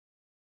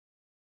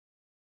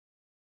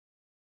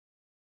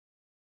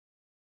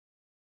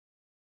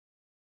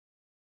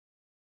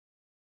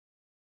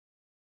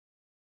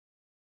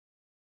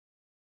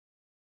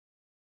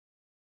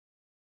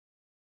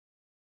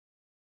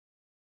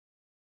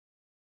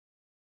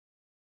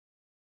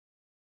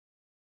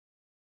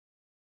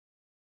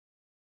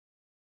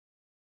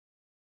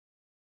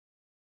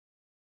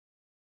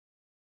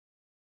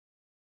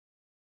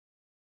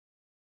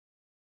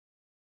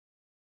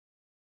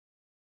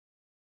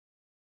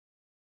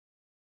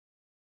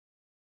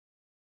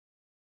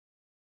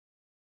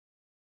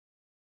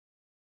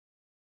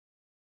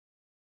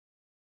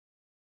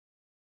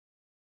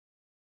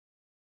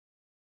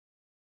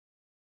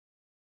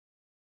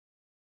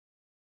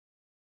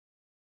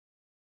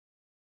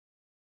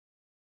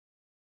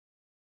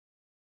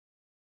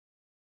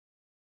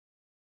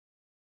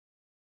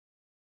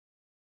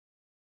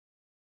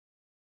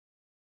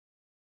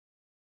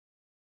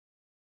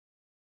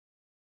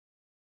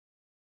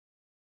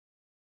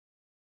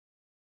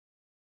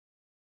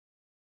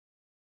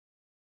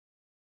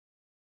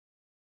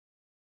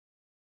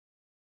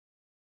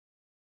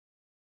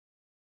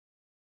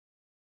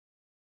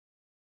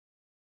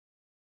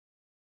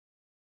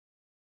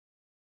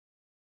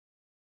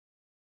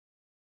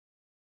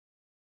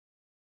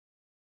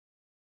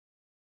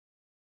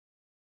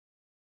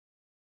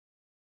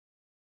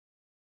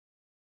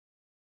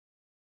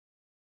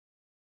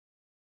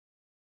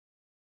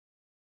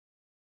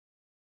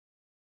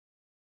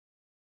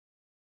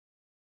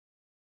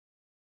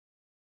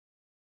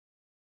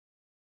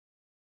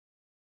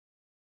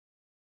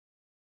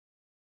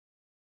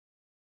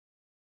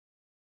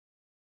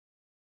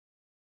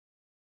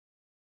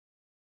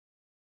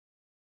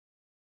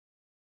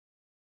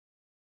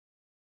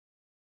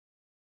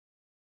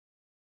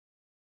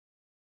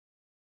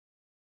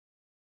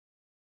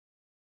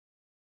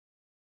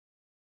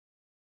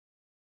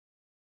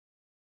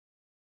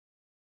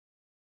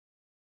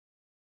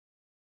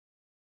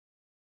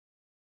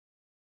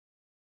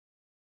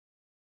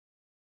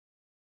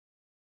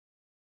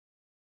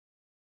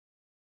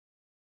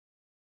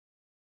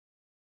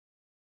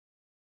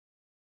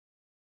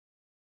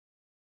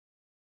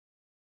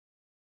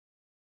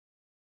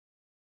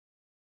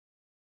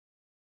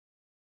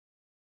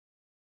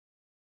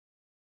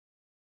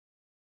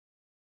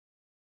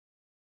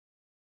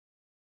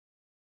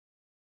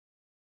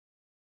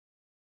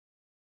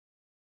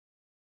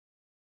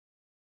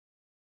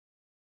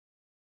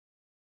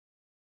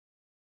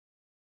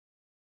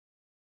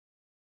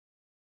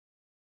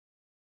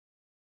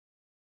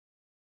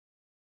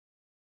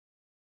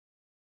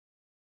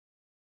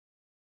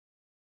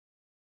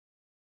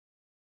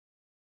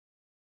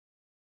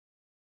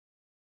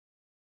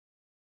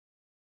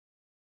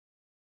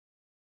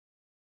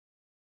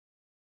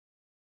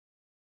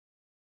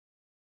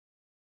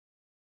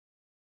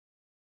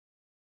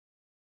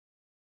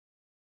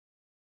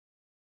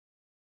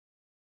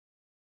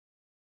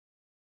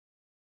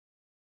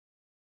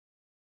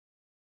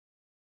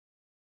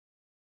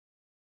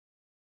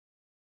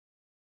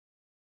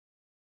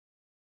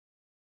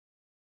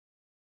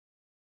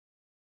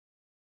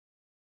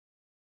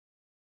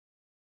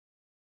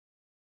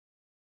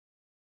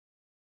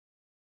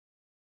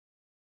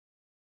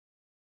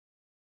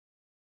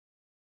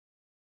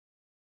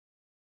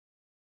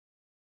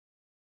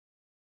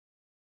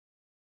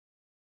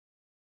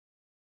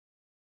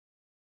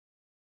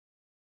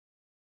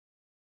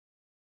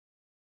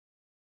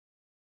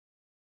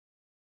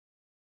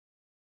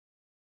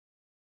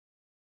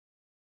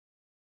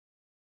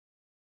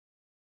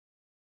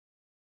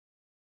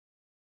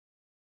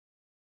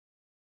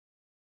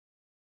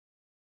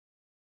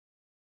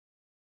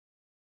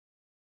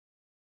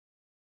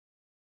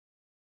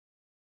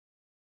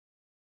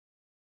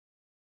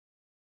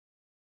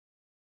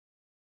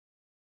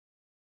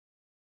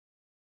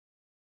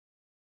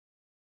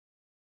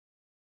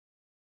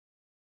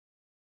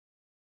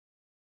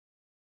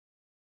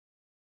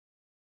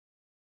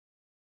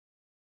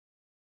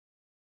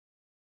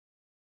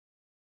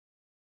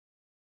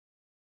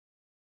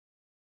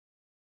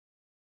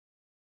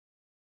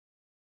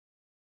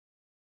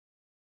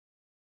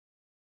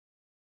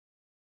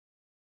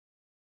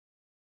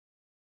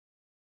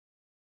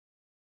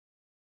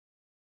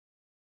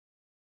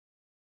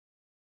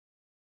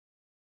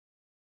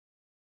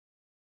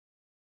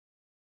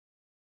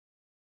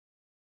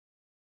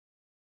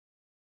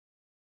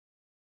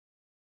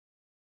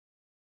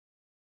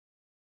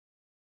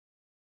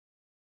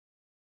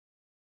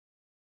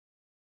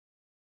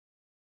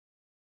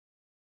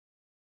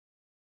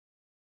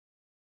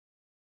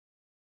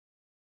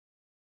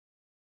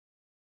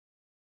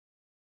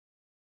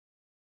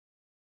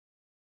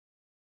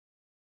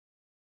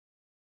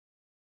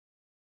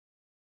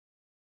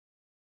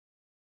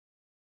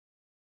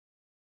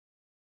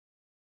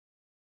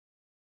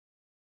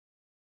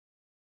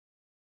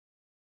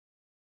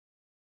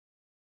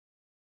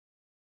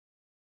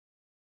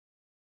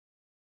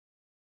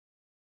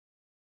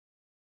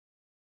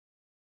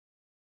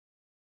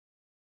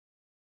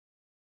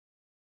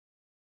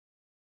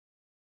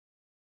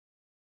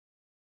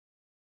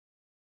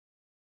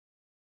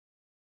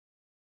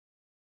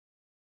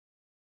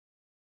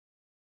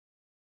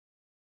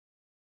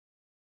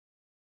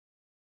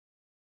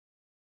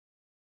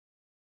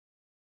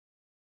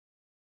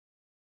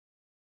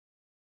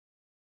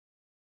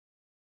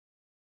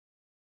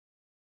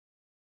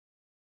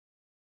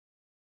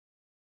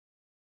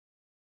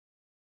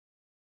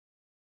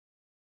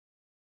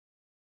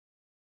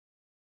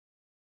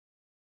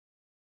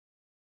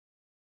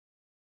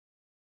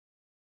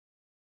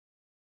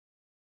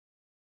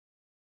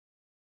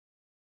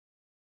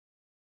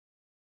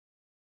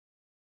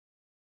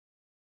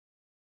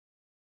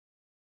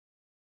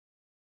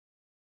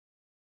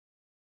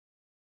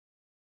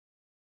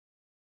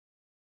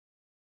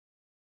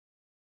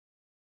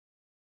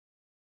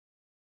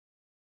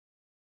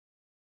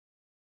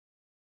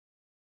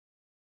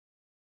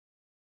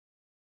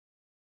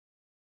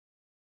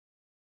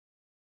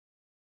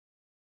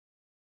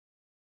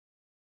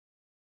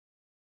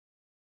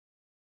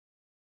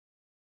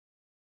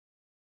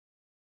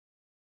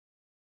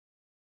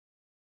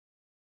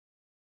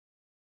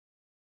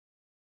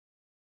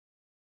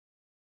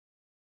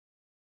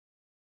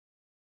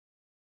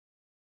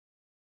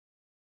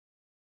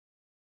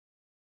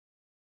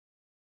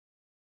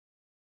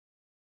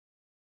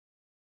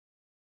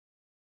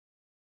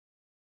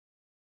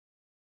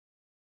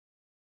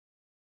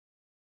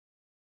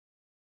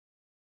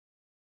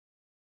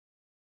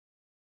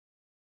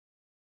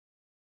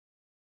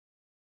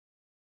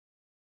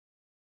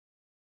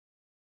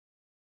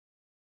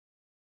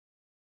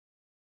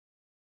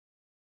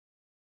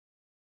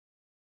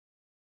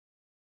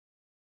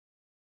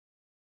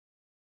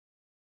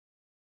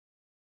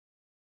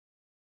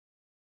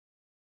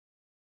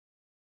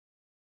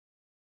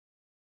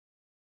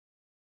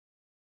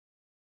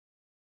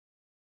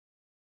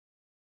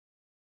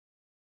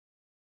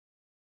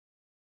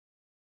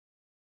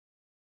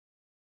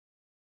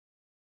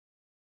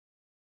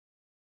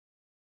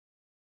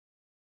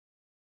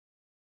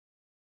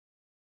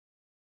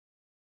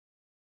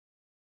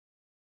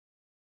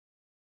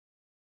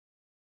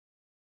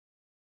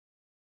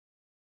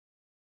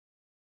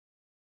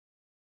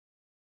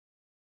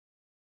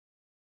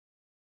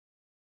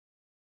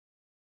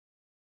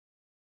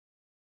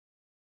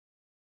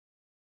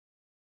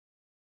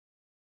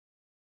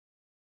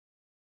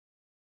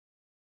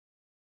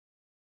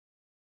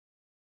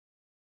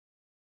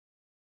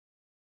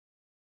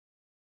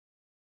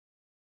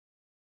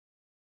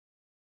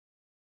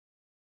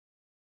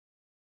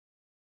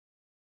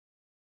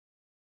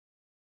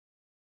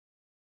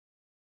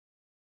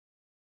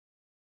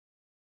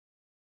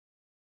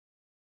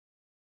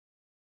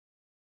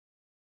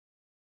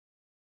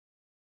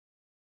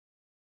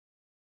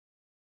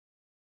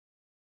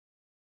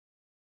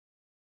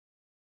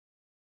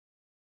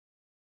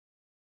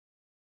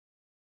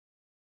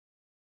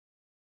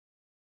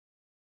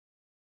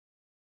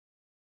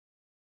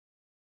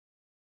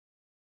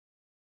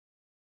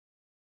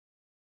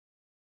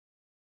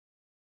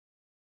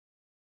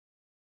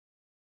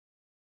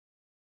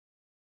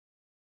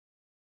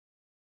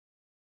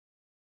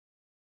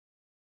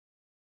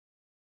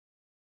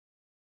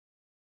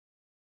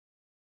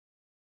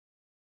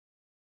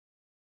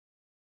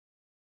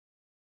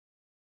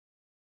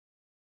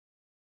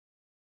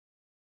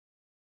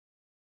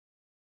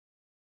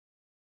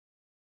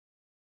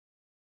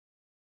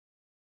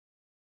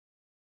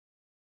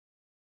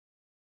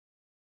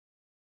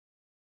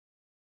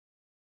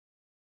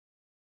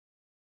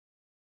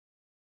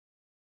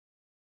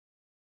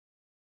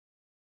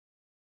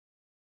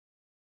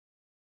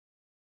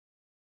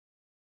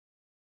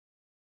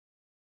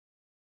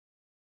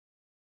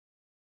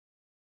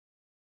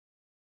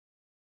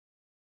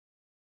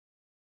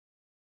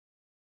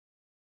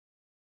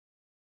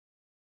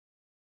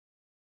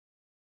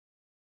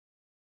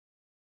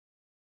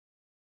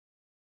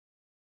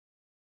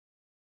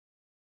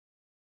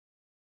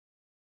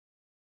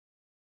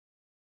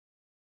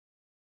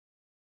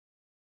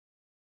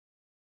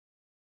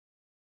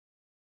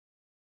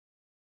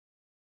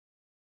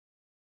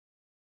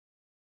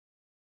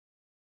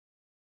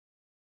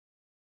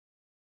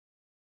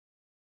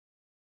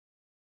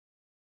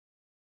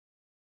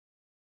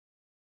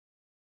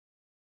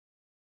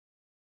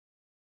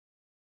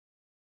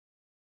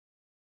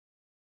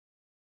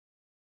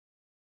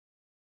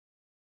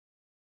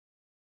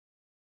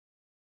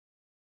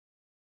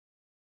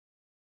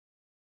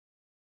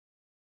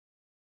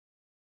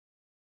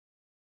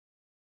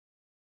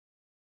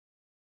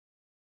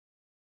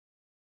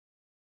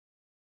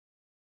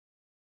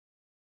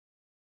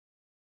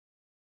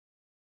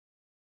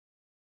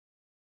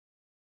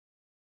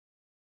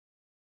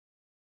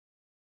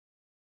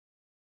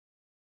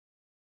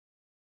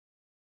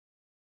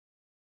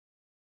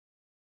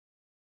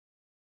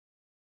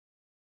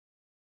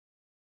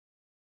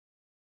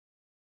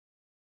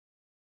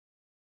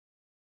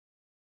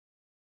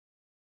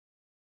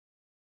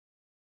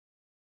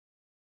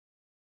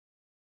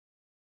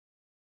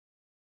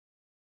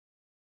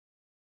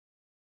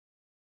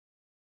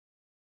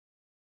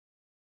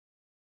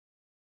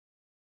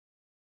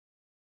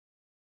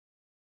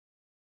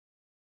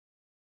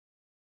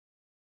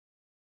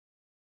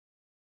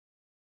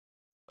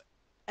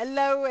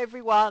Hello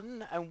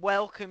everyone and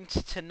welcome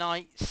to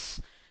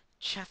tonight's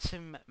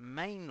Chatham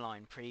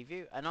Mainline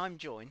preview, and I'm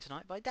joined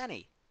tonight by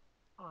Danny.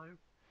 Hello.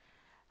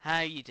 How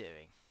are you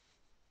doing?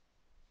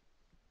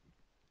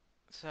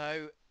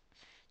 So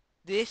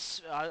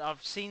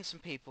I've seen some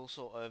people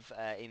sort of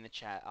in the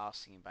chat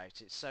asking about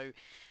it.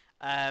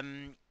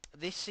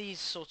 This is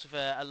sort of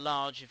a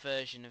larger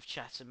version of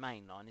Chatham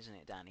Mainline, isn't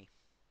it, Danny?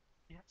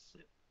 Yes,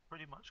 it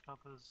pretty much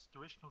covers the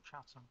original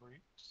Chatham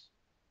routes,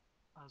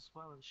 as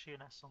well as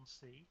Sheerness on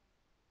Sea,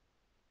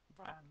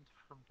 Right. and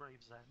from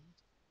Gravesend,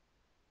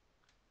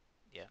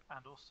 Yeah.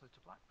 and also to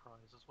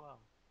Blackfriars as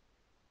well.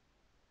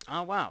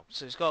 Oh wow.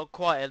 So it's got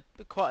quite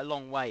a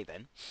long way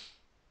then.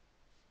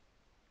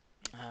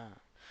 Yeah. Ah.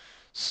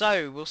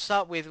 So we'll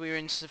start with we're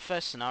into the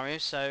first scenario.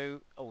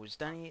 So is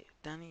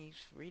Danny's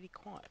really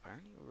quiet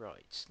apparently.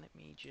 Right, let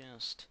me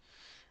just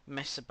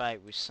mess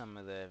about with some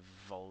of the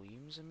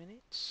volumes a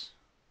minute.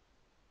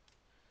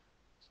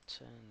 Let's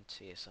turn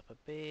TS up a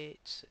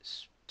bit.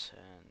 Let's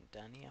turn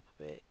Danny up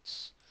a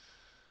bit.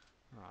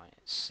 Right,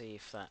 let's see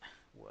if that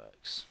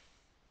works.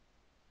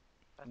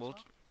 Well,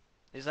 Better?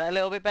 is that a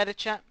little bit better,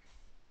 chat?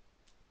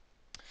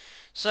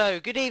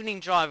 So, good evening,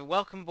 driver.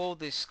 Welcome aboard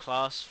this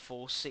class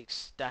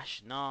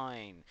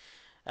 46-9.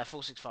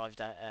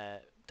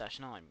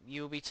 465-9.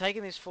 You will be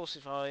taking this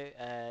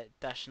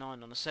 465-9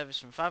 on a service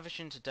from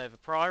Faversham to Dover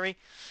Priory,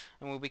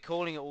 and we'll be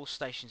calling at all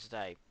stations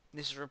today.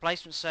 This is a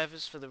replacement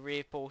service for the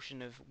rear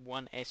portion of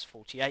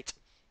 1S48,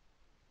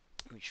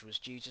 which was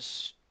due to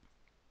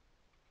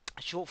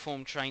a short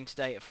form train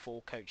today of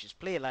 4 coaches.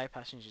 Please allow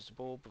passengers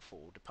aboard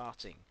before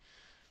departing.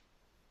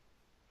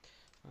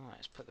 Alright,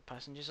 let's put the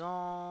passengers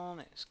on.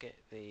 Let's get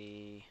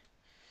the...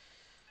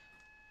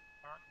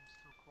 Alright, I'm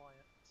still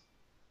quiet.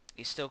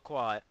 He's still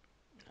quiet.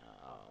 Well,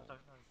 I Oh.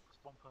 don't know, because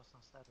one person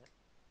said it.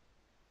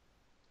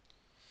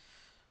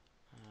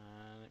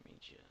 Let me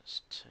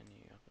just turn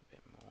you up a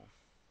bit more.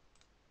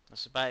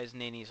 That's about as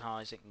nearly as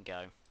high as it can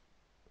go.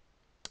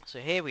 So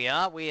here we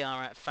are. We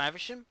are at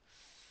Faversham.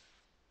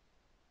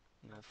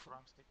 There's the North.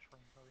 Ramsgate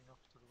train going off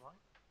to the right.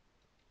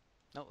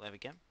 Oh, there we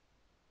go.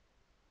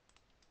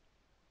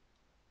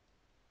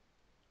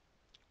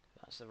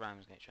 That's the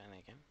Ramsgate train. There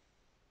you go.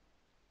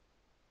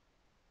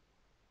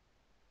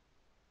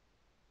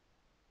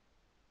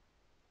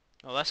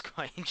 Oh, that's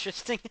quite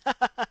interesting.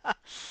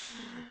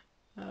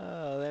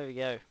 Oh, there we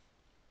go.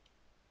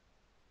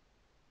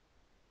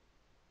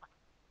 I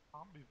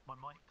can't move my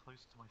mic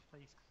close to my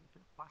face because it's a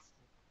bit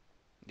plastic.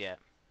 Yeah.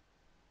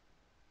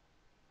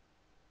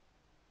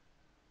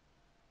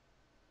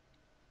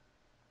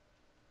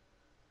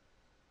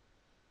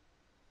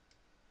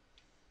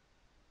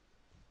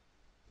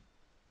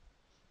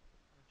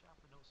 And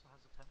Chatham also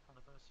has a 10th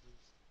anniversary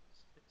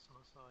bits on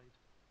the side.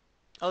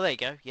 Oh, there you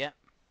go. Yeah.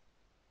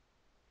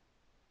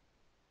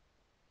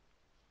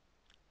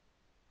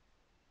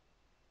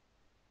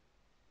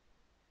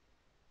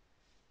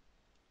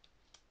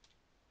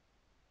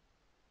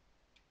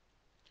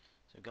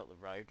 So we've got the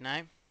road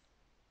now.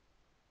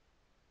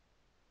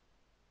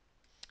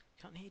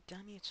 Can't hear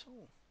Danny at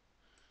all.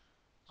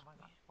 Am I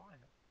that quiet?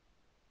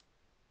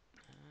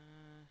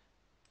 Uh,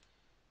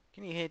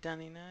 can you hear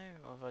Danny now?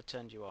 Or have I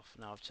turned you off?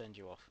 No, I've turned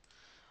you off.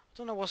 I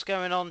don't know what's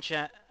going on,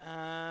 chat.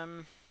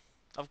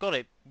 I've got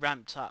it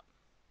ramped up.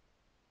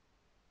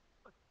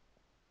 But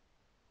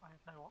I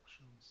have no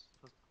options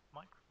for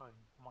microphone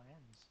on my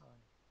end, so...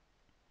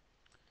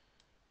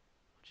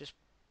 Just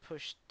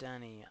push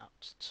Danny up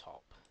to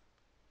top.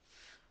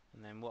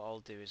 And then what I'll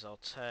do is I'll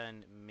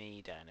turn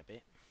me down a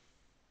bit.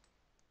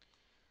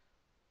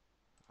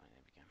 Right,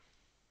 there we go.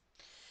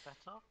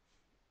 Better?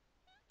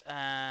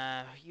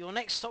 Your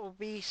next stop will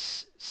be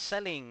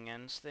Selling,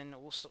 and then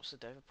all stops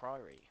at Dover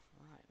Priory.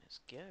 Alright, let's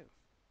go.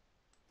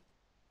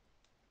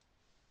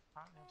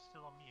 Apparently I'm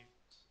still on mute.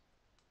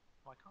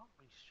 Well, I can't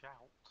really shout,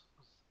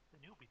 because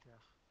then you'll be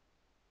deaf.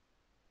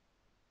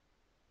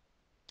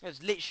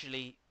 It's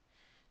literally...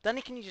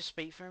 Danny, can you just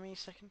speak for me a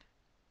second?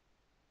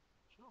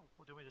 Sure,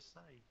 what do you want me to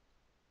say?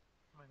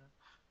 I mean,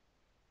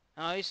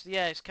 Oh,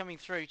 it's coming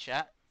through,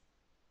 chat.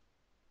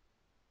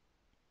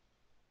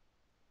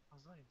 I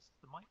was saying,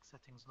 the mic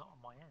setting's not on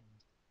my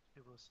end,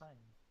 people are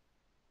saying.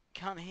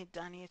 Can't hear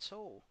Danny at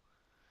all.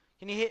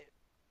 Can you hear...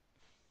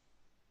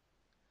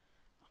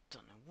 I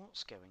don't know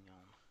what's going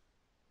on.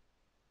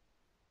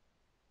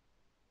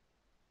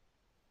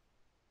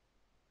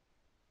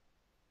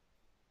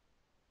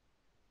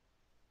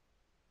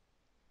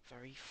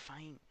 Very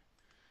faint.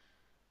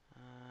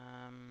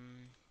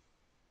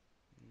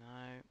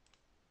 No.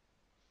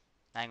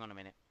 Hang on a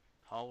minute.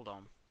 Hold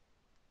on.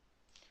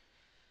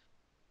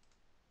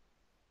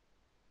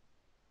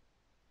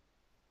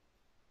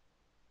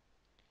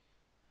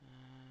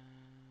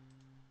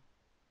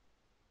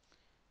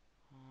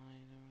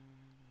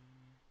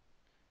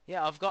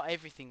 Yeah, I've got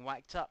everything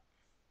whacked up.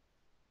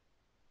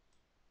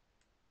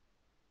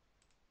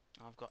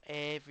 I've got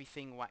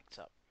everything whacked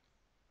up.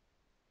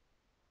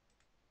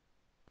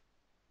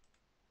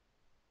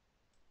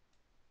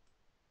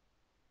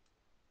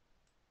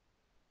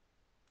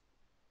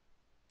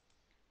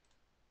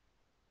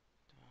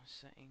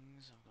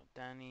 Settings. I've got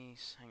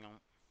Danny's. Hang on.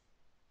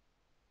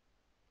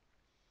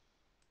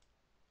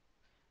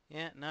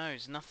 Yeah, no,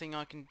 there's nothing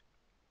I can.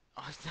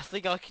 There's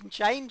nothing I can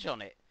change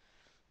on it.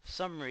 For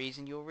some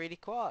reason, you're really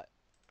quiet,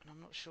 and I'm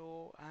not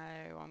sure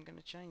how I'm going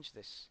to change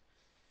this.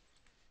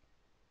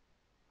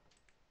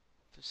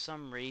 For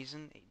some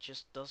reason, it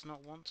just does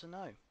not want to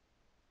know.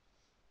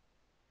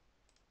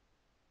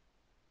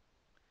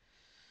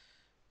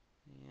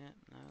 Yeah,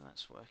 no,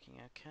 that's working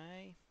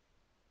okay.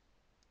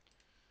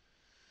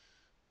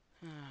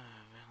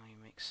 Value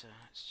mixer.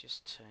 Let's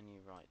just turn you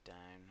right down,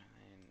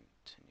 and then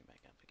turn you back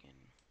up again.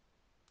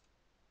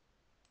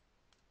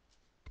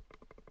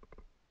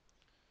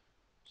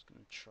 Just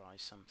going to try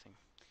something.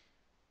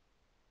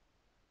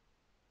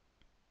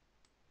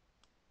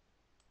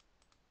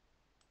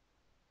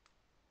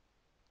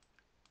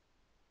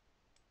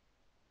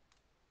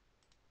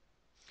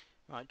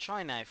 Right,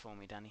 try now for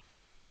me, Danny.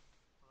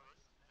 Hello?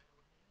 Anyone hear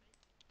me?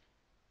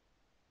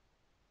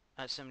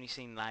 That suddenly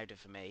seemed louder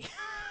for me.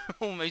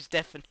 Almost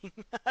deafening.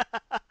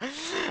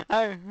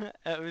 Oh,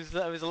 that was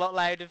a lot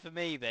louder for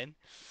me then.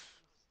 It's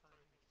just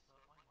telling me to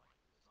start my mic,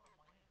 but it's not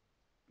on my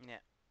end.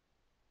 Yeah.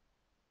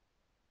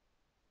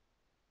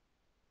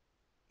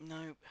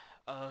 No.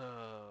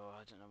 Oh,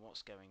 I don't know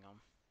what's going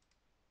on.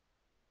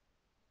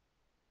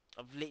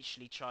 I've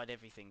literally tried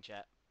everything,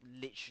 chat.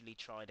 Literally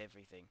tried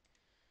everything.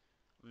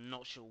 I'm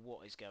not sure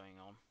what is going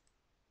on.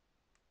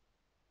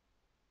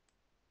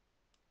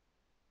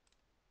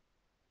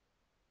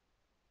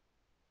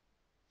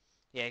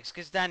 Yeah, it's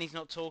because Danny's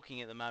not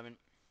talking at the moment.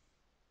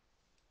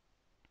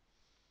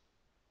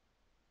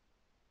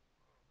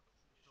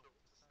 Well, I'm not really sure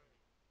what to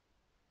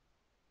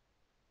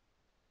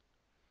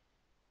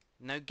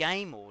say. No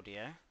game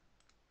audio.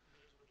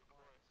 Literally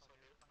quiet, so I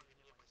can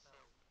hear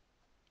myself.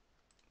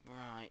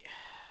 Right.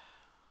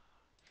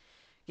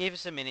 Give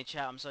us a minute,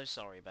 chat. I'm so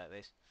sorry about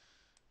this.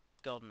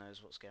 God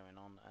knows what's going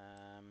on.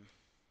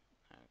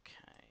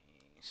 Okay.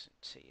 So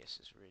TS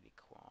is really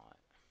quiet.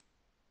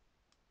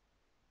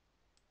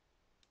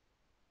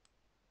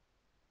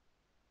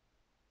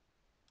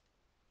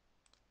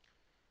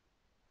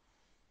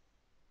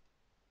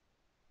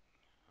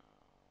 Oh,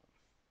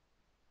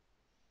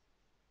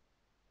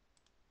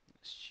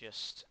 let's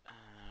just.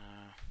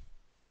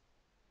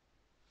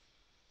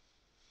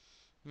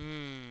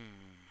 Hmm.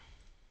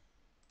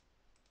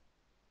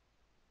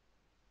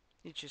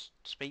 You just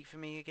speak for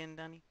me again,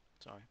 Danny?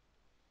 Sorry.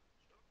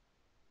 Sure.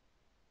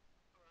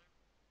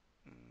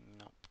 Hello.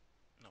 Nope.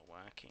 Not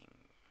working.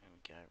 There we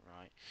go,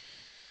 right.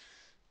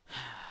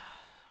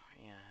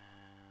 Yeah,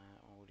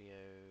 audio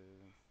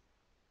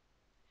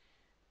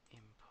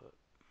input.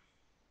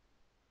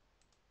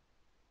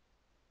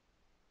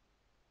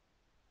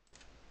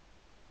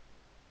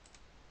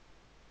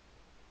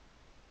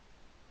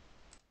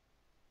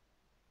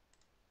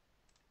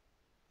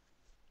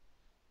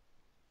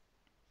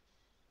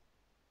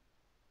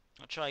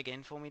 I'll try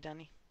again for me,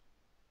 Danny.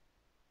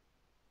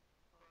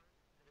 Hello.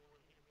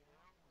 Anyone hear me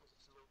now, or is it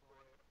still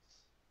quiet?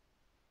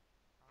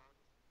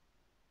 Apparently.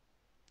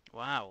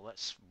 Wow,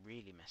 that's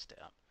really messed it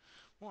up.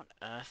 What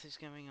on earth is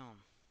going on?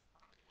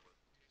 That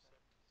worked for 2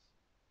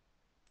 seconds.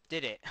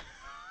 Did it?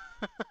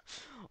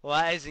 Well,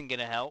 that isn't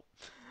gonna help.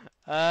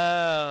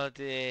 Oh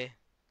dear.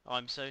 Oh,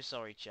 I'm so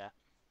sorry, chat.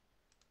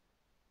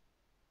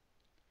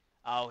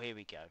 Oh, here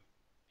we go.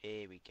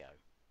 Here we go.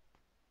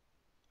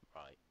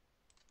 Right.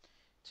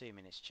 2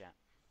 minutes, chat.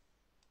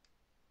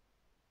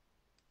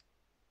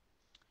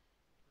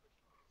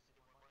 Looking, I can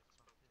see my mic's working, but I'm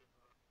trying to say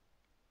it's not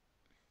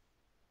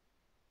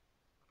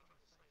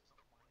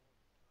on my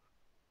end,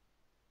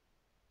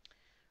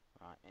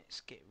 but Right, let's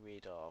get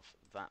rid of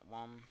that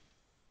one.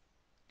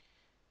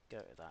 Go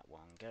to that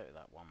one. Go to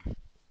that one.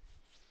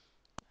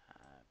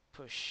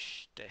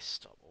 Push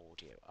desktop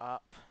audio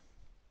up.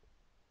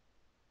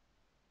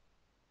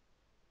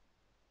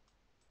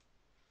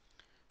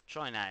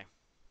 Try now.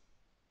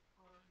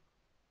 hello.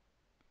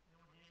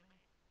 Anyone hear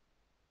me?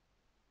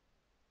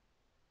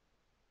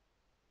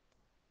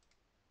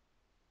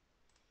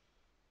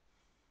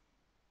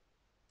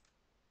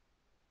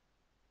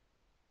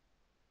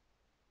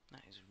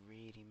 That is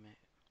really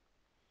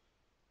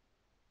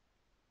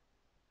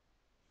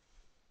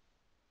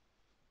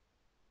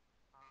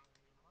Apparently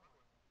even lower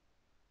now.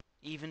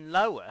 even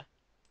lower.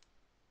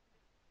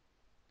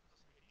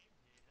 Listen, if you can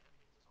hear me, that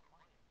means it's not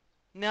my end.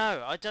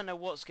 No, I don't know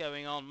what's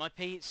going on.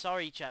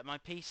 Sorry, chat. My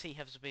PC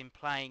has been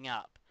playing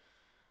up,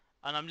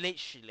 and I'm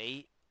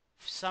literally,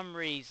 for some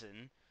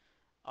reason,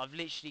 I've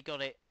literally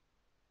got it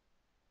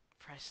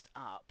pressed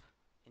up,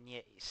 and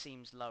yet it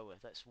seems lower.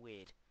 That's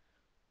weird.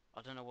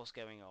 I don't know what's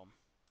going on.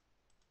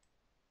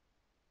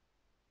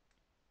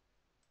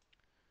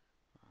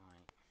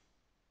 Right.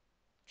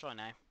 Try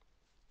now.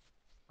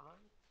 Hello?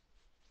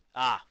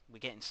 Ah, we're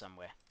getting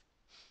somewhere.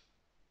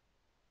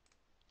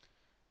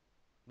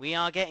 We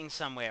are getting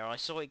somewhere. I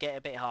saw it get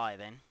a bit high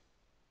then.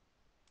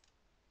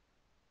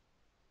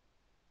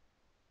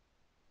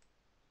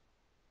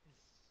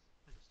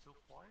 Is it still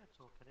quiet,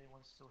 or can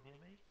anyone still hear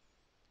me?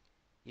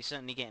 You're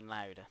certainly getting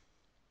louder.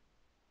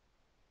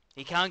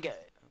 You Hello? can't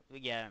get...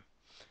 Yeah.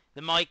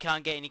 The mic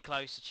can't get any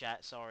closer,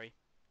 chat. Sorry.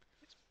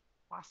 It's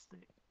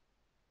plastic.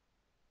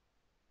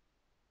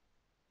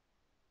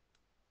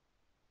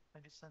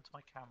 Maybe it's sent to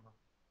my camera.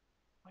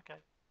 Okay.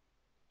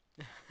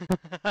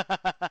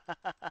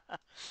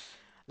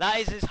 That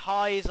is as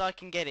high as I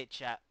can get it,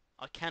 chat.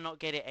 I cannot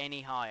get it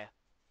any higher.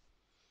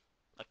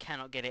 I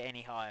cannot get it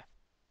any higher.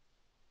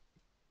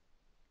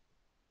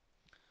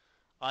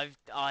 I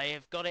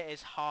have got it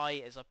as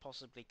high as I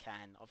possibly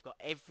can. I've got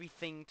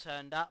everything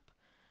turned up,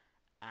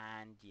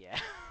 and yeah.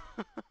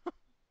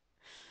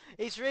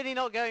 It's really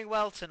not going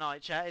well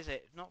tonight, chat, is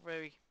it? Not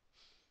very.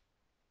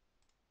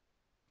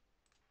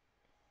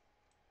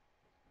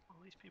 Well,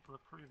 these people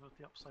approve of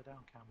the upside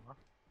down camera.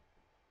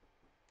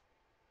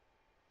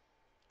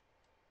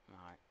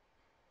 Right.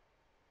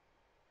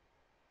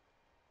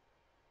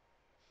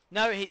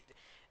 No,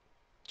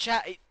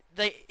 chat.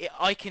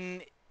 I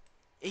can.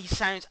 He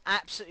sounds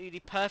absolutely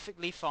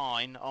perfectly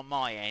fine on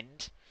my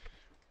end,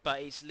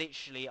 but it's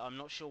literally I'm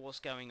not sure what's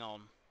going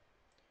on.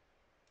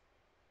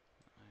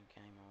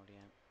 Okay, audio.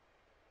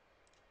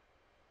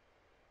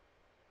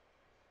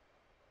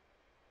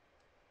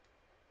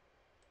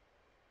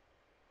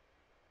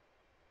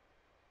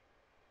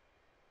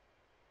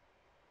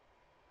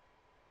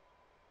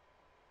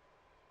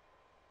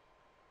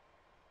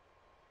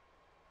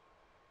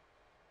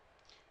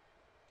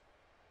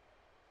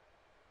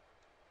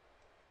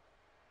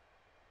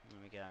 There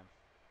we go.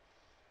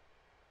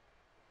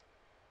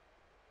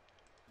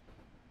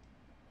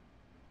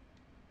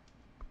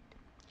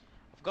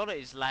 I've got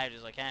it as loud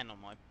as I can on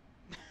my.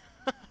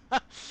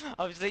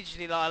 I was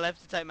literally like, I'll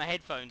have to take my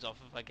headphones off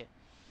if I get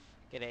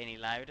it any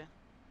louder.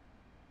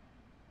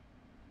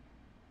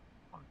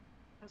 I'm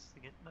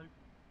testing it. No.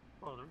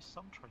 Well, there is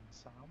some train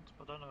sound,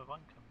 but I don't know if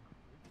I'm coming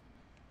through.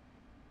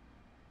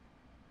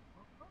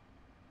 Well,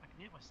 I can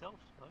hear myself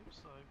though,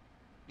 so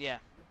Yeah.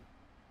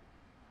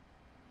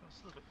 it's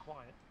still a bit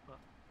quiet, but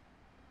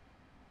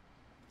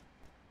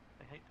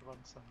I hate the run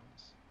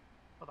sounds.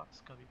 But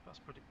that's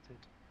predicted.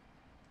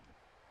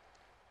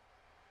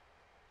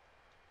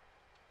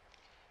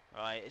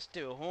 Right, let's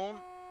do a horn.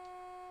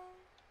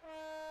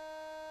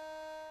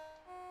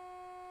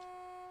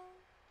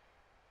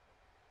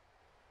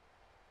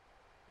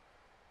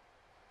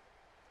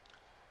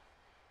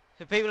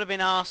 So people have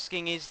been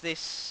asking, is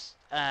this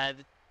the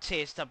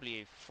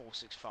TSW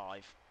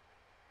 465?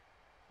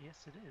 Yes,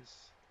 it is.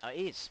 Oh, it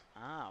is.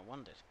 Ah, I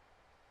wondered.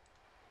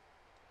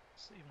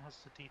 It even has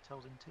the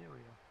detailed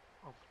interior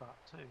of that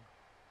too.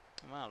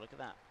 Wow, look at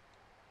that.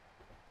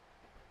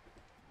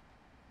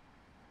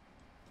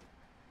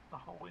 The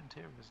whole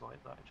interior is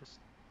like that, just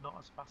not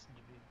as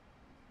passenger view.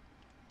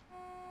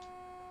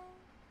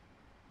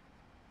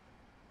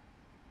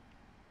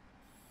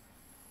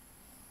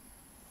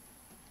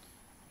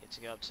 Get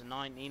to go up to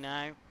 90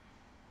 now.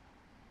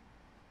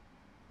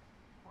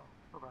 Well,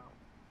 for about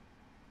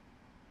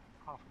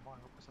half a mile,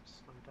 because I have to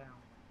slow down.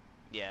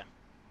 Yeah.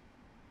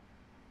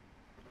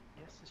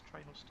 Yes, this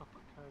train will stop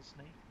at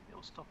Kersney.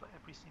 It'll stop at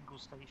every single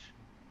station.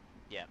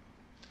 Yeah.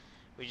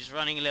 We're just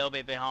running a little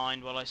bit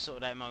behind while I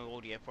sort out my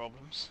audio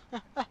problems.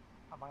 Am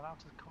I allowed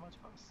to comment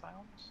about the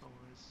sounds, or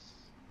is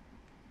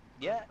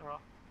Yeah. there are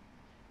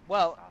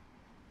Well, bad?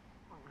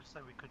 Or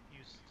so we could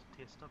use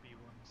TSW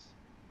ones.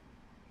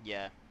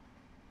 yeah.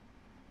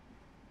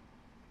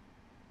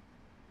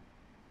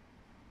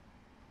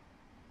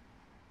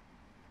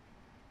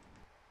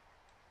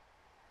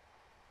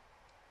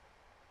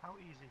 How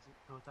easy is it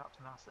to adapt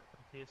an asset from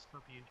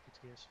TSW to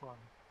TS1?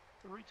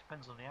 It really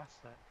depends on the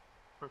asset.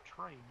 For a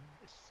train,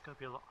 it's going to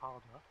be a lot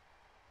harder.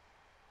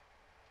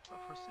 But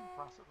for a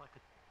simple asset like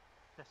a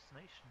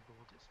destination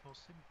board, it's more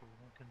simple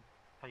and can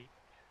take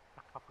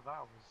a couple of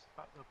hours. In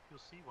fact, you'll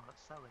see one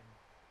that's selling.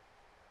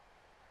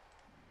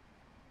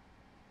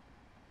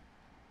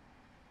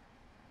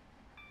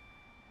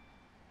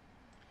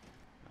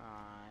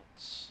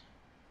 Right.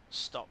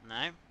 Stop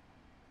now.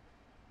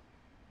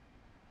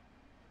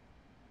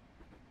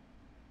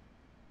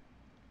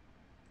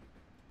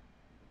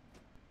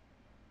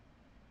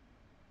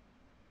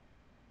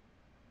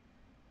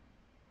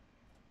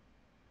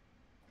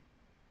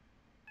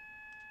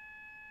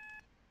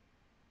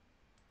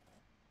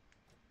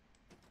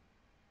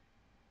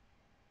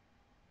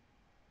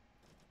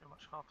 Pretty much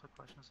half the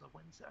question is,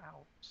 when's it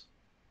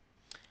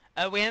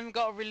out? We haven't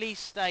got a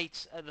release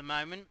date at the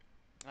moment,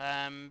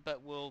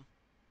 but we'll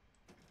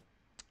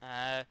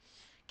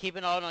keep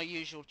an eye on our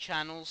usual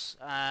channels,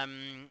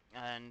 and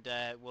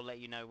we'll let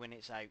you know when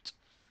it's out.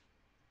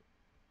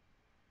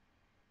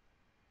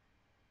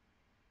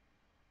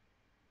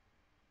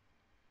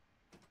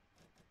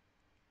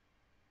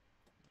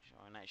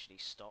 Try and actually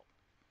stop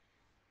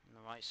in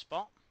the right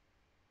spot.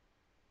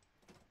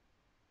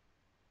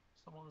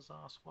 Someone has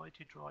asked, why do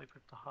you drive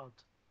with the HUD?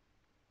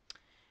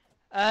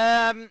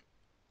 Um,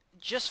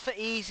 just for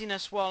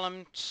easiness while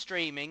I'm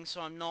streaming,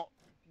 so I'm not,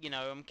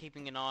 I'm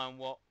keeping an eye on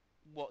what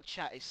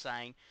chat is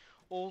saying.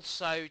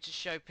 Also to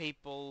show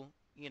people,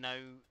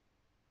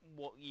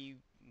 what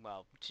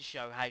to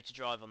show how to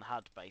drive on the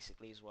HUD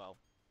basically as well.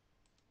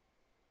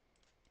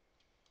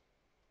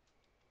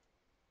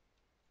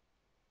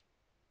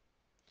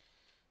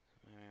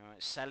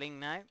 it's selling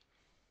now.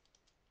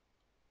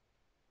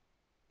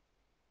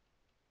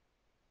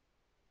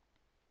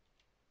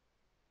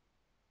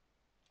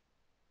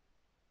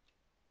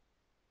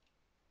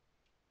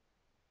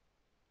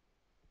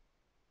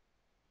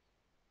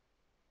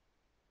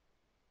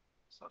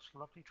 Such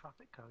lovely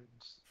traffic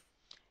cones.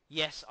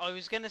 Yes, I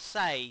was going to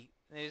say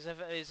there's a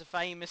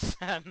famous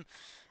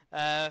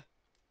there's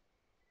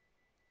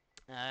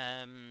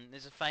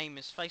a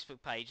famous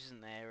Facebook page,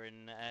 isn't there,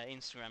 and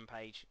Instagram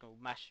page called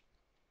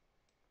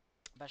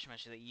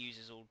Bashmasher that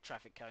uses all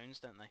traffic cones,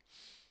 don't they?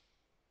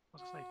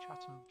 As I say,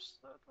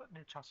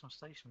 near Chatham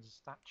Station is a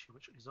statue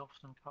which is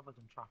often covered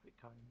in traffic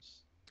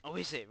cones. Oh,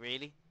 is it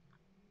really?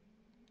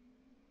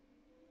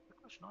 The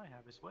question I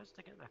have is, where do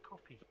they get their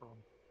coffee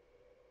from?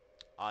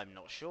 I'm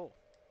not sure.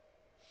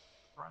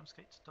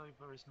 Ramsgate to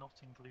Dover is not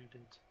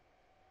included.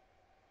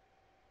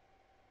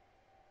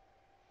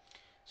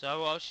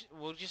 So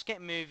we'll just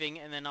get moving,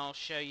 and then I'll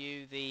show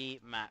you the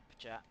map,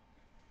 chat.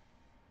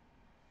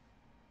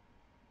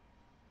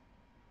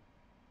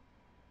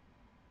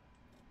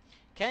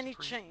 Can you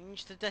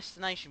change the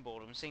destination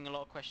board? I'm seeing a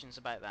lot of questions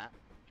about that.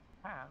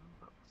 Can,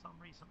 but for some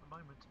reason at the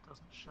moment it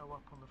doesn't show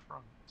up on the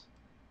front.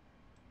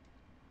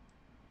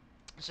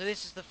 So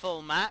this is the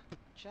full map,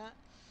 chat.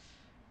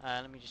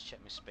 Let me just check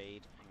my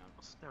speed. Hang on.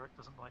 Derek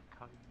doesn't like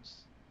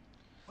cones.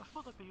 I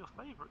thought they'd be your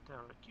favourite,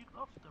 Derek. You'd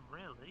love them,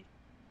 really.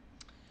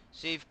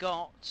 So you've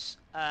got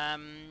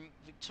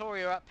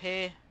Victoria up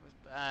here.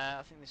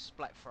 I think this is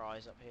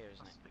Blackfriars up here,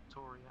 isn't That's it?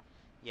 Victoria.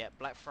 Yeah,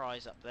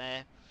 Blackfriars up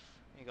there.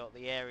 You got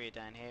the area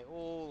down here,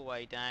 all the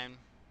way down.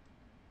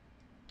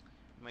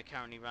 And we're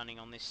currently running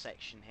on this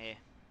section here.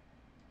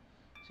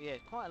 So yeah,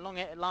 quite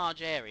a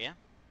large area.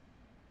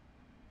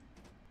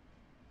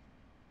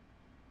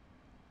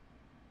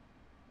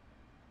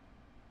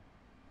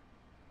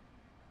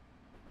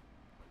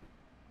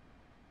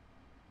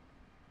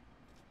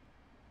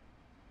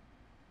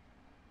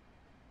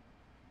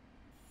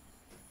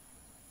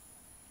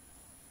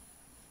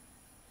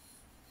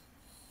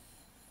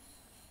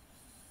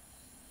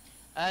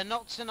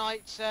 Not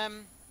tonight,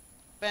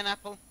 Ben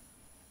Apple.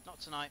 Not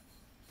tonight.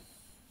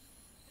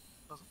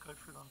 Doesn't go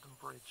through London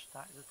Bridge.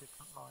 That is a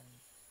different line.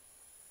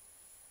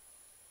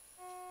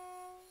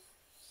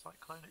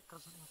 Cyclone, it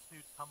doesn't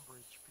include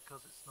Tunbridge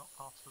because it's not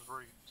part of the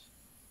route.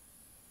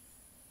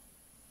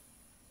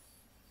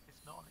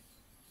 It's not on it.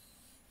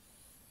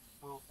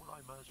 Will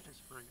I merge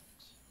this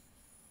route?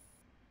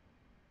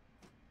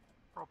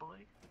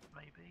 Probably.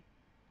 Maybe.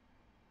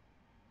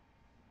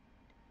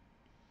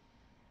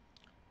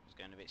 I was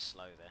going a bit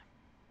slow there.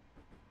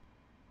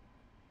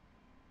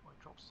 Well,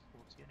 it drops to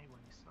 40 anyway,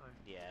 so...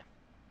 Yeah.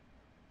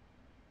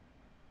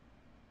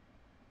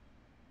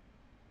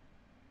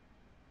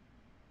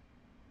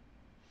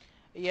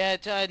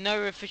 Yeah,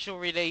 no official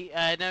release,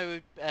 no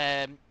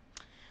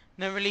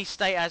release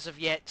date as of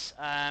yet,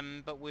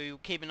 but we'll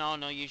keep an eye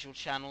on our usual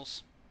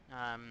channels,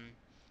 and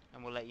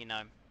we'll let you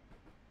know.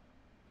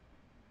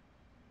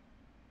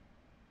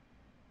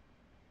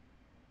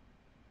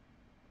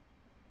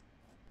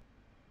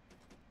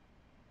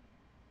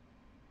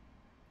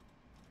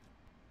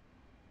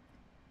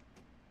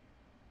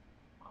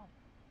 Well,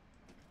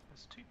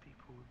 there's 2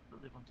 people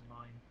that live on the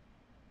line.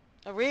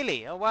 Oh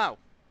really? Oh wow.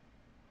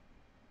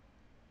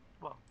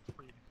 Well,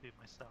 3 include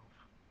myself.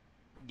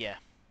 Yeah.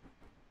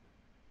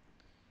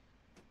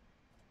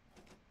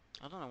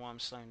 I don't know why I'm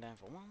slowing down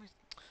for. Why am I...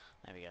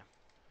 There we go.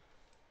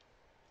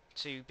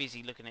 Too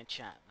busy looking at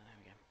chat. There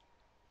we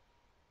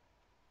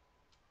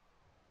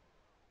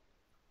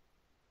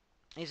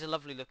go. It's a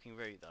lovely looking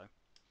route though.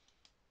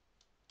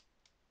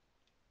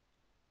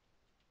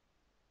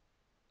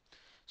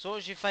 So what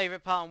was your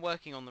favourite part on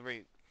working on the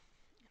route,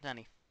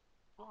 Danny?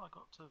 Well, I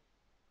got to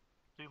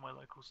do my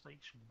local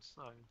stations,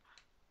 so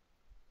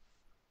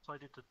I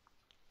did the...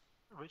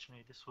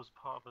 Originally, this was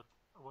part of a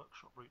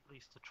workshop route, at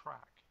least a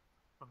track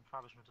from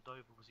Faversham to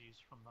Dover was used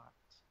from that.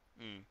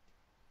 Mm.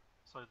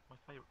 So my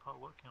favourite part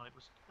of working on it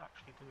was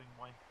actually doing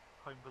my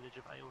home village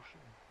of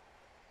Aylsham.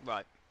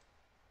 Right.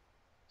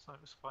 So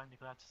it was finally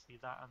glad to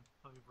see that and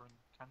Dover and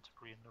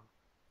Canterbury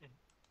in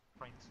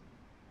train scene.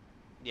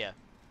 Yeah.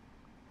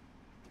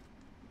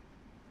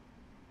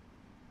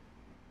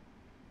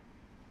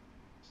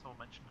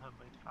 Someone mentioned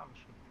homemade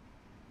Faversham,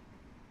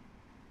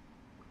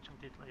 which I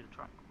did lay the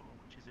track for,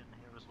 which is in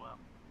here as well.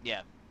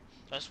 Yeah.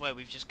 That's where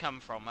we've just come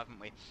from, haven't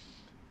we?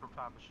 From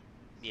Faversham,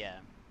 yes. Yeah.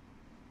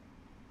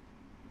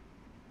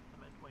 The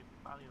Medway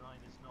Valley line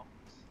is not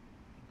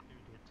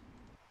included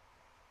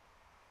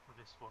with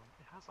this one.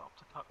 It has up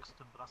to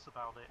Cuxton, but that's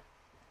about it.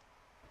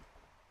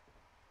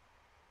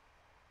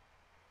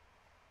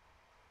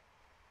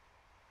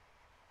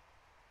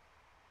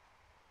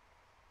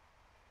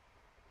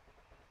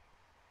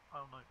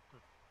 Oh no, the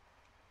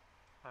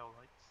tail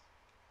lights.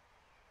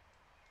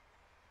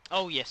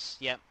 Oh yes,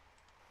 yeah.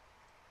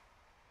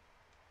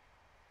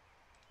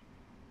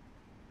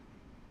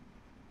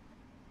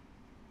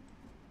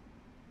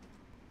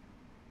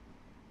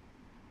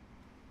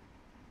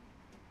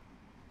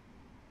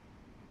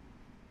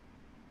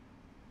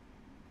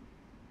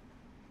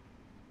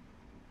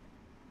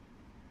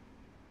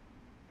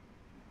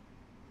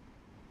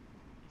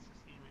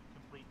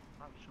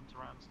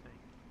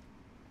 Ramsgate.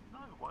 No,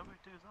 why would we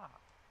do that?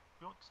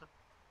 We want to.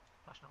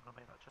 Actually, not going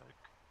to make that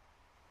joke.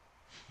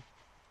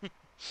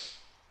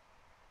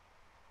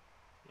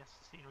 Yes,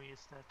 the scenery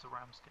is there to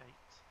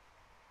Ramsgate.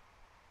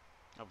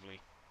 Lovely.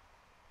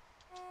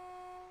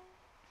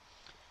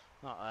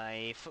 Not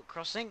a foot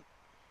crossing.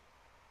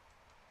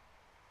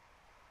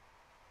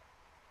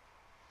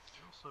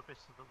 There's also a bit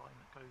of the line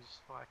that goes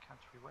via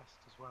Canterbury West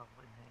as well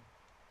in here.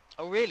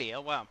 Oh really?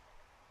 Oh wow.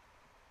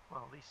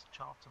 Well, at least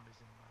Chatham is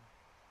in there.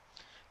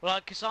 Well,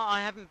 because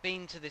I haven't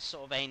been to this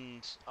sort of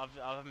end. I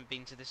haven't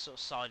been to this sort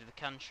of side of the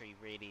country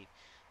really.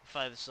 The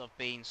furthest I've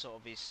been sort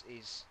of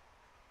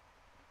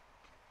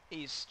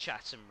is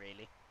Chatham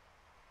really.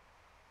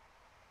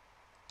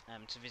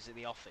 To visit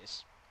the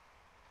office.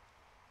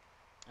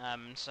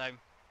 So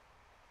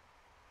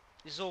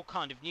this is all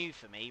kind of new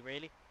for me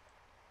really.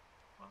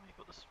 Well, you've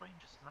got the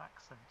strangest in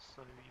accents.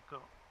 So you've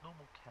got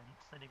normal Kent,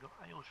 then you've got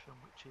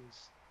Aylsham, which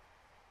is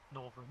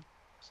northern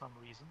for some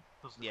reason,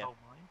 because of the Yeah. coal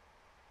mine.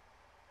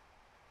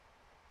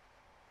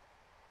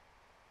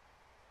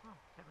 Oh,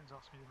 Kevin's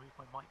asked me to move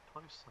my mic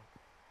closer.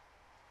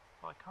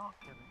 But I can't,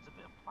 Kevin. It's a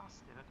bit of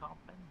plastic. I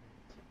can't bend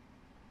it.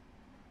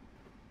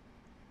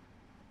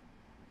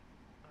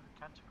 No,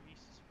 Canterbury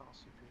East is far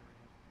superior.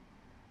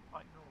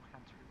 I ignore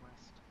Canterbury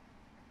West.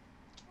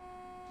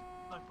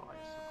 No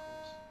bias, of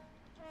course.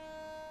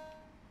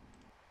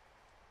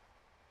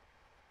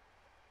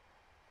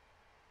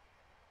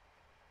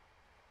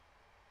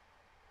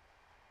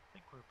 I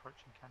think we're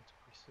approaching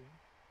Canterbury soon.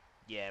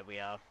 Yeah, we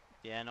are.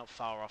 Yeah, not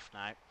far off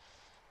now.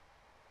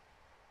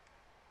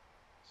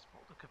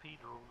 Spot the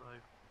cathedral, though,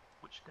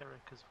 which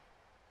Derek has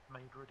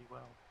made really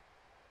well.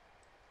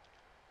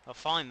 I'll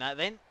find that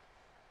then.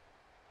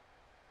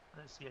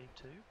 There's the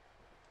A2.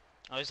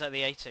 Oh, is that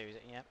the A2? Is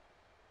it? Yeah.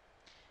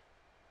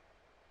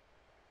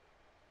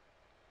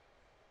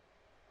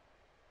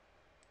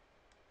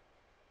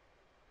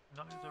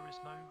 No, there is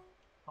no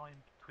line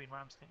between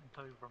Ramsgate and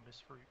Dover on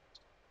this route.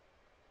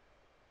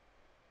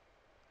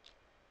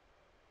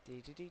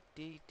 Dee dee dee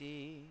dee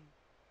dee.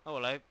 Oh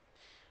hello.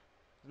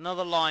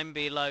 Another line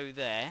below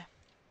there.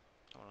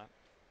 Oh hello.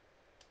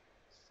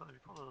 So we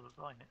follow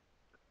the line. It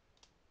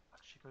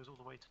actually goes all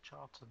the way to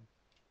Chatham.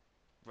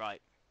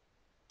 Right.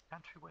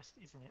 Canterbury West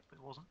is in it, but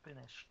it wasn't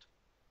finished.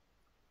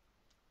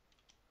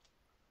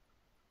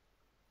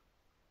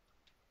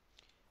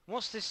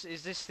 What's this?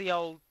 Is this the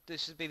old?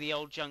 This would be the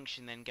old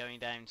junction then, going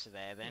down to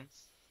there then.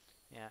 Yes.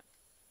 Yeah.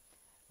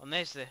 And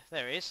there's the.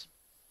 There it is.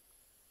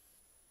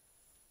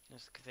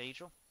 There's the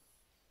cathedral.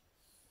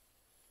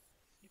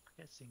 Keep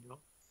forgetting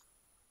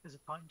there's a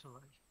time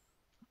delay.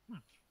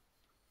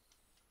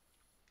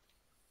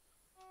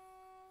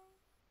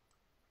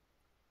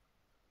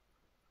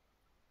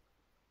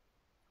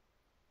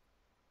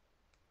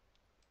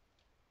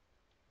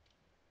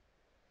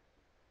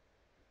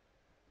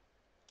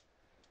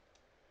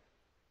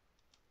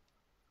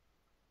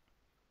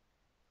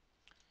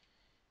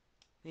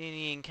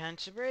 Nearly in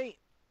Canterbury.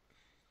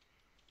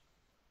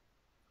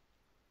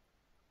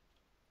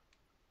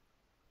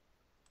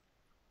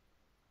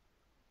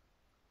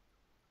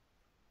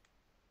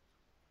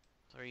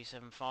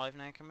 .375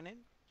 now coming in.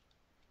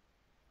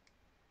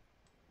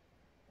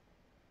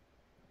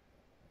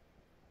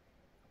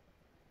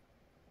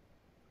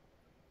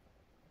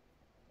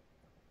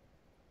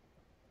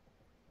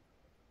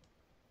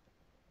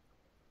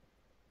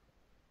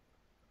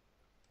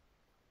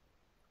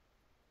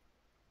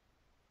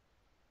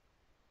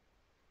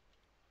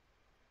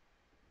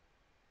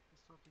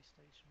 This lovely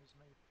station was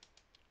made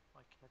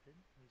by Kevin.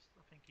 I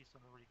think he's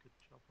done a really good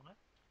job on it.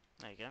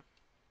 There you go.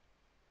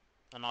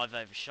 And I've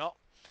overshot.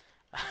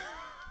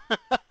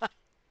 Including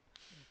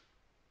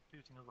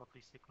a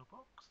lovely signal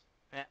box.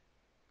 Yeah.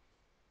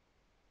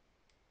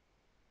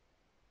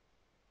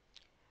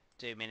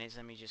 2 minutes,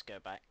 let me just go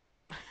back.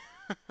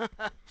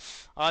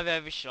 I've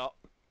overshot.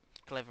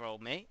 Clever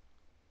old me.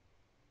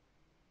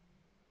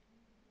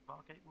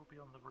 Margate will be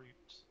on the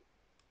route.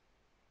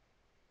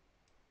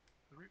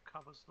 The route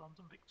covers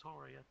London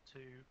Victoria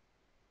to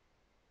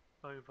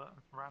Dover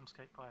and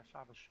Ramsgate via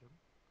Faversham,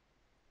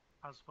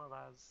 as well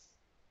as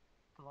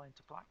the line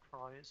to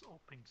Blackfriars,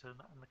 Orpington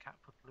and the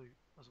Catford Loop,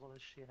 as well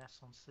as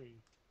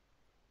Sheerness-on-Sea.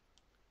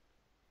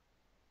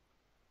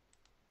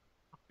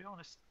 I'll be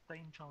honest,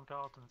 Dane John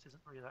Gardens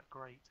isn't really that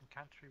great, and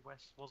Canterbury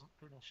West wasn't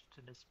finished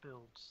in this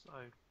build,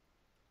 so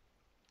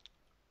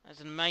That's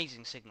an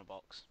amazing signal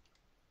box.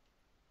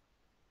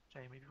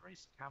 Jamie, if you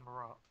raise the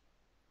camera up,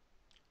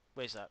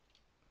 Where's that?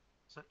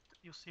 so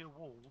you'll see a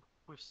wall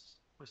with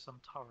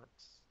some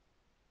turrets.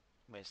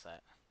 Where's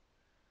that?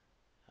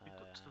 If you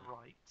look to the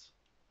right,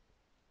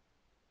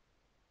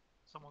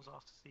 someone's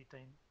asked to see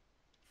Dane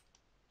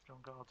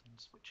John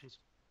Gardens, which is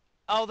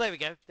Oh, there we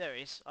go. There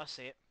it is. I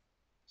see it.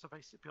 so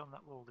basically beyond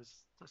that wall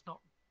is that's not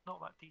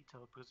that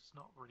detailed because it's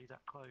not really that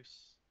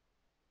close.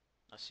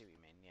 I see what you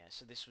mean. Yeah.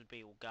 So this would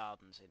be all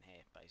gardens in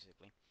here,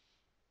 basically.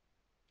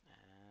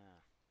 Ah.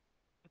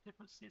 The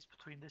difference is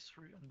between this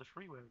route and the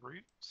freeway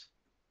route,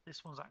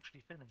 this one's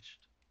actually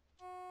finished.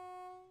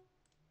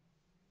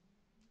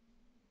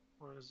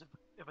 Whereas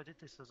if I did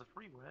this as a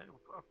freeway,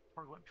 I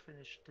probably won't be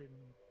finished in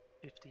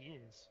 50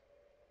 years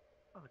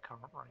at the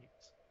current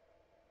rate.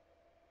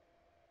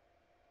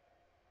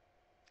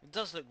 It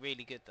does look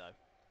really good though.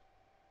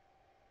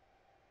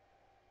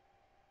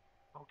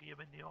 Moggy, I'm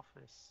in the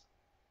office.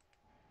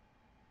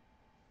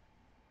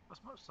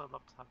 As much as I'd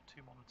love to have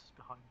two monitors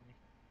behind me.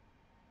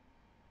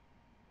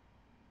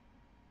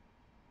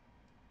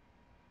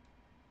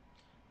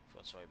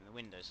 Forgot to open the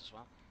windows as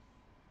well.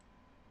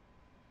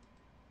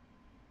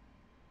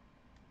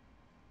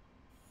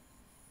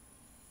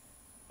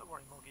 Don't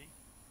worry, Moggy.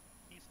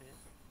 He's here.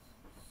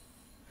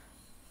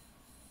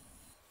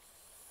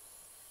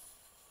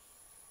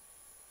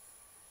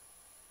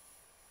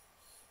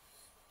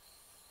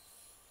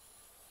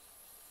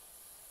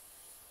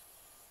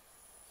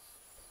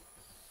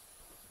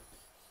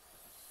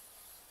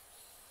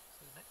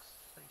 So the next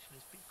station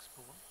is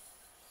Beakspawn.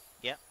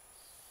 Yep.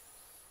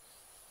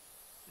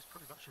 It's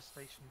pretty much a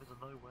station in the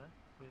middle of nowhere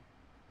with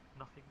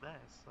nothing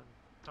there, so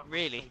can't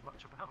really Really? say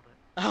much about it.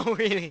 Oh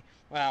really?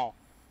 Wow.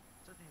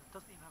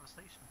 Doesn't even have a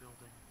station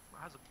building. It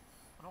has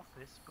an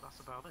office, but that's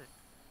about it.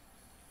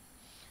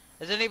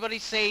 Has anybody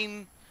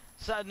seen...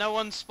 So no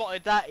one's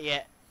spotted that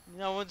yet.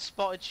 No one's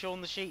spotted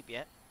Shaun the Sheep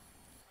yet.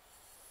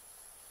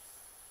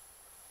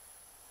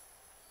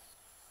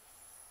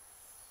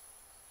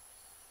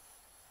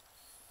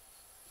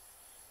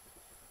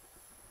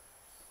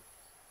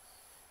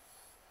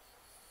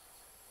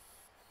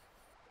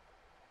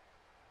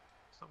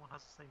 Someone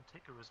has the same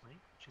ticker as me,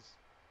 which is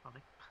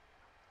funny.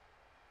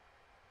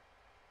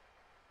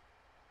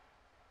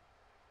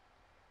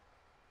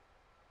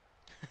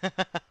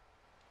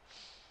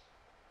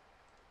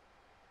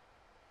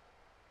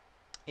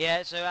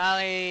 Yeah, so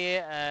Ali...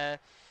 yeah,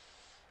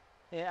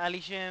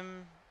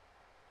 Alisham...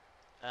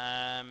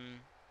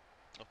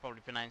 I'll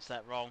probably pronounce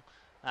that wrong.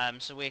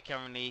 So we're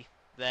currently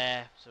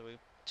there, so we're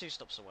 2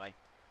 stops away.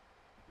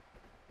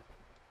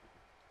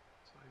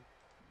 So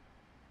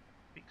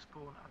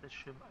Beakspawn,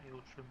 Addisham,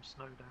 Aylsham,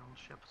 Snowdown,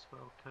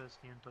 Shepherdswell,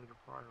 Kersney, and Dover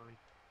Priory.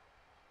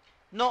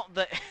 Not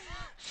that...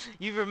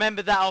 You've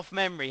remembered that off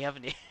memory,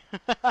 haven't you?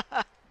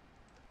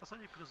 That's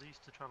only because I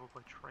used to travel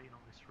by train on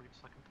this route,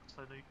 so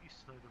I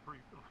used to know the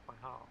route off by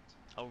heart.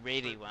 Oh So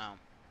really? Wow.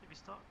 if you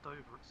start at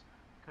Dover, it's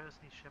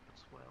Kersney,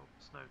 Shepherdswell,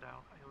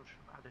 Snowdown,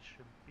 Aylsham,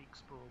 Addisham,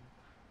 Beakspawn,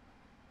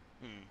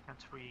 Hmm.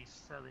 Canterbury,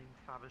 Selling,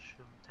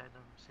 Faversham,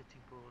 Tenham,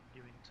 Sittingbourne,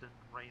 Newington,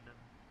 Rainham,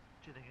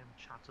 Gillingham,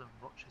 Chatham,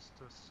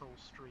 Rochester, Saul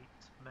Street,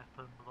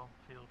 Mepham,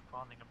 Longfield,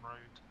 Farningham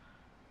Road,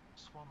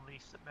 Swanley,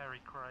 St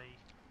Mary Cray,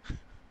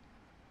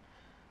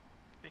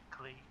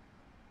 Bickley,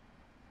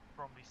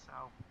 Bromley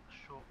South,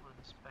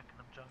 Shortlands,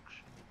 Beckenham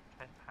Junction,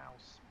 Kent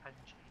House,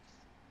 Penge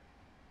East,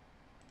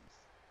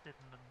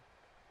 Sydenham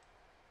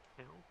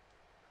Hill,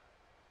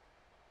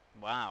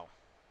 Wow.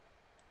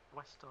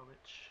 West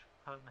Dulwich,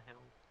 Herne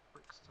Hill,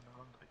 Brixton, and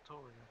London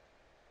Victoria.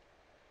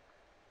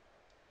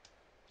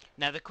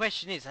 Now the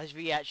question is, has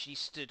we actually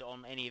stood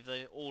on any of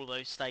all of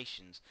those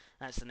stations?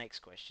 That's the next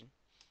question.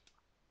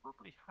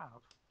 Probably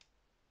have,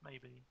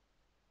 maybe.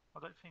 I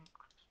don't think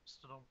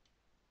stood on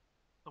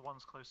the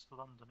ones close to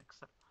London,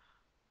 except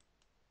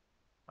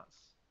that's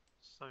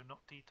so not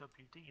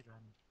DWD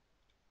then.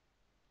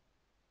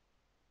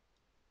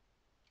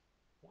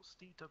 What's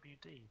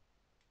DWD?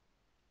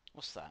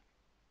 What's that?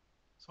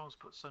 Someone's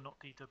put so not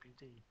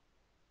DWD.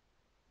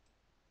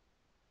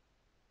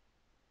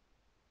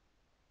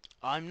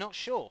 I'm not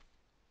sure.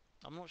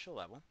 I'm not sure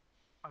that one.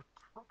 I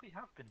probably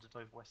have been to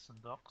Dover Western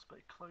Docks, but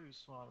it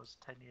closed when I was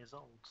 10 years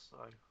old, so.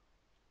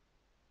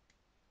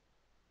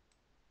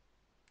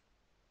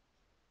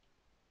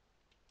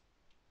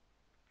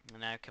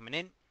 Now coming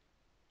in.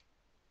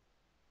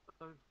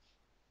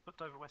 But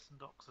Dover Western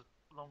Docks are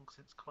long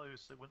since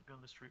closed, so it wouldn't be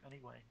on this route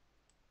anyway.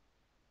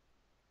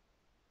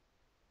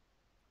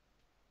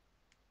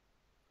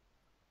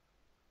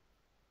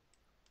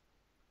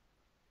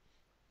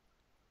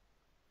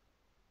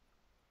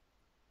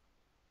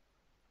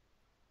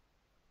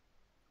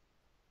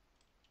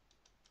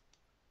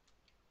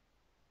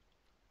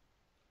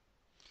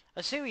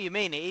 I see what you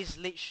mean. It is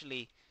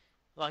literally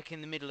like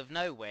in the middle of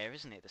nowhere,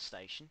 isn't it? The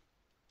station.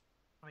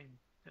 I mean,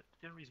 the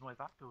only reason why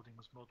that building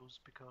was modelled is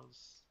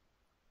because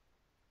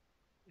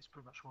it's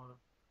pretty much one of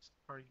it's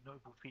a very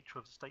noble feature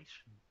of the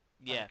station.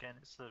 And Yeah. again,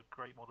 it's a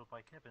great model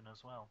by Kevin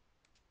as well.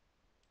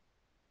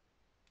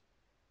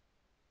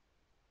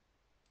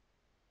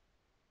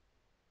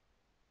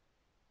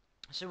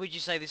 So would you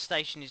say this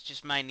station is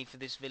just mainly for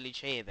this village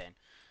here then?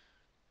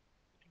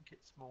 I think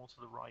it's more to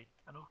the right,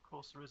 and of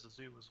course there is a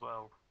zoo as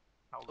well,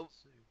 Howlett Oh,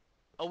 Zoo,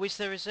 oh, is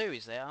there a zoo?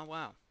 Is there? Oh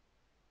wow.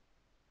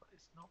 but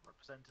it's not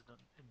represented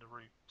in the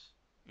route.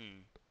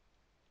 Hmm.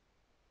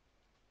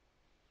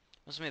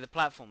 Must admit the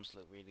platforms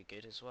look really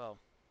good as well.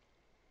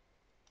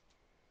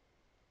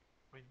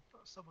 I mean,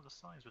 some of the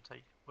signs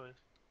were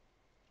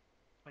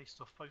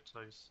based off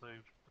photos. So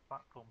the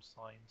platform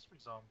signs, for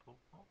example,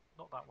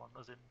 not that one,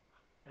 as in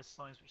there's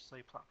signs which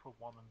say platform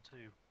 1 and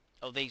 2.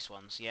 Oh, these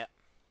ones. Yeah.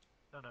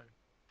 No, no.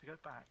 If you go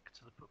back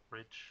to the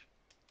footbridge,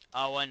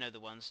 Oh, I know the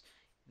ones.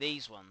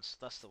 These ones.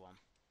 That's the one.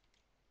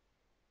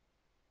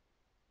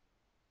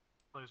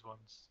 Those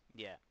ones.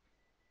 Yeah.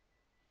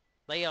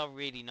 They are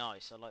really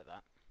nice. I like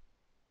that.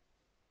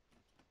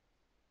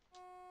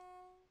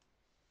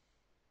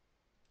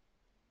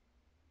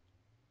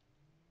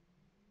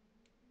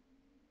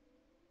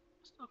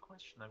 Still a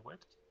question though, where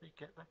did they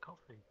get their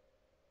coffee?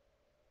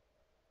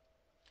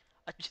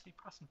 You see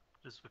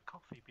passengers with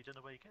coffee, but you don't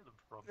know where you get them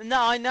from.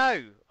 No, I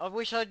know. I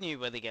wish I knew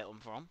where they get them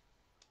from.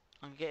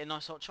 I can get a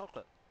nice hot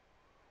chocolate.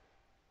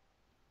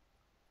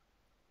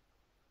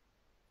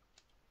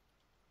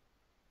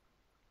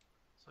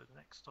 So the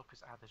next stop is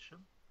Addisham.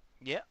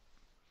 Yep.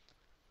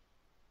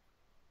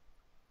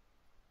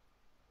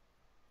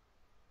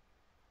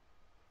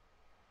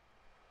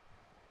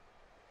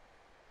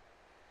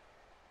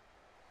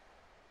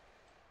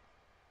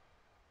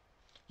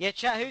 Yeah,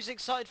 chat, who's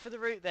excited for the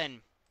route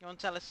then? You want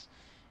to tell us?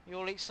 You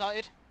all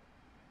excited?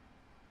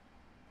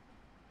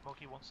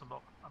 Moggy wants a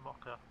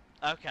mocha.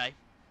 Okay.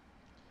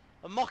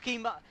 A moggy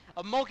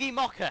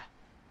mocker.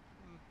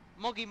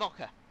 Moggy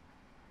mocker.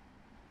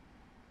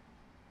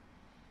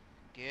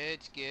 Good,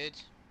 good.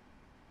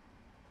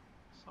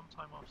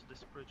 Sometime after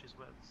this bridge is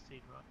where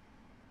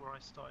I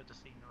started the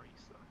scenery,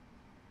 so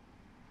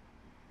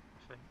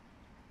I think.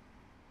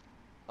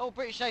 Oh,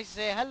 British Ace is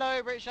here.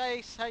 Hello, British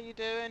Ace. How you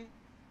doing?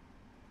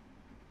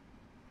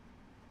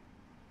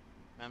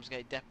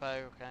 Ramsgate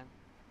Depot, okay.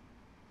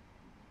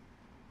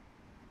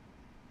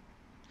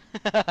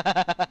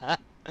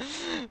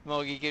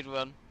 Moggy, good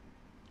one.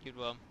 Good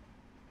one.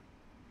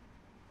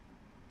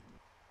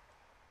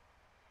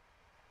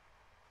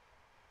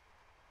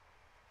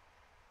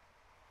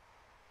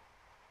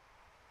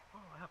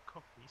 Well, I have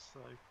coffee, so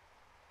I'm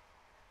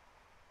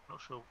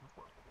not sure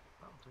what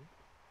that'll do.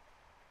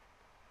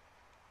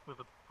 With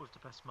the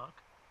best mug.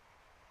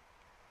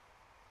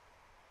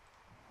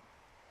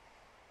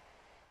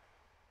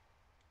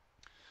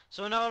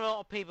 So I know a lot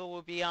of people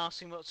will be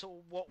asking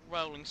what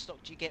rolling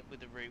stock do you get with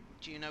the route?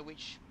 Do you know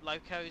which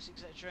locos,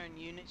 etc., and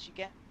units you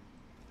get?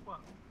 Well,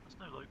 there's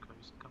no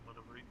locos that come with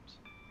a route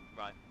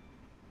Right.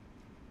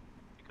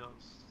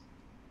 because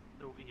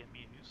they're all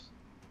EMUs,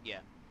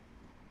 Yeah.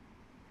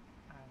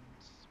 and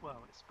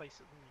well, it's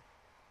basically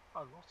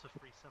a lot of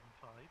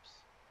 375s,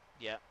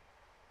 Yeah.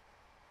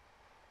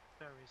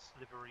 various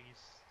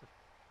liveries, the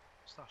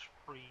slash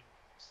 3,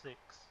 6,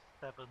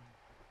 7,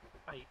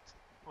 8.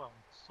 Well,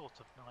 sort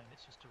of 9.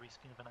 It's just a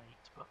reskin of an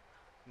 8, but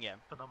Yeah.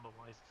 for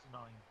number-wise, it's a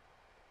 9.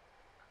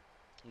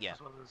 Yeah.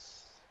 As well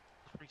as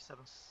the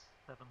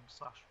 377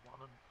 slash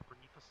 1 and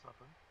 3 for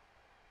Southern,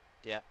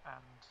 Yeah.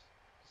 and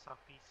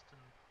Southeastern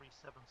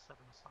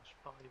 377 slash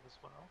 5 as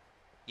well.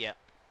 Yeah.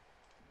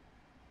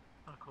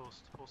 And of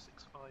course, the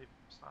 465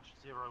 slash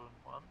 0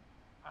 and 1,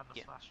 and the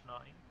Yeah. slash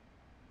 9.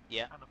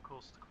 Yeah. And of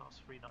course, the class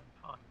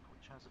 395,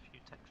 which has a few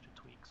texture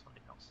tweaks on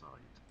the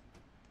outside.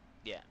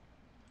 Yeah.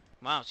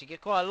 Wow, so you get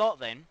quite a lot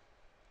then.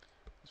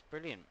 That's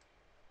brilliant.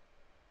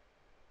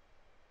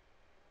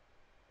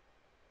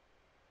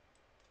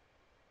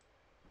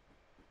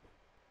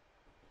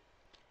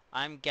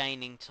 I'm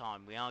gaining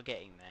time. We are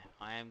getting there.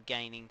 I am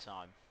gaining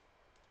time.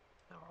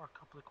 There are a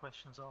couple of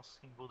questions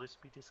asking, will this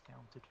be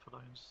discounted for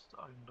those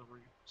that own the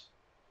route?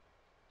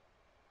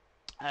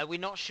 We're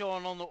not sure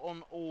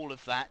on all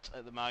of that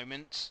at the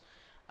moment.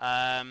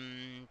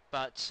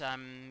 But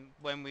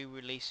when we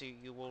release it,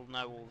 you will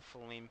know all the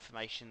full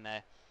information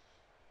there.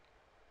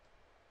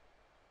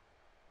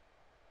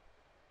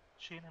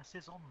 Sheerness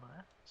is on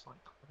there,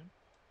 Cyclone,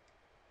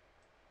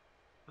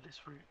 but this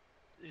route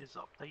is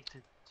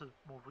updated to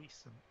more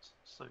recent.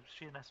 So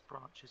Sheerness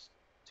branch is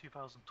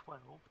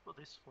 2012, but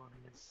this one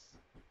is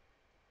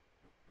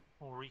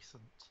more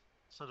recent.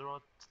 So there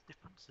are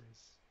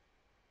differences.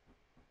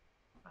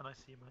 And I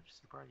see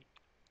emergency brake.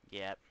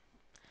 Yep.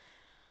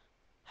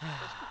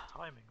 That's good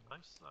timing though,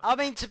 so I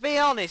mean, to be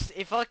honest,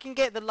 if I can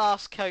get the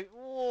last coat,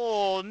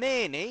 oh,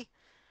 nearly.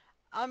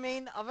 I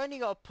mean, I've only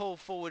got to pull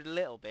forward a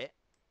little bit,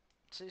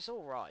 so it's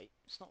all right.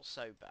 It's not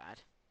so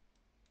bad.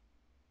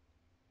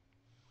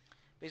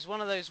 But it's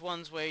one of those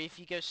ones where if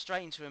you go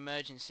straight into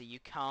emergency, you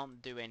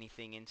can't do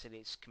anything until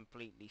it's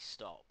completely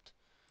stopped.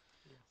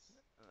 yes.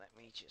 Let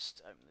me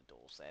just open the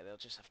doors there. They'll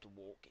just have to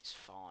walk. It's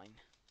fine.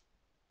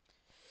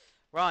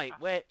 Right,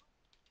 where...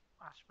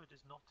 Ashford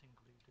is not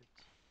included.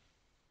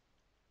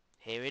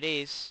 Here it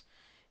is.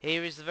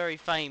 Here is the very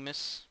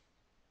famous...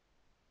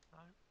 No.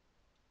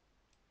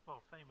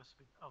 Well, famous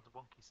with the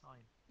wonky sign.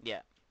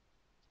 Yeah.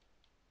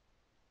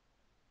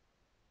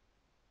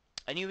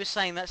 And you were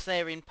saying that's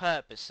there in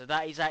purpose, so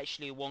that is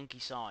actually a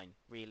wonky sign,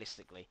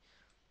 realistically.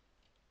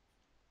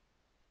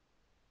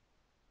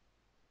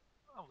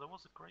 Oh, there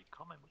was a great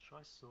comment which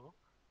I saw.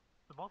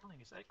 The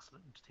modelling is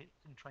excellent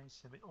in Train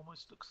Sim. It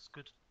almost looks as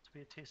good to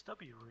be a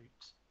TSW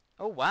route.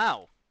 Oh,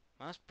 wow.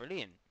 That's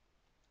brilliant.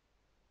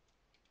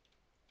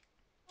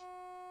 I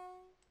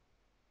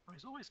mean,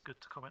 it's always good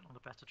to comment on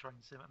the better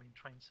Train Sim. I mean,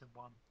 Train Sim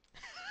 1.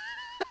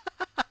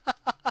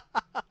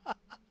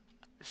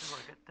 This is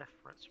where I get death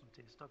threats from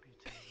TSW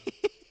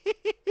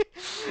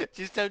team.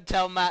 Just don't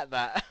tell Matt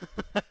that.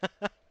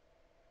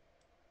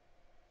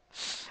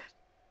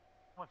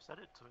 I've said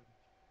it to him.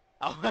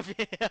 Oh, have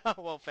you?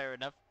 Well, fair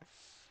enough.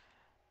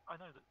 I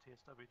know that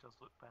TSW does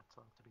look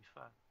better, to be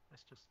fair.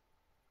 It's just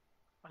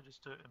I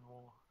just do it in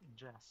more in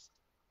jest.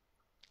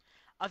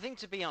 I think,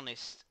 to be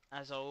honest,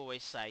 as I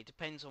always say,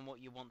 depends on what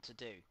you want to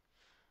do.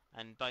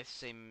 And both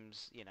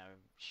sims,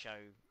 show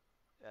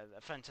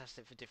are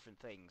fantastic for different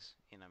things.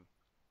 So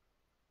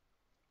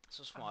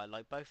that's And why I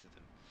like both of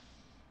them.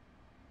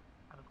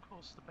 and of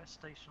course the best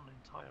station on the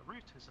entire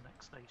route is the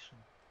next station.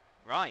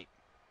 Right.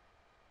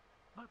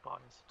 No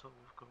bias at all,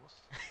 of course.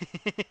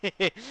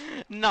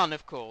 None,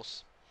 of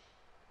course.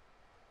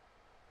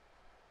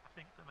 I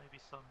think there may be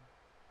some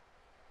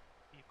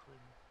people in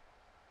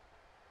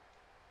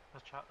the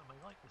chat that may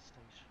like this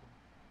station.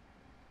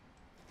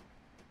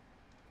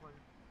 Although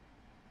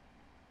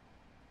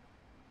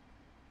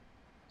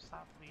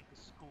sadly the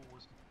school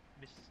was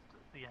missed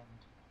at the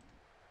end.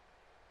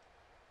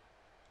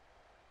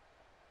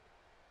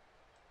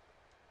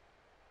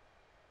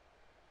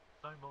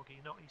 No,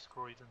 Moggy, not East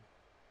Croydon.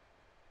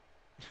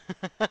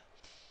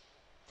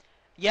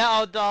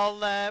 Yeah,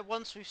 I'll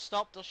once we've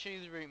stopped, I'll show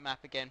you the route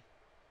map again.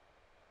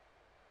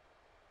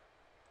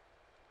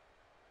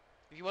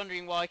 If you're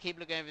wondering why I keep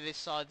looking over this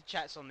side, the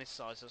chat's on this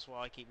side, so that's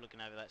why I keep looking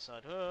over that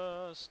side.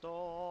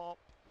 Stop.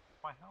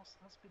 My house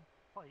has been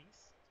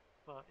placed,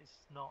 but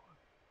it's not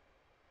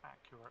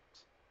accurate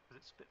because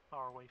it's a bit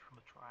far away from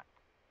the track.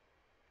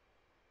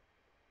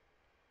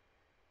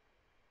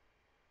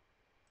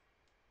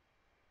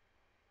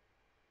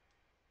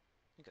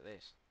 Look at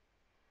this.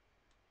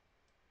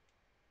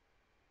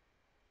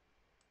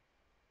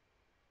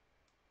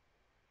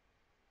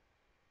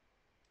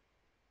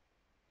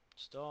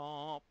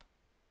 Stop.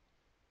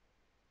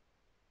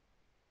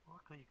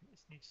 Luckily, you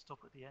just need to stop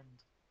at the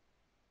end.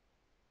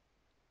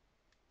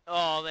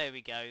 Oh, there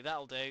we go.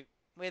 That'll do.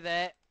 We're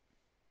there.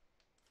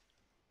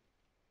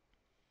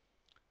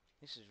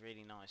 This is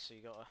really nice. So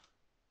you got a...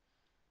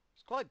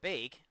 It's quite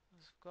big.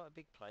 It's quite a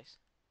big place.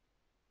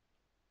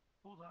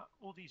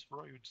 All these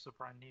roads are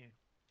brand new.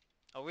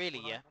 Oh,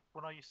 really? Yeah.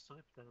 When I used to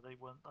live there, they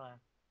weren't there.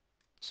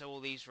 So all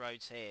these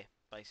roads here,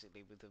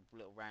 basically, with the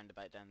little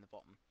roundabout down the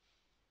bottom.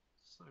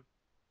 So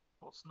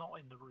what's not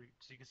in the route?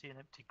 So you can see an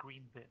empty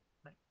green bit.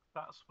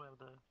 That's where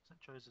the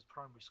St Joseph's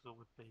Primary School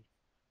would be.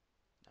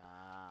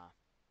 Ah.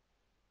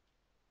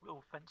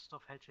 Little fenced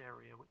off hedge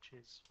area, which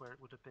is where it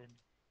would have been.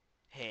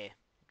 Here.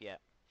 Yeah.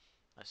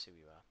 I see where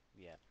you are.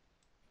 Yeah.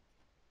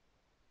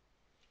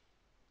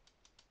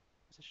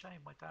 It's a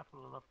shame. My dad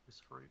would have loved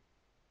this route.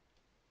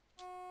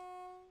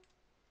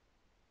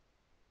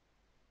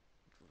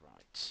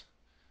 Right.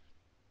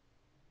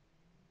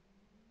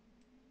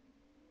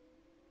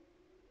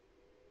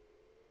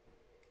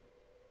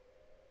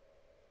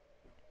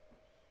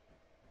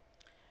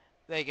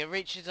 There you go.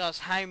 Richard asks,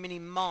 how many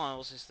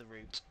miles is the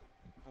route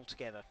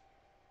altogether?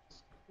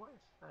 It's quite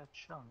a fair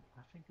chunk.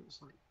 I think it was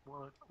like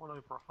well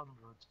over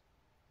 100.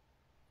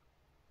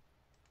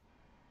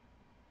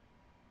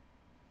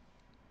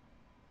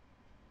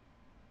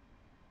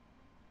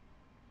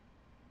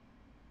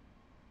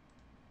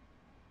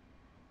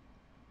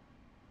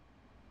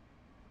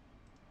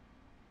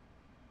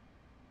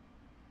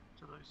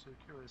 To those who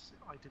are curious,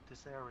 I did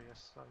this area,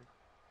 so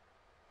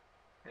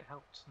it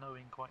helped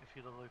knowing quite a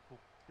few of the local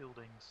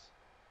buildings.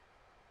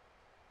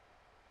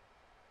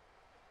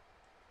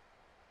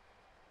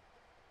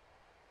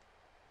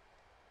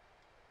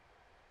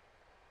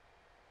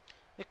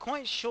 They're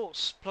quite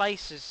short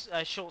places,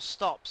 short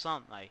stops,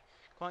 aren't they?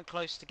 Quite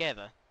close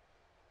together.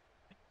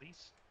 I think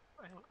these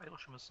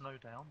Aylsham and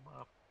Snowdown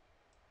are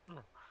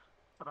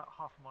about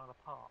half a mile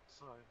apart,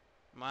 so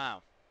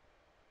Wow.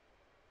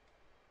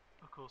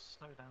 of course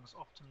Snowdown's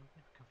often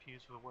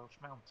confused with a Welsh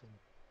mountain.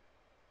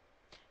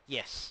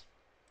 Yes.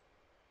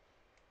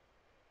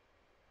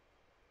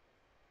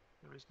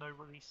 There is no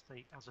release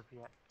date as of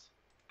yet.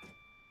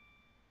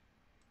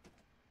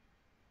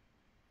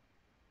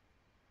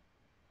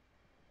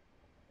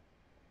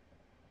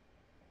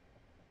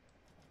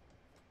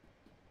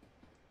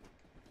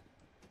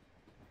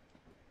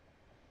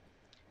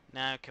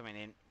 Now coming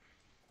in.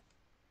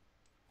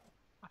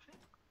 I think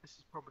this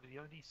is probably the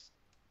only,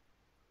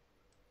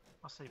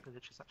 I say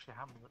village, is actually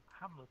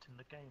hamlet in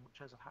the game which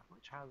has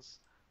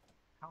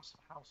house of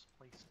house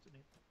placed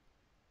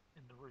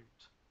in the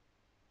route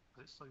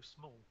because it's so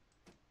small.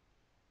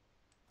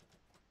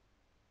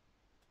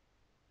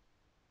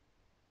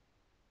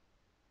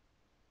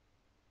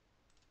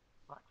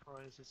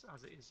 Blackfriars is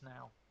as it is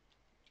now.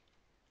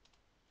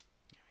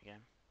 There we go.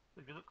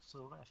 But if you look to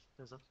the left,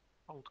 there's an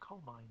old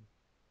coal mine.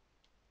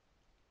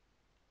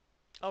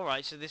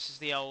 Alright, so this is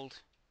the old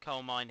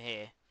coal mine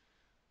here.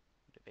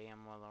 Would it be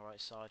on the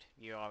right side?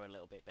 You are a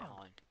little bit Oh,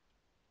 behind.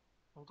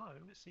 although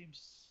it seems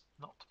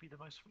not to be the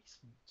most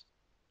recent,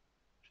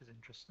 which is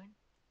interesting.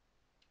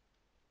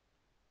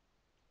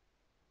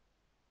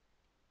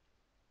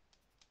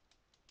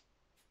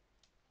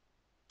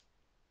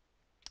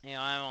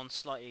 Yeah, I'm on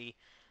slightly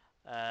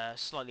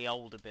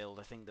older build,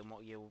 I think, than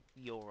what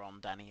you're on,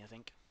 Danny, I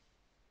think.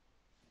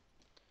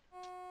 I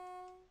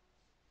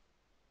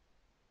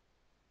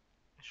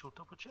shall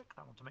double check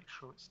that one to make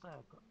sure it's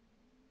there, but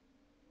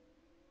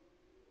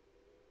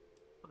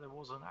but there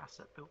was an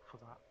asset built for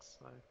that,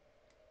 so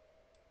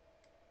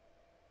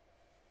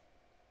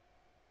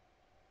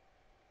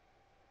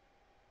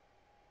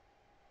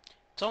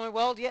Tommy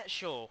World, yeah,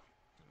 sure.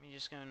 Let me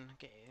just go and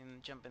get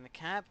in, jump in the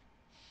cab.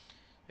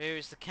 Here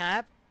is the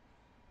cab.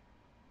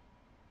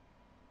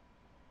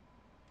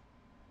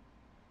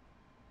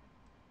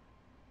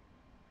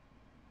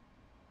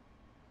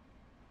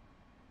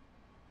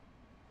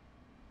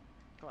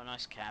 Quite a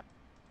nice cab.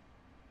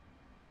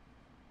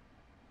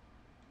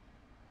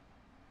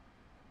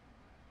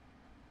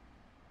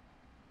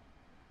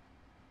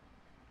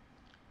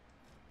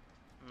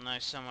 No,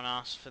 someone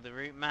asked for the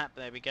route map.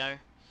 There we go.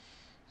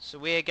 So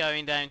we're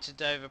going down to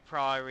Dover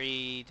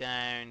Priory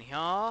down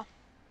here.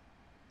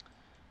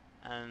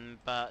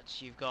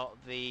 But you've got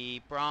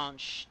the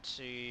branch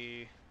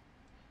to,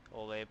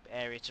 or the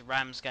area to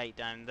Ramsgate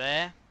down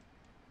there.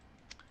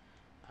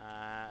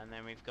 And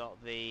then we've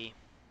got the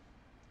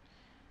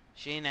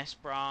Sheerness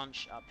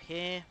branch up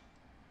here.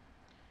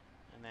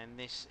 And then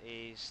this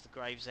is the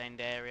Gravesend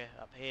area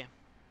up here.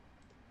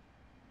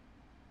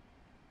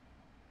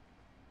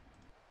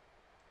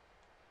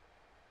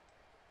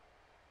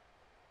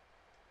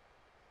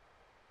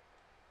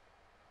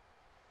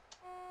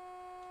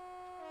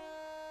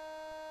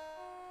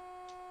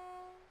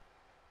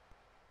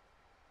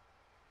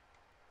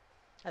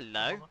 come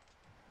Hello. on.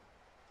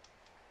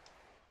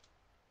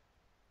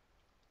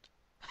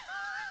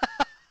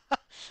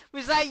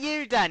 Was that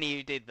you, Danny,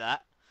 who did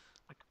that?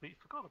 I completely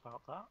forgot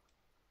about that.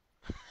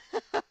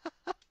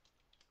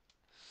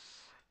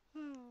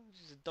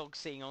 Just a dog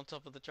sitting on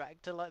top of the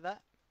tractor like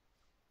that.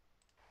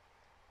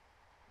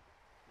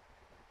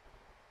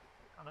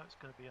 I know it's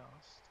going to be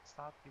asked.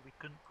 Sadly, we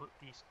couldn't put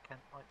the East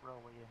Kent Light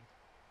Railway in.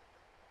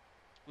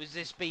 Was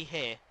this be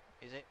here?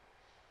 Is it?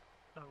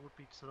 No, it would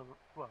be to the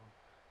well.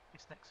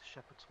 It's next to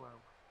Shepherd's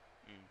Well.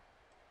 Mm.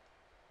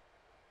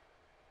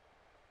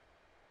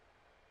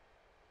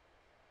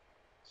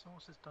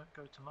 Someone says don't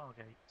go to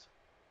Margate.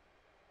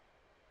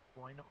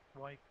 Why not?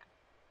 Why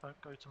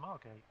don't go to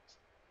Margate?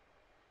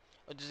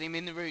 Or does he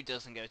mean the route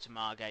doesn't go to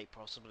Margate,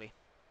 possibly?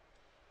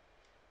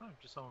 No,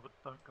 just someone but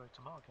don't go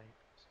to Margate.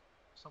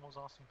 Someone's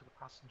asking for the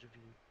passenger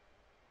view.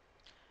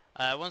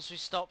 Once we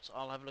stopped,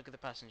 I'll have a look at the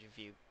passenger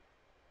view.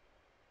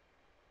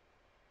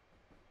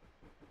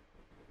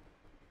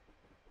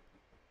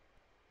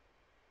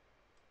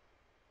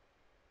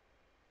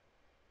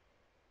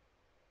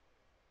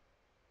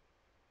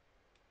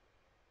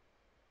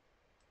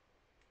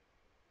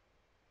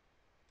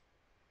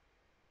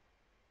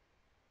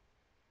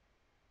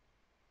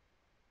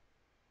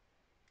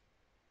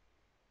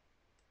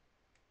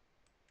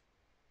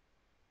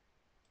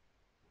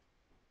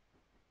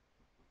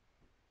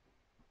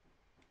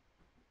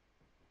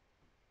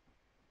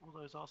 All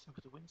those asking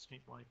for the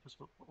windscreen wipers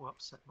will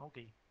upset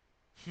Moggy.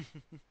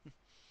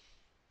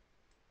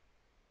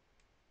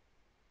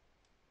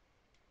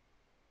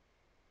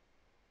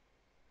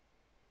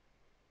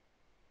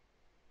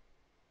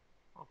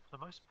 Well, for the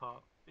most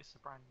part, it's a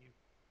brand new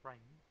train.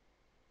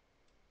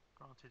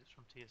 Granted, it's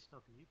from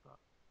TSW, but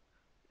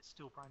it's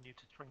still brand new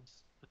to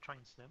the train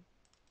sim.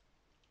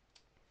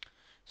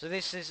 So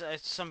this is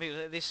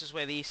this is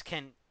where the East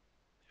Kent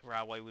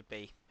Railway would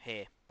be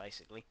here,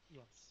 basically.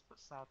 Yes, but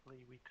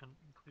sadly we couldn't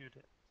include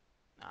it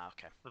Ah,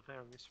 okay. for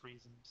various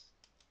reasons.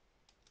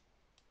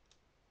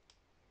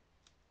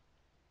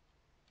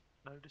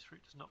 No, this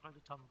route does not go to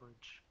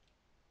Tunbridge.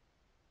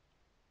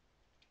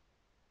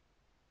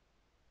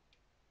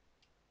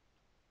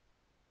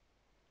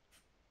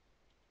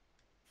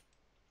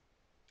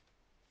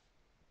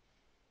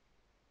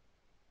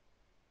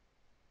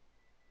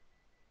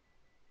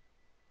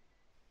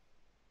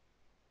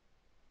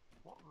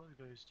 What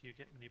logos do you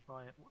get when you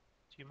buy it? What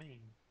do you mean?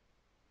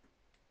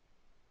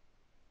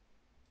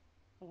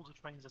 All the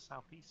trains are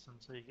southeastern,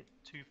 so you get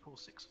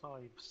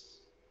 2465s.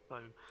 So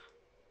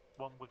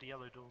one with the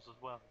yellow doors as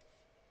well.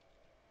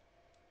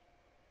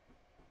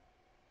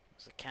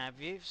 It's the cab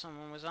view, if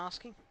someone was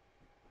asking.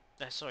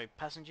 Sorry,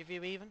 passenger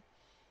view even.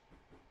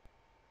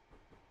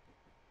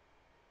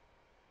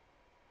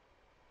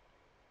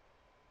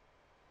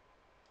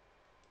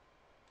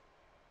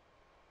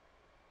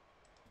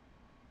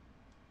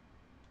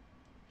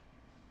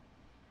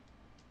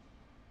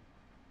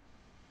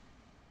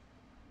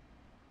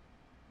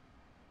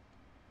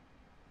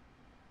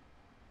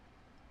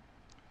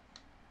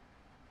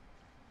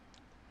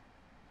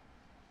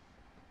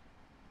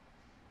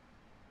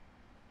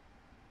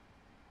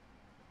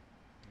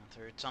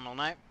 Through a tunnel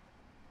now. And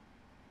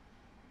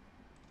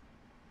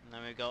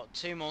then we've got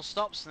 2 more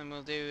stops, and then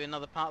we'll do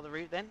another part of the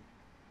route then.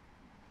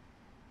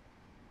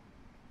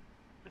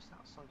 Just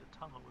outside the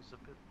tunnel is a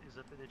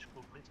village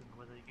called Lyddon,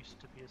 where there used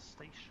to be a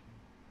station.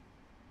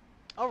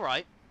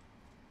 Alright.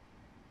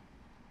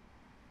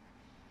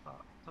 But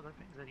I don't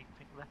think there's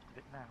anything left of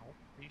it now.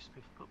 There used to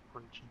be a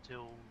footbridge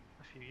until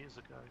a few years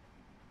ago.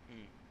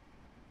 Hmm.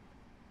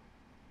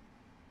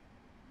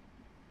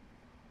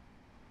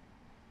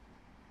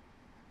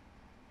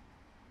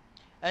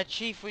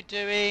 Chief, we're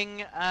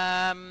doing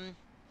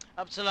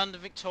up to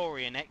London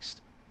Victoria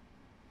next.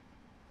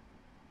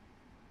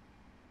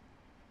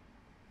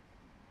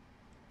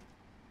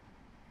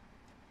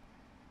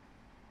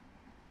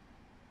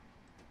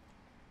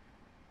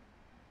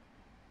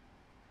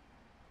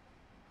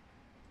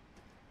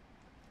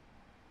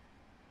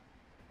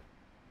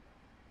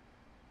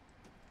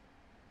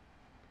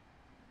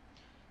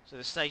 So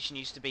the station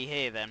used to be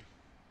here then.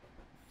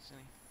 See?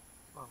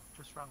 Well,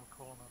 just round the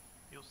corner,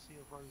 you'll see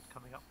a road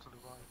coming up to the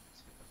right.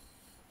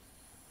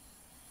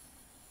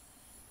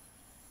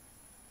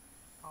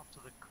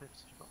 After the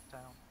cliffs drop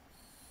down.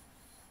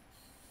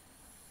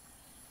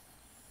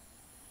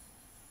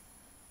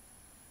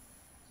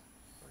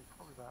 So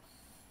probably about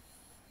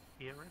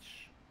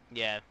here-ish.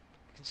 Yeah.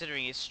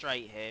 Considering it's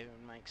straight here,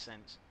 it makes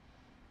sense.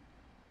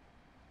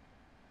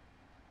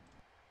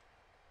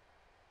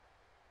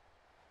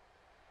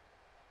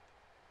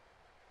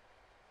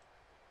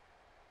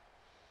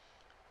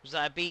 Was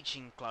that a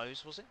beaching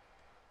close, was it?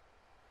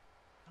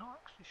 Not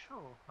actually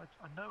sure.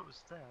 I know it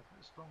was there, but it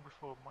was long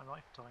before my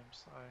lifetime,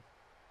 so...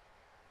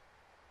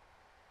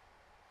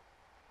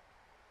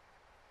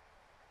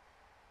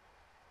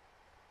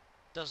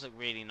 Does look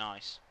really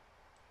nice.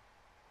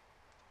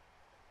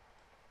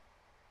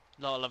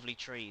 A lot of lovely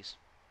trees.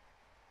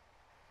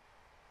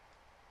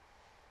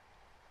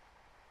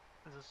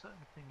 There's a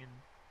certain thing in...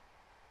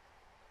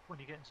 When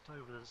you get into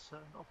Dover, there's a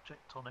certain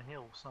object on a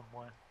hill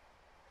somewhere.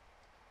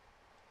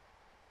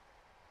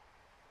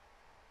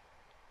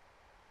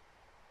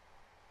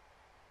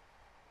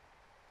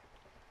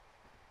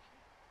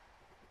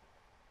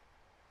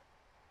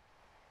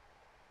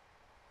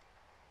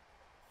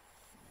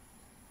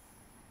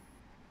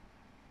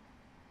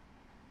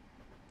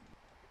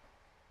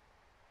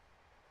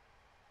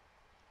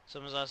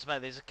 Someone's asked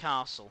about there's a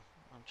castle.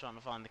 I'm trying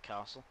to find the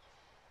castle.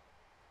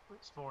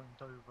 It's more in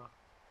Dover.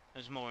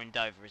 There's more in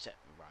Dover, is it?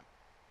 Right.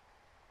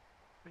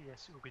 But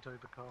yes, it will be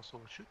Dover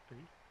Castle, or should be,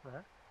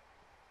 there.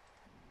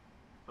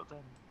 But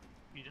then,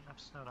 you didn't have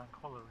Snowdown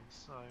Colliery,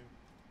 so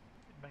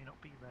it may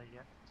not be there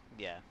yet.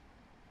 Yeah.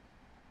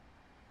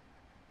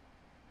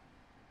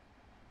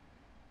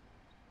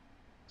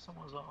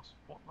 Someone's asked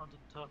what London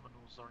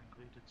terminals are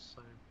included,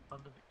 so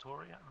London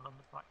Victoria and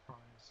London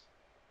Blackfriars.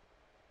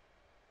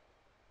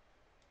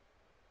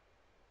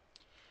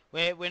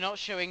 We're not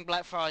showing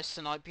Blackfriars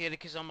tonight purely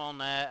because I'm on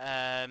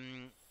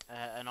an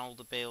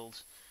older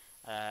build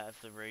of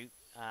the route,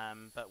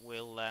 but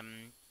we'll there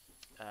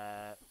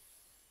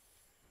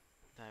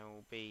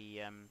will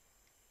be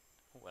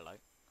oh hello,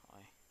 hi,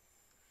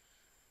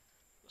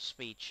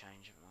 speed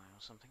change of mine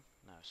or something.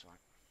 No, it's alright.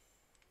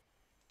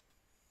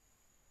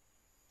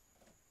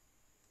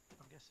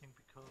 I'm guessing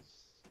because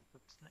the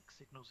next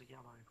signals are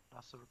yellow,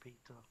 that's a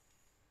repeater.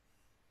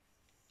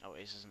 Oh,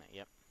 it is, isn't it?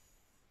 Yep.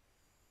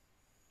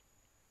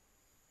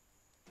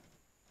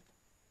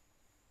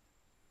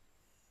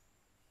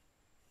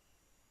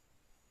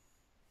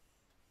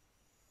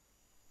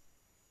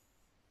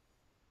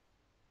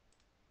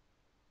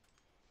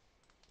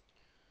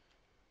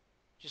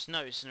 Just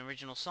noticed an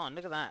original sign.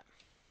 Look at that.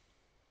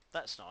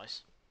 That's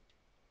nice.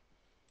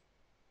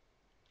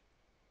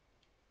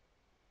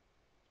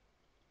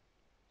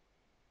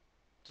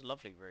 It's a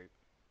lovely route.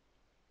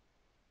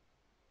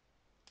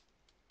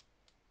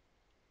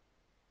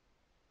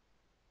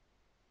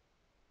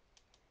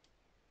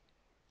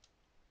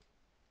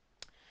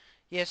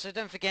 Yeah, so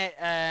don't forget,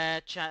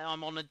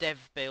 I'm on a dev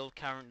build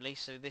currently,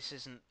 so this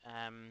isn't,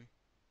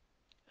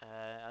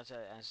 as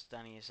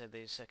Danny has said,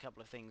 there's a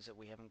couple of things that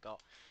we haven't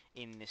got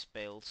in this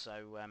build,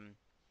 so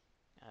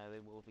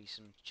there will be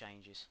some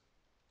changes.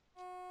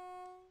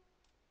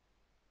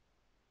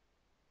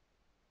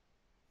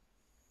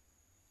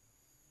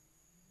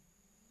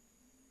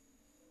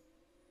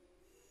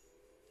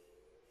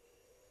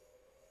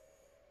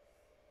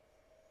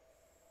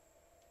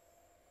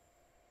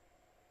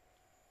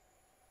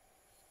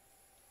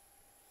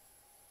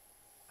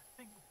 I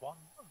think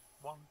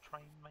one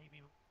train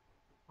maybe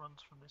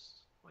runs from this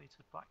way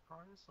to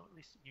Blackfriars, or at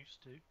least it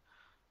used to.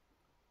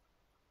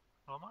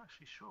 Well, I'm not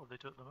actually sure they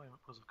do at the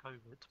moment because of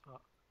COVID,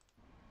 but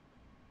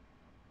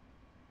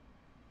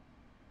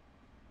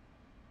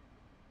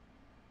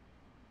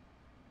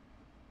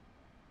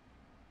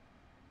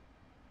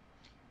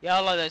Yeah, I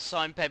like that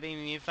sign, Pep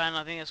being a fan.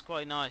 I think that's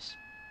quite nice.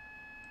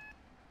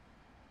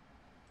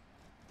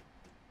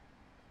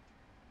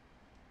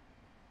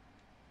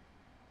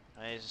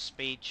 There's a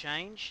speed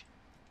change.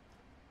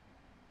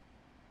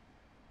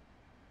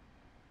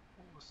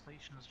 all the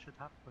stations should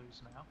have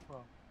those now.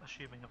 Well,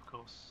 assuming, of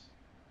course,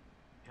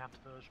 you have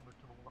the version with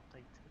them all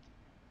updated,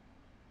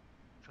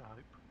 which I hope.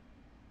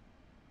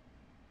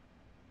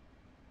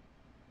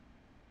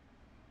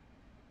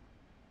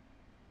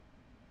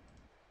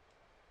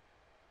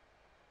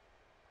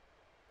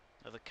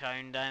 Another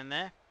cone down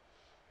there.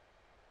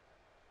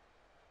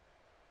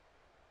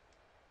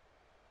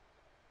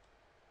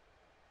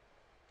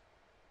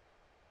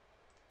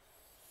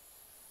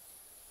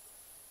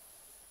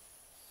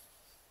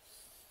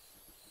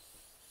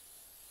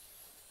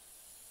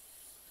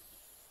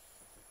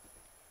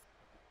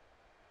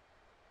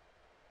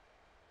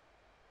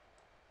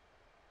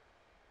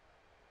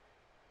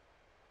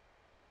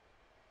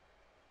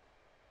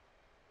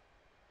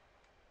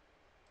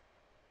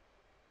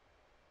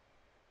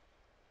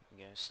 There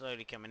we go,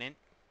 slowly coming in.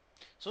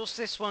 So what's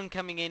this one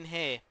coming in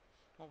here?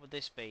 What would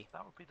this be?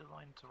 That would be the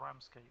line to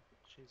Ramsgate,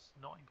 which is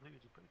not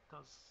included, but it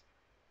does.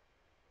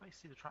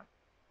 Basically, the track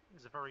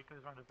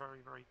goes around a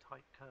very very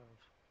tight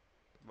curve.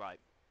 Right.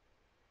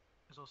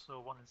 There's also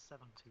a 1 in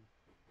 70,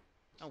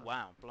 Oh so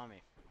wow,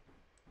 blimey.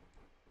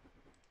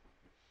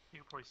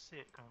 you'll probably see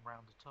it going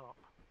round the top.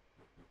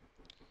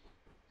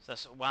 So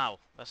that's wow.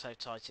 That's how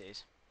tight it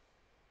is.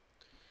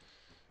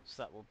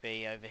 So that will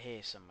be over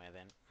here somewhere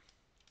then.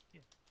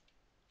 Yeah.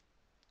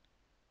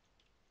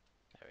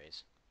 There it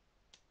is.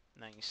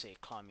 Now you can see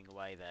it climbing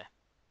away there.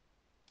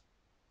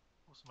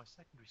 Also, my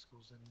secondary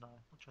school's in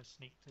which I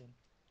sneaked in.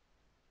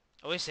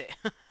 Oh, is it?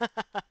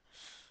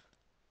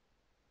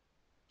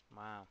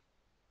 Wow.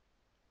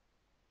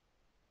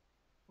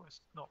 Well,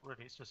 it's not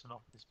really. It's just an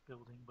office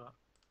building, but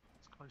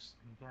it's close as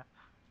you can get.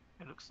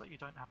 It looks like you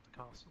don't have the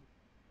castle.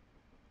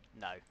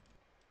 No.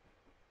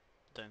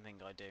 Don't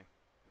think I do.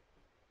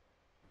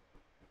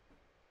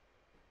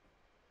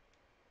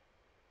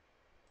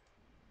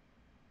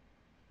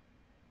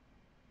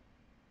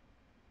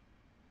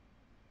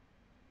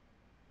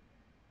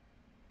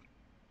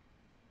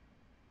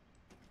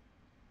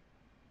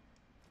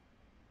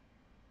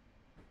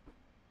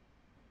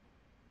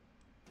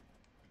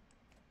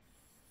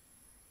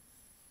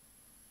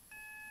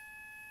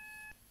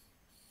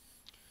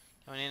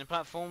 Coming in to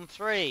platform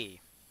 3.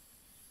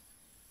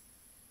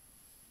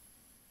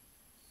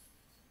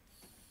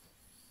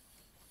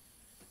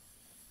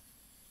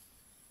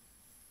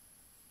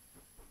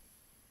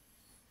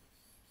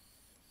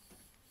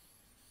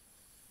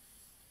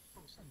 Of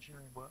course,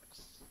 engineering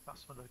works.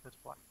 That's when they go to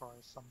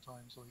Blackfriars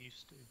sometimes, or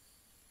used to.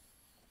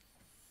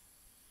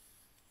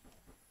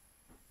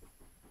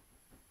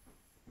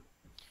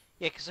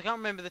 Yeah, because I can't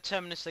remember the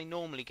terminus they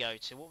normally go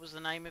to. What was the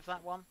name of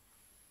that one?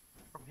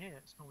 From here,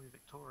 it's normally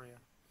Victoria.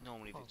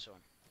 Normally Well,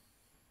 Victorian.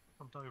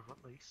 from Dover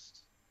at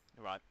least.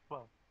 Right.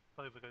 Well,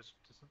 Dover goes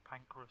to St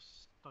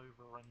Pancras,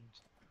 Dover, and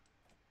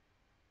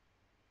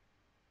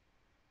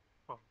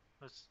well,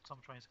 there's some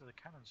trains go to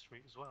Cannon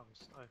Street as well.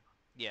 So,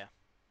 Yeah.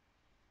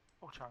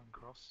 or Charing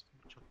Cross,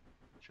 which I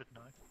should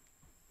know.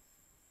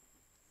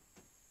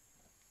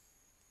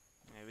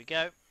 There we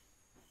go.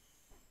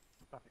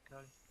 Traffic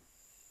cone.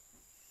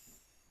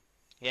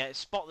 Yeah, it's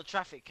spot the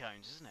traffic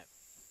cones, isn't it?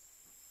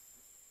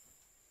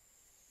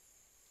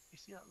 You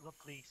see that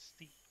lovely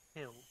steep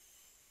hill,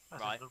 as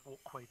in Right. the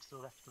walkway to the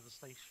left of the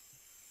station.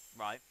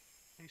 Right.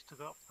 I used to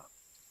go up that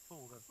to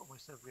school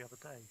almost every other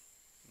day.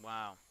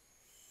 Wow.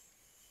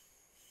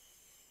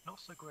 Not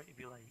so great if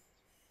you're late.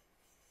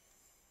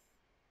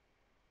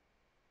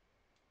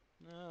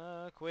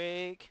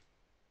 Quick.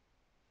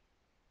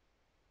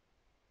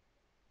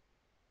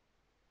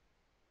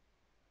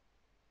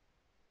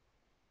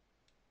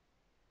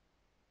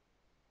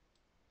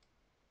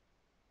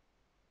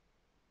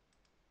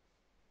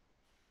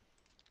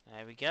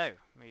 There we go.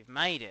 We've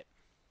made it.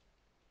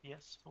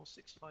 Yes,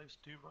 465s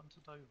do run to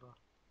Dover.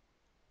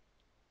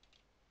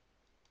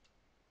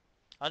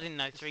 I didn't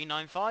know This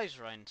 395s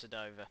ran to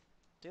Dover.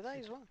 Do they they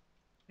as do, well?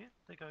 yeah,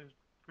 they go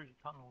through the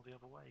tunnel the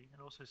other way,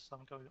 and also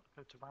some go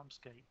to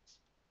Ramsgate.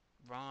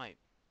 Right.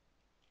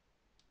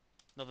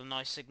 Another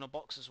nice signal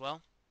box as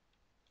well.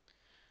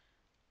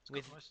 It's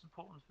got the With... most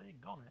important thing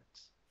on it.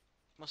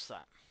 What's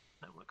that?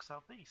 Network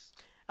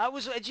Southeast. That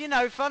was... Do you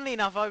know, funnily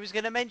enough, I was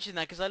going to mention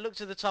that because I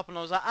looked at the top and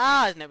I was like,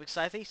 ah, Network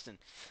Southeastern.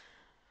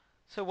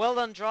 So well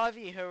done, driver.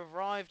 You have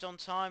arrived on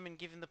time and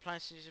given the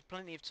passengers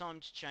plenty of time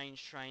to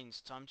change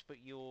trains. Time to put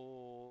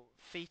your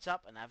feet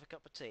up and have a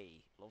cup of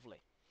tea.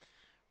 Lovely.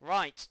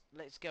 Right,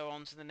 let's go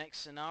on to the next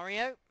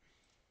scenario.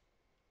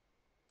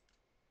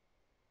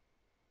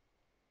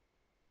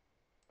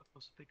 Of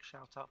course, a big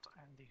shout out to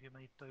Andy who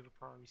made Dover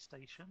Priory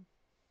Station.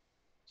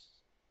 It's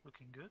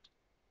looking good.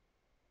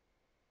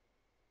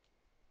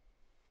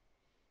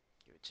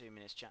 Give it 2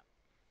 minutes, chap.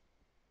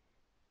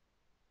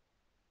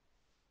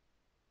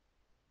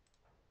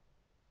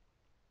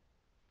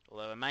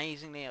 Although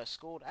amazingly, I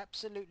scored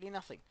absolutely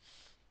nothing.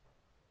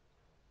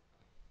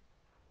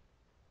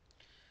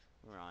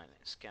 Right,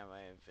 let's go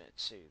over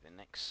to the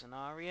next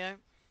scenario,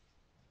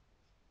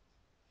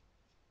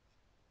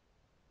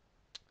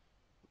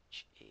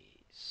 which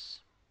is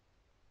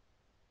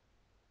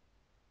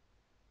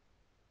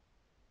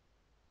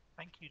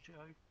Thank you,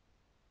 Joe.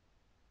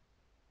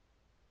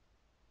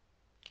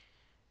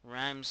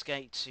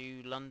 Ramsgate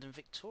to London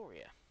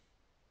Victoria.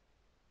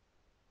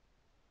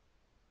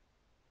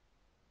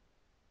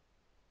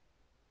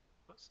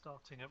 But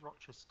starting at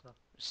Rochester.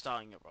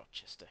 Starting at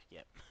Rochester,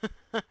 yep.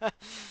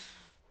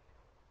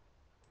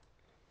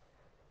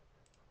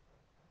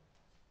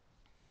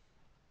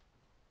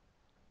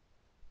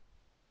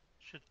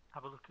 Should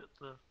have a look at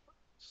the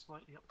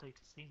slightly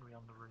updated scenery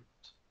on the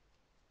route.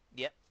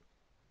 Yep.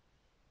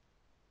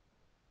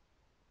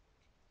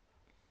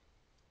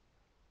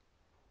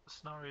 The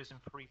scenario is in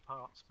 3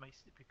 parts,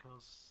 mostly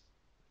because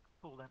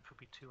full length would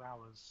be 2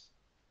 hours.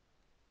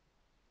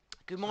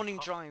 Good So morning,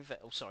 part, driver.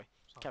 Oh, sorry.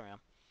 sorry, Carry on.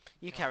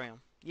 You carry carry on.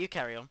 on. You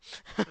carry on.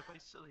 So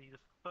basically, the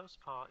first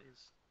part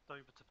is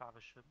Dover to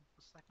Faversham.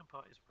 The second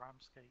part is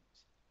Ramsgate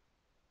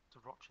to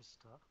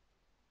Rochester,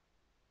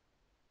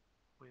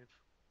 with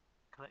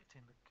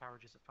collecting the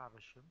carriages at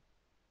Faversham.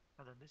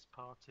 And then this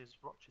part is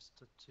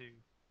Rochester to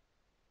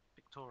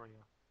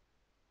Victoria.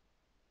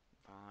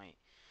 Right.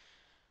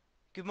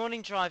 Good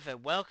morning, driver.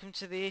 Welcome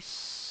to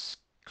this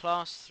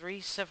Class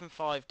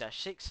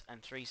 375-6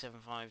 and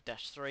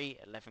 375-3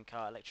 11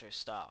 car Electro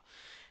Star.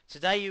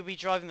 Today you'll be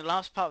driving the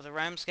last part of the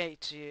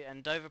Ramsgate to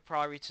and Dover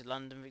Priory to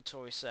London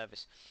Victoria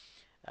service.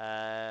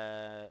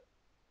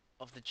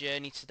 Of the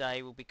journey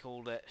today will be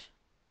called at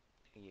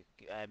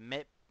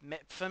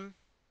Meptham,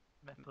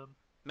 Mepham.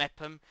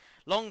 Mepham,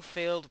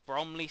 Longfield,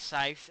 Bromley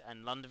South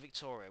and London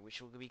Victoria,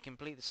 which will be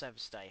complete the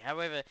service day.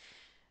 However,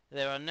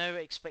 there are no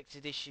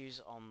expected issues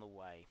on the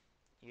way.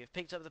 You have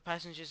picked up the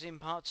passengers in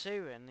part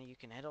 2 and you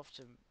can head off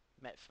to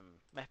Mepham?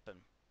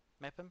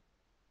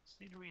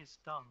 Scenery is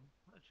done.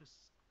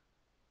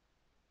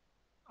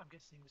 I'm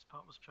guessing this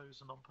part was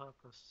chosen on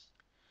purpose.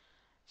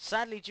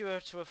 Sadly, due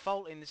to a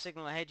fault in the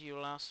signal ahead, you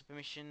will ask for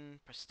permission.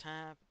 Press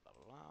tab. Blah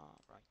blah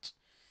blah.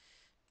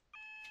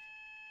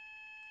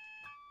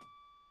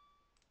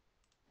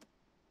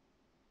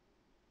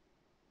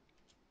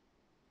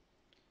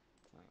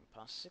 Right.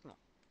 Pass signal.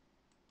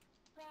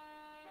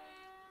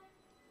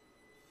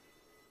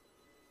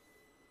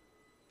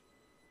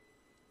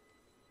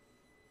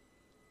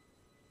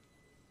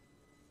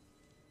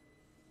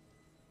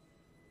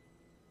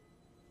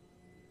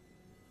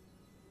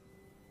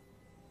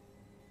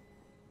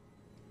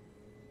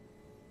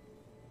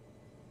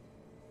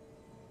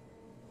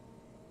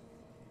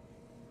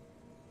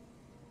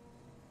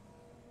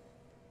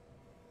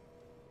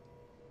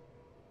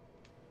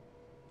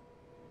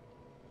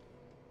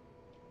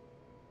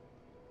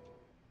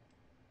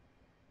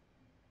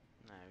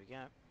 There we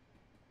go.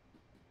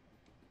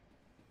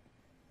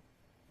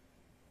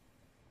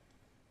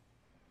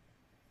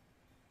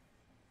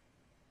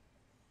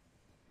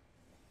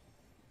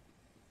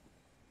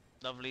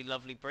 Lovely,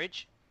 lovely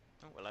bridge.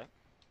 Oh, hello.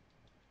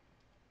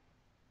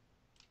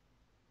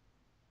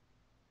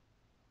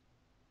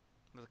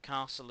 With a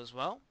castle as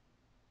well.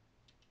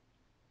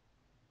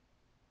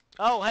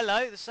 Oh,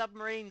 hello. The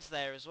submarine's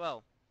there as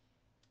well.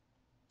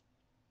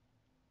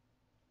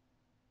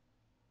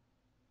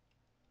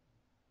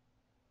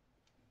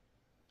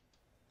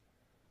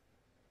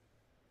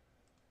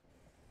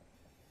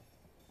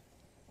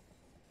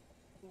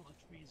 All the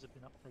trees have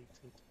been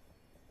updated,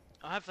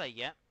 Oh, have they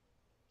yet?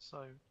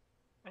 so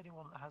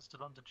anyone that has the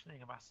London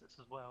Gillingham assets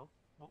as well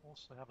will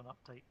also have an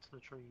update to the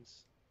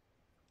trees.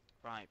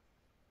 Right.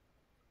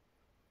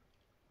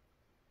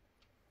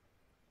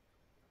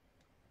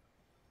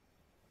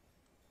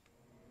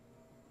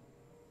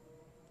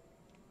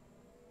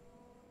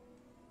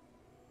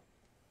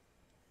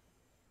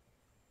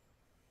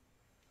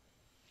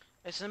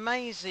 It's an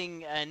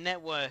amazing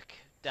network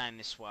down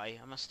this way,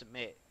 I must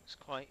admit. It's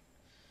quite...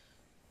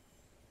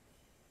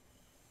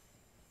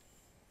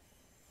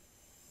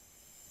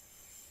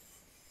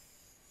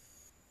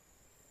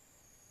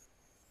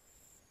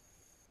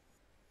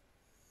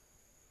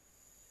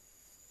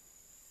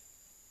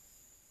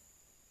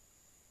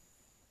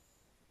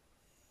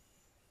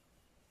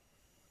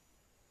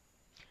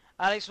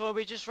 Alex, well,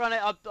 we just run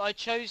it. I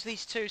chose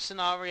these two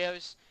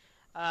scenarios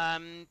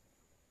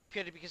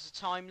purely because of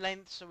time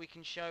length, so we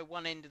can show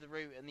one end of the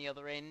route and the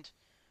other end.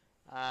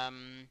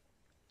 And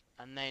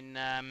then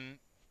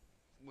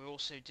we're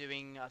also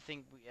doing, I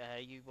think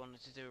you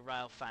wanted to do a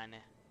rail fan,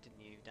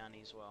 didn't you, Danny,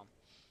 as well?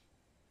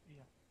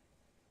 Yeah,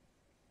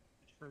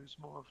 it shows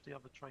more of the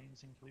other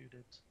trains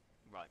included.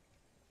 Right.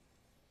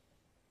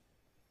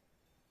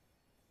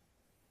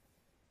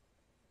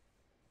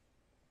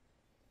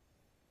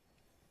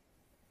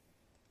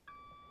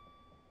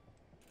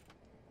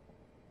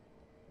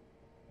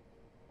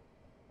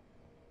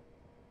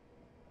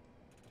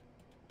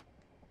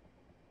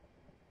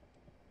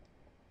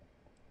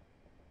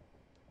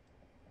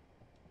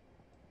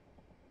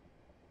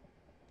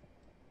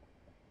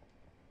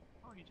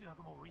 Oh, you do have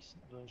a more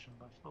recent version,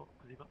 I thought,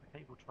 because you've got the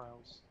cable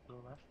trails to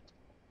the left.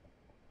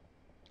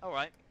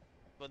 Alright.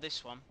 Well,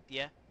 this one,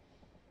 yeah.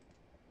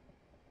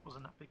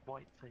 Wasn't that big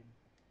white thing?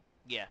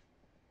 Yeah.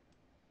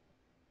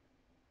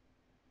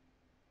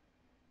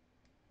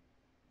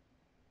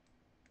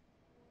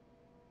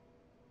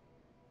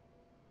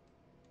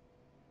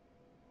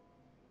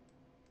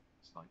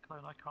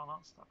 Cyclone, I can't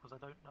answer that because I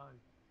don't know.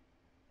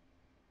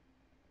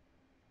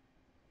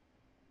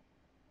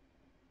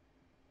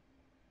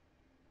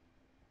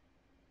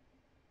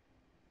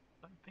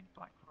 I don't think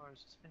Blackfriars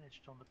is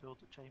finished on the build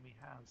that Jamie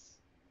has.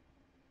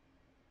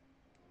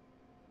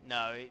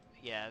 No,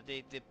 yeah,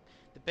 the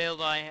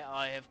build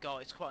I have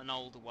got is quite an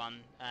older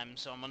one,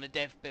 so I'm on a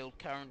dev build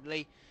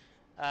currently,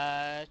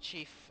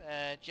 Chief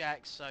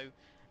Jack, so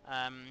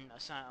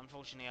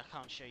unfortunately I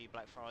can't show you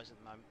Blackfriars at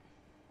the moment.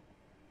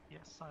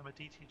 Yes, I'm a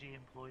DTG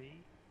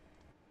employee.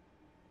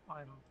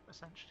 I'm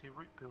essentially a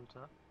route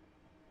builder,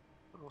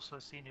 but also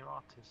a senior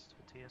artist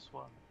for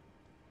TS1.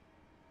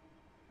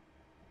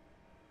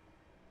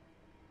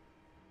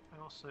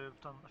 I also have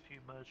done a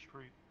few merged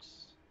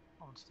routes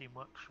on Steam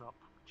Workshop,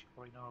 which you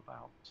probably know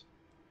about.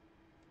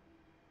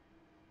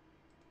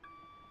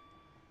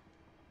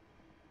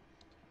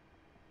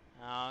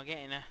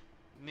 Getting a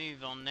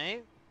move on now.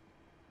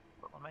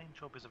 But my main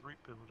job is a route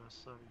builder,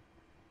 so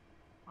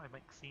I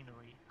make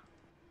scenery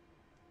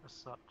as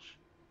such.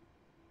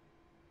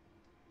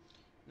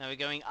 Now we're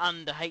going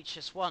under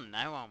HS1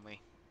 now, aren't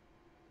we?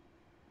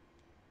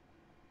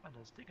 And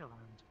there's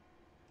Diggerland.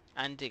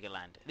 And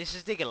Diggerland. This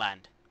is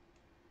Diggerland.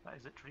 That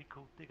is literally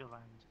called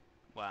Diggerland.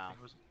 I Wow. think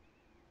it was.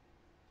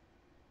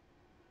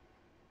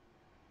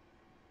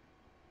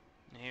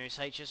 And here is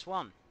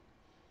HS1.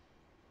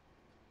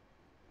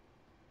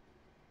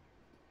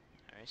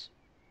 There it is.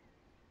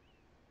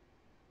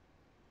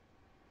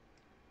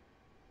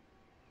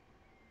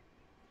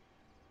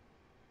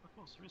 Of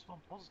course, there is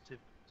one positive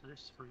to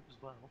this route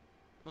as well,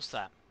 What's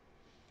that?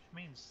 which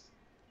means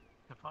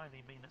it can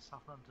finally mean that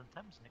South London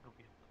Thameslink will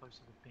be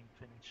closer to being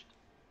finished.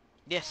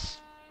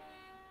 Yes.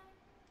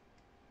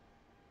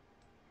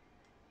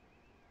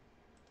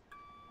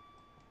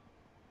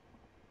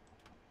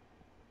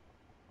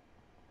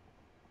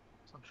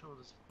 So I'm sure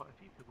there's quite a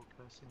few people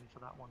cursing me for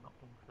that one not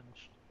being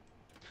finished.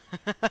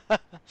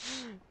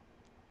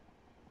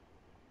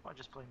 I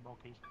just blame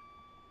Moggy.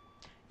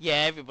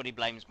 Yeah, everybody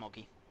blames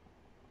Moggy.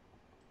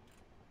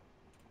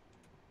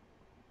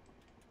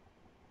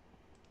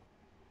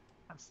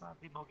 And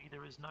sadly, Moggy,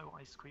 there is no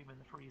ice cream in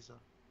the freezer.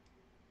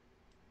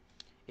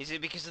 Is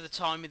it because of the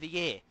time of the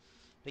year?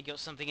 They got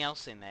something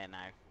else in there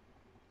now?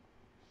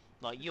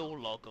 Like He's got, your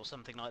log or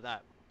something like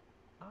that?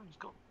 no, he's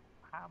got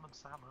ham and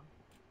salmon.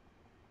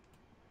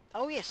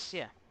 Oh yes,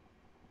 yeah.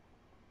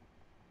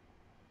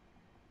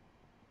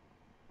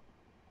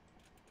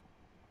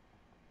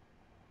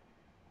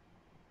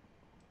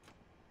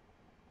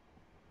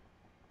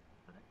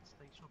 The next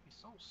station will be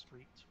Soul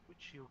Street,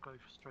 which you'll go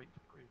straight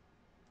through.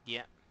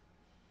 Yeah.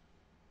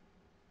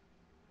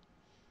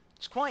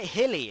 It's quite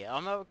hilly.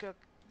 I'm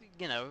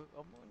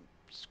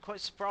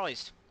quite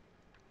surprised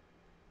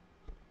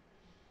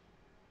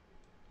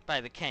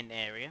by the Kent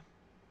area.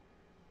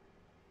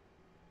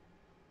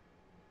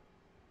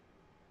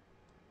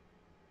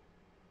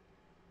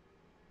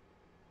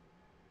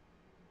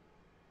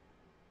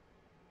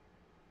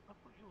 I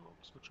thought your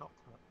logs were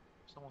chocolate.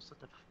 Someone said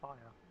they're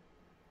fire.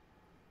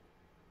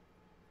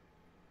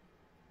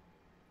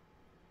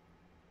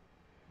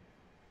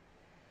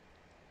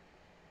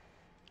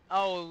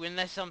 Oh,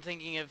 unless I'm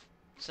thinking of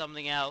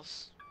something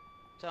else.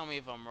 Tell me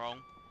if I'm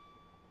wrong.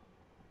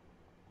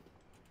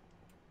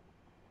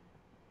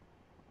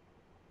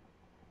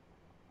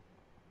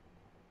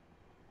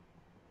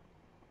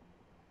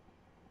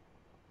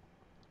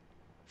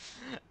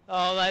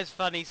 Oh, that's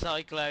funny,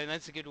 Cyclone.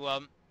 That's a good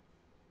one.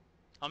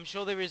 I'm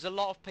sure there is a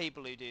lot of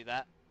people who do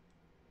that.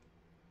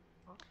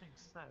 Well, that being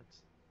said,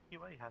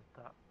 UA had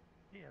that.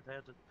 Yeah,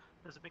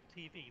 there's a big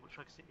TV which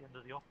I could see at the end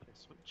of the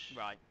office, which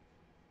Right.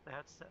 they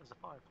had set as a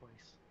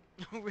fireplace.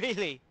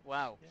 Really?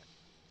 Wow. Yeah,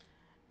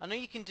 I know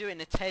you can do it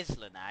in a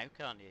Tesla now,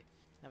 can't you?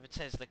 Have a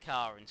Tesla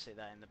car and sit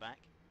that in the back.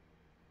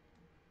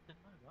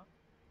 didn't know that.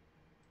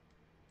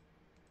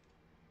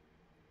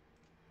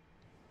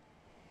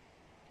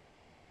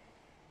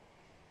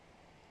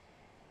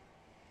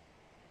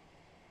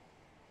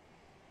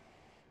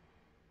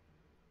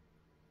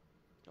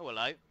 Oh,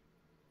 hello.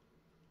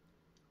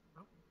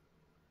 Oh,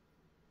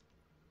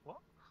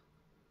 what?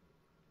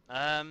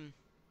 Um,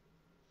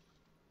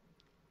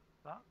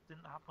 That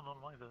didn't happen on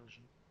my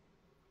version.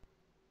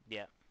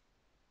 yeah.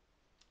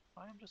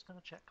 I am just going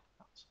to check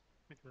that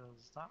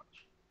because that.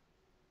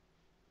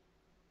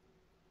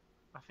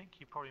 I think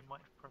you probably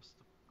might have pressed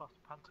the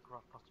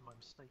pantograph button by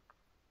mistake.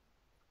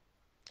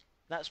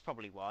 That's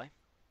probably why.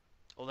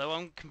 Although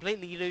I'm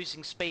completely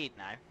losing speed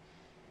now.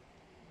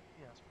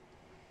 Yes,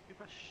 if you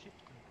press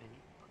Shift and P,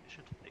 it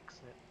should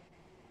fix it.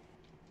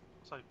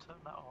 So turn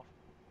that off.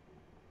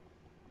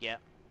 Yeah.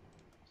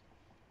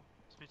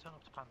 So you turn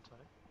off to Panto,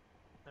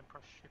 then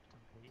press Shift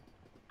and P.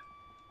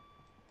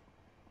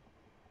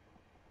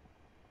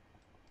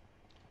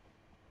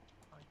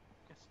 I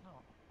guess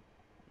not.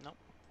 Nope.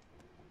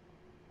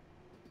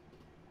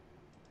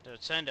 So I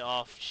turned it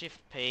off.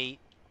 Shift P.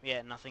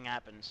 Yeah, nothing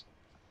happens.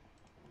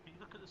 If you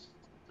look at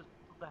the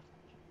left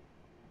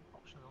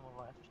option on the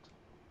left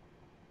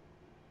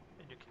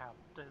in your cab,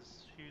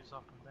 there's hues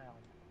up and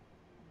down.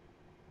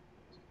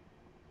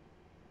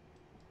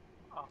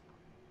 Up,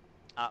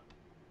 Up.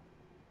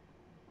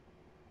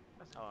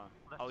 as in Oh.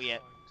 left Oh yeah.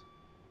 side.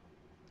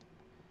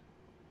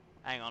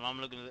 Hang on. I'm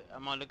looking at.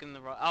 Am I looking at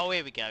the right? Oh,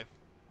 here we go.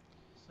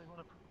 So you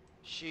want to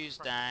Shoes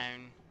press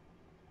down.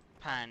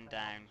 pan Pan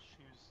down, down.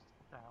 shoes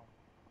down.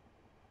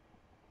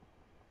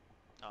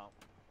 Oh.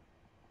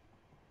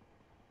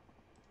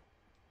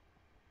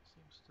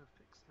 Seems to have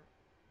fixed it.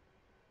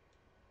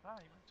 Ah,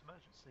 you went to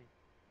emergency.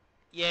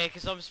 Yeah,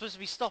 because I'm supposed to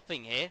be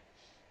stopping here.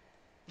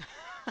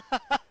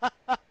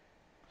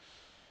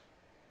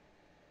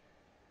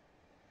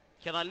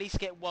 Can I at least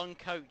get one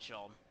coach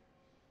on?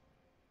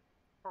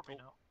 Probably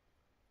Oh. not.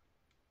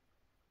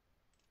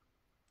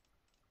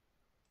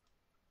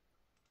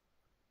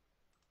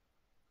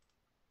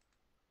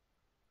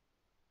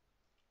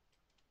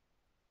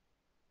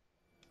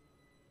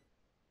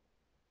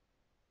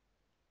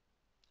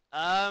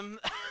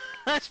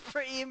 That's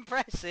pretty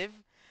impressive.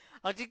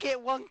 I did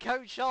get one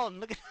coach on.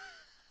 Look at.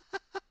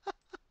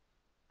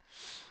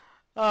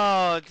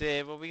 Oh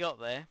dear, well we got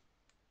there.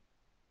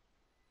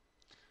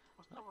 Well,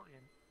 it's not really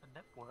a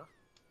Nebworth.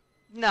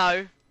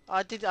 No,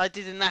 I did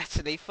a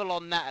Natalie, full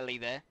on Natalie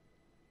there.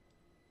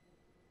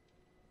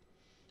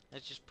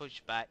 Let's just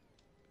push back.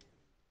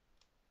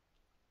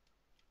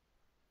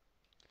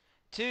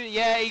 Two,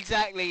 yeah,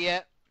 exactly,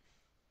 yeah.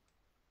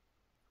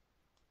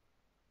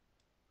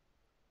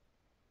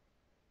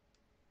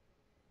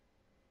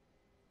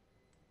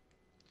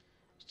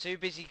 Too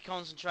busy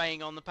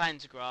concentrating on the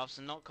pantographs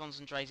and not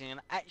concentrating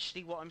on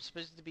actually what I'm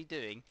supposed to be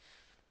doing.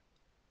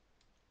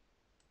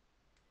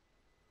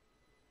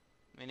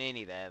 We're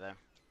nearly there though.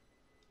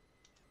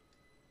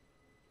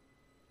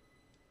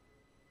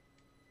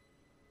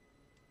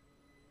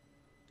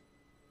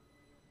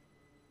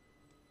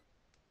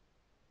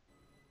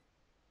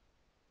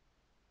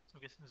 So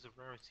I'm guessing there's a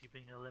rarity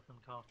being an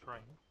 11-car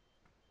train.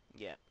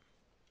 Yeah.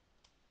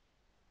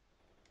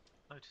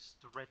 Notice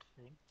the red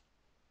thing,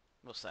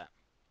 What's that?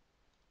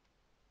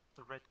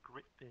 the red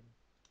grit bin.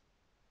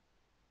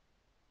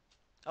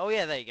 Oh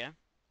yeah, there you go.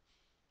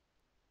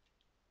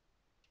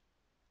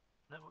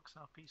 Network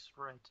Southeast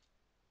red.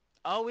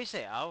 Oh, is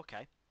it? Oh,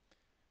 okay.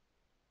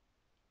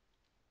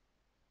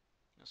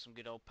 Got some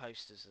good old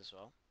posters as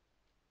well.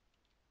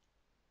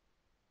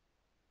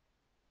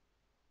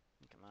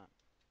 Look at that.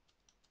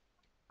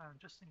 And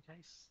just in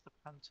case the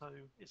panto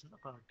isn't a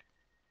bug,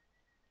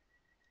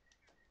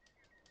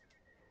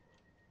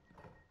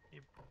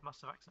 you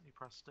must have accidentally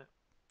pressed it.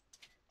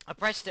 I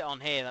pressed it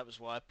on here, that was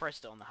why. I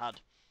pressed it on the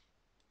HUD.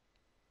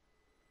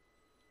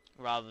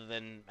 Rather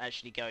than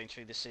actually going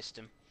through the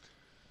system.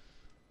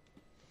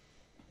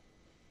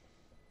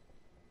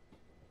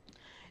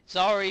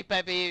 Sorry,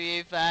 Peppy,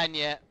 you fan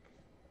yet.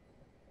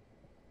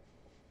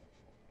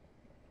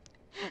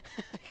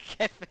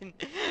 Kevin,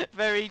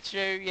 very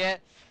true, yeah.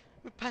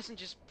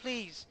 Passengers,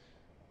 please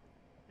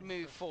In the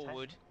move first 10.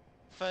 forward.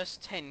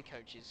 First 10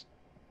 coaches.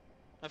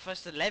 No,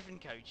 first 11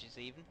 coaches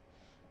even,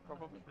 No, no,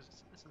 probably. because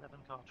it's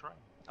 11-car train.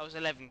 I was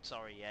 11,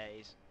 sorry, yeah, it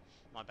is.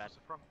 My bad. Because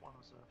the front one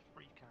was a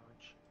free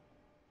carriage.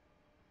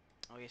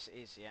 Oh yes, it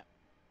is, yeah.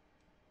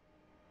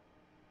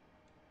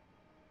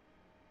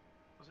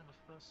 Because in the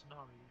first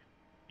scenario,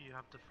 you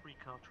have the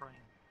 3-car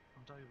train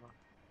from Dover.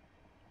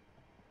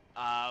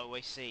 Oh,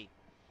 I see.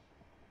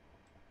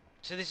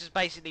 So this is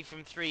basically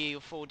from 3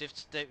 or 4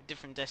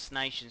 different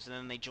destinations and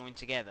then they join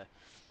together.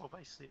 Well,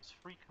 basically, it's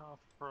 3-car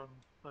from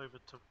Dover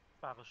to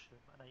Faversham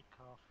and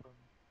 8-car from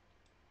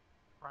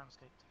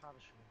Ramsgate to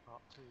Faversham in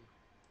part 2.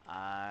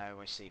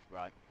 Oh, I see,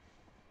 right.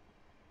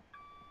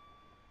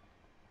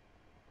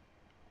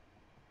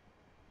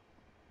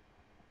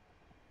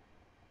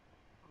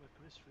 Although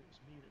for this route, it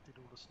was me that did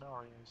all the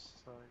scenarios,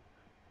 so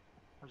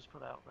I'll just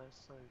put it out there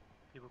so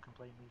people can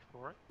blame me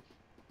for it.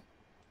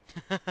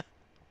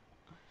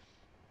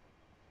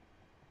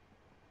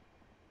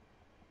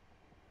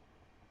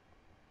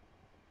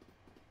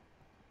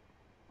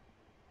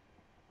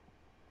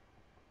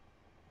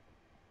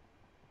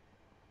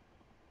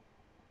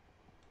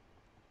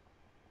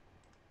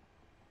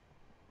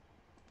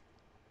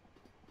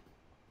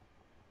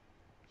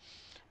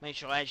 Make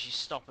sure I actually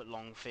stop at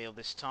Longfield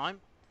this time.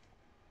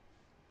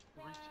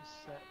 The route is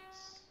set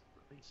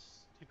at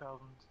least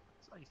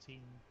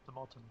 2018 to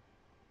modern,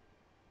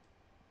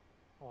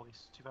 or at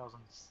least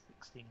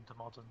 2016 to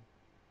modern.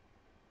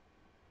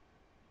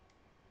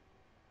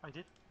 I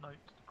did note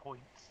the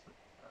points that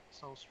at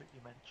Soul Street you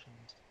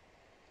mentioned.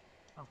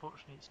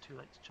 Unfortunately, it's too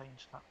late to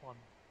change that one.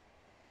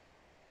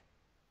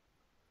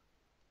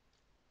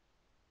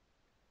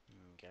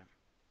 Okay.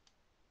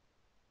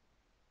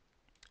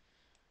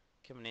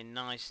 Coming in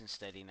nice and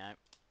steady now.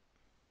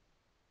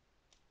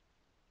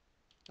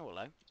 Oh,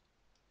 hello.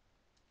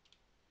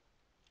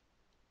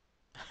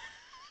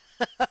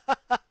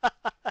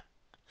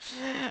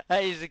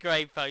 That is a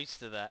great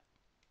poster, that.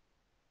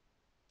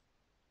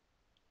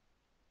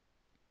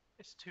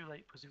 It's too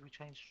late because if we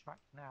change track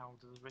now,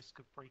 there's a risk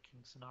of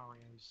breaking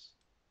scenarios.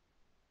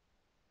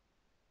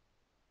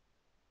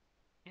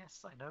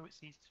 Yes, I know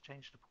it's easy to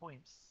change the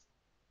points.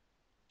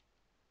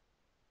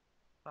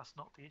 That's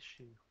not the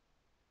issue.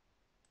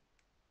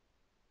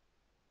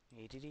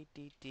 Right.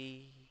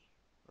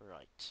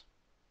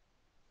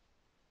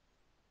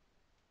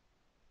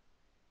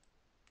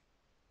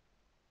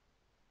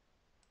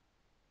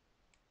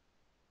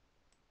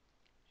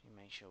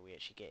 Make sure we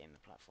actually get in the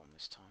platform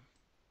this time.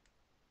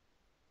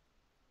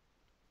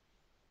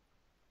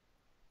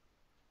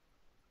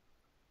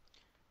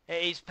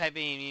 It is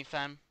Peppy and you,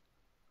 fam.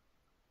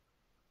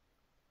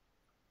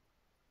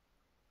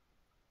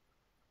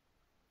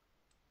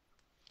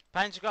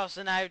 Pantographs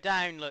are now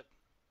down, look.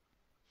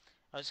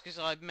 That's because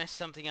I messed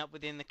something up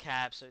within the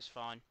cab, so it's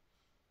fine.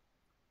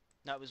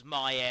 That was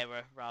my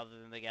error, rather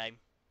than the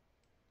game.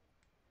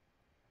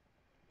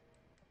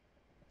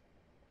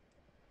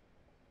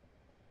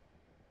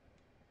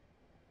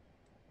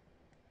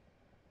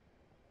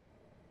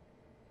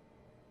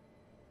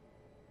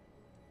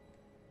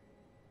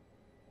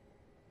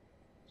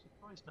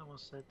 Surprised no one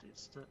said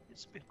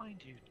it's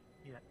behind you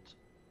yet.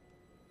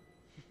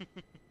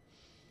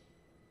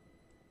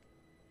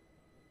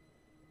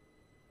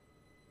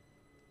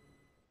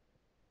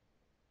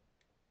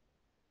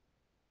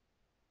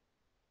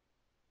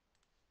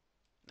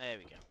 There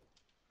we go.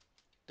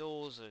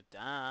 Doors are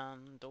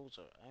down. Doors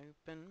are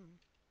open.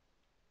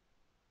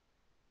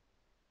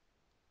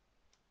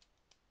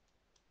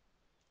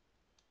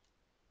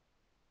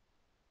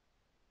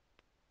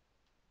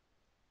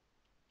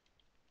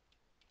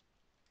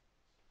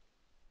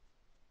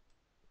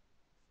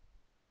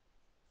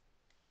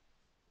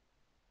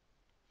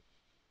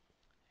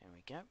 There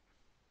we go.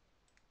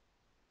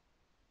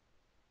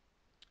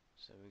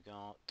 So we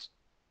got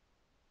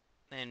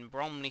then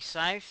Bromley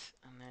South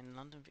and then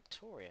London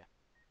Victoria.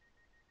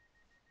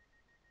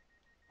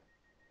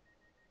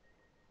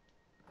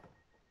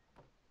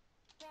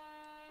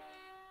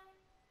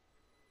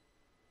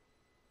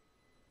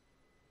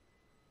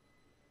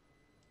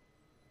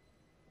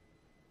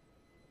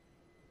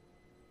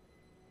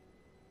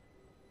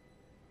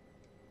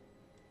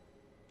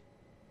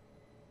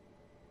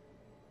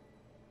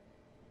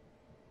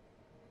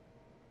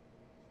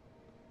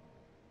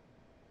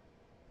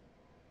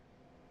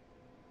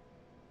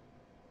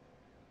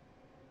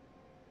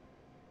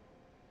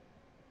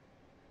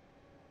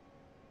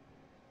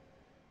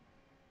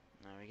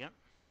 There we go.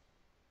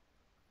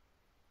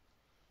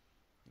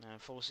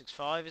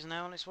 465 is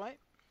now on its way.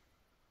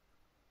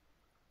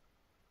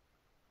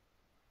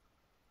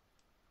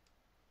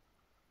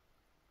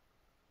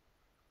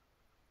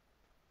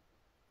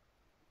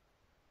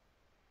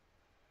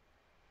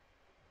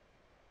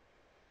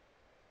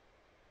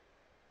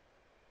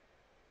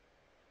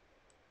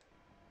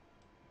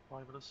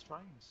 Rivalous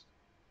trains.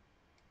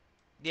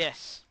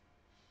 Yes.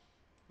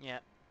 Yeah.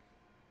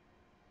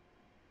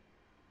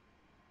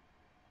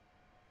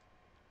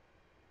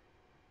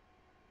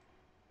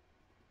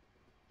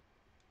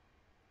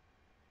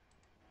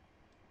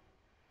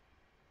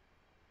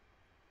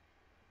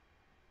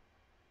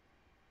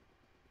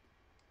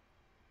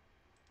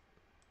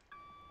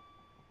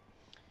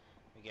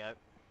 We go.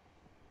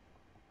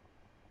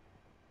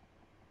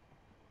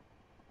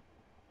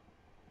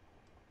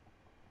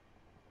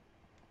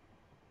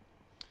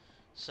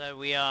 So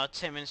we are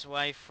 10 minutes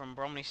away from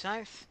Bromley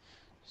South.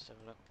 Just have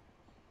a look.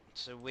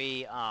 So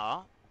we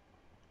are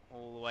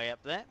all the way up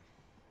there.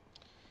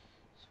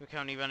 So we're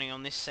currently running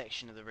on this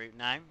section of the route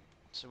now.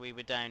 So we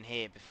were down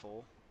here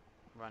before,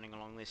 running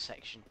along this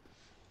section.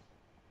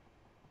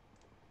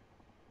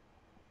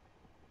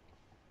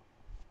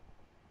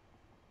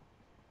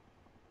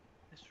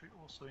 This route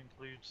also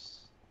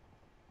includes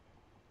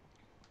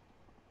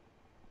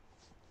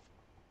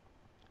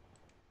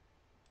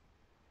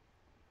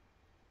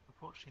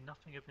unfortunately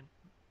nothing have been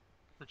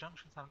the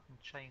junctions haven't been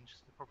changed,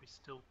 so they're probably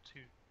still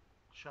too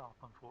sharp,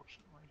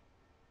 unfortunately.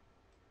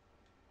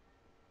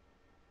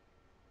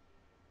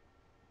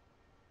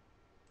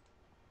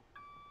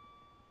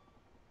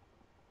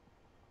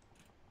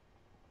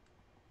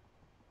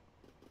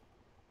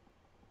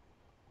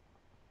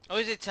 Oh,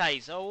 is it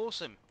Taze? Oh,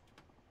 awesome.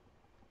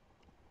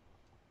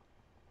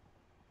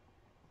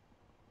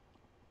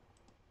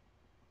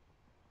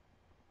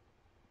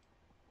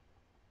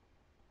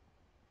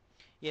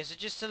 Yeah, so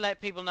just to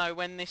let people know,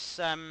 when this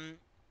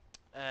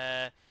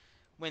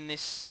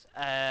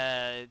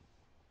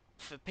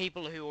for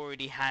people who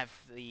already have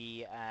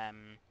the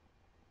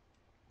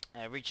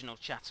original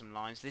Chatham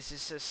lines, this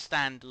is a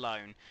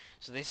standalone.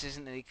 So this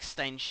isn't an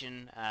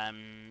extension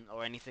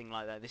or anything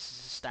like that. This is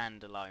a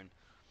standalone.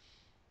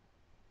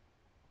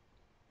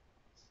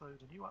 So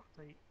the new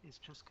update is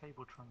just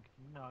cable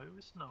trunking. No,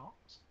 it's not.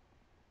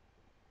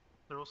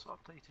 There are also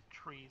updated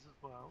trees as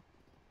well,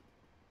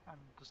 and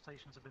the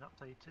stations have been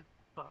updated,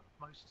 but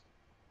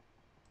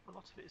a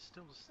lot of it is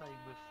still the same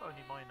with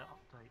only minor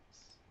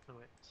updates to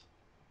it.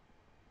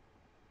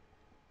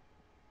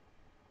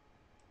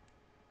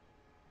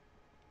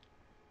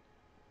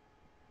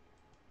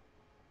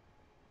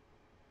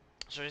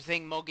 So I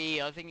think,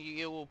 Moggy, I think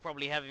you will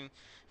probably having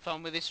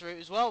fun with this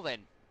route as well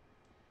then.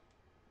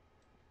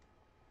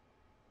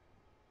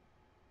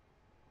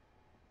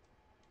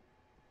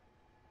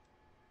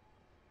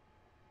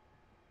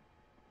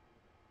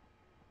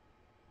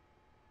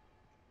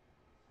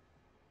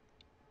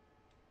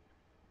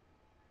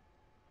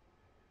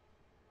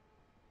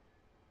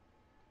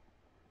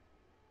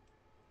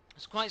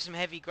 There's quite some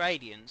heavy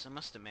gradients, I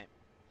must admit.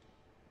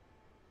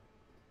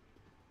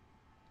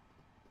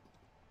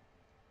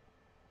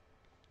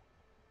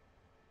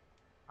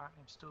 Apparently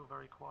I'm still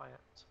very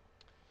quiet.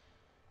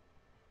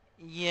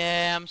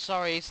 Yeah, I'm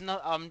sorry. It's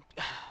not.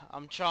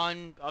 I'm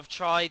trying. I've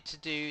tried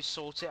to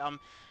sort it.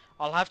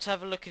 I'll have to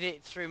have a look at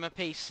it through my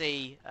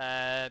PC.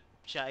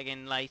 Chat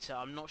again later.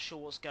 I'm not sure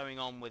what's going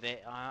on with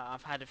it.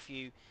 I've had a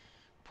few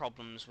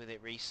problems with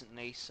it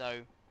recently,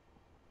 so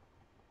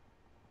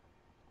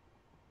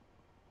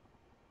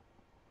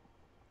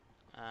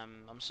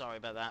I'm sorry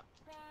about that.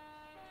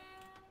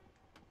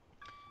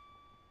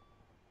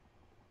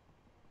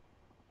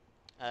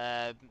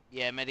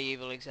 Yeah,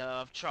 medieval.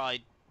 I've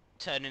tried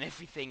turning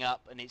everything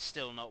up, and it's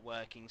still not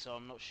working. So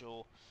I'm not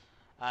sure.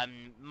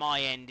 My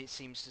end, it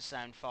seems to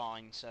sound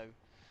fine. So.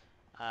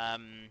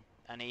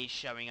 And it is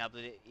showing up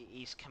that it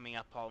is coming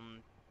up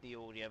on the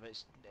audio, but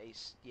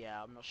it's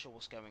yeah, I'm not sure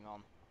what's going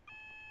on.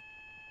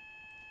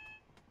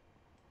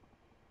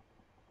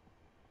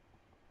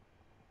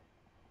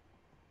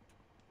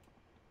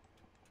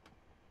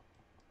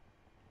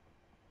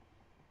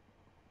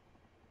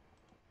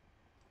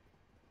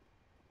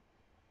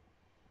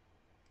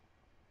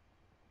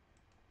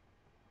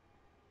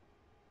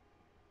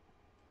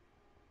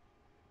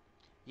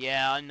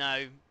 Yeah, I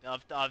know.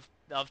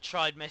 I've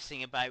tried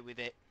messing about with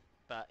it,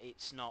 but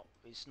it's not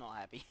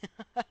happy.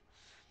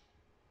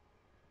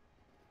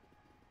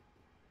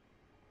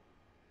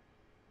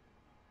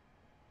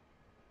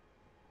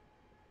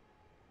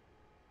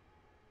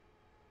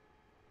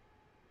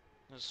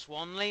 There's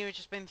Swanley we've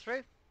just been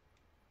through.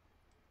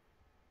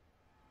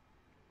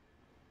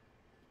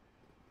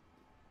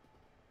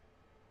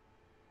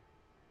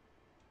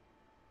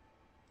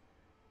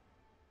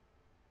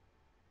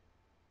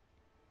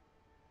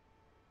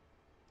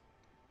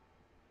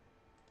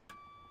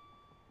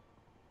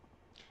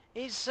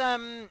 Is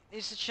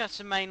the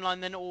Chatham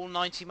Mainline then all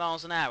 90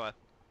 miles an hour,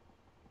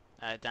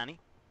 Danny?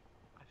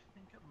 I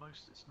think at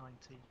most it's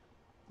 90.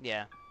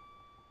 Yeah.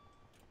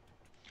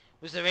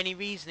 Was there any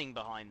reasoning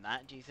behind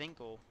that? Do you think,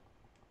 or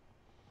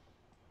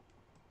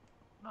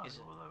No, is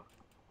it? although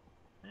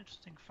an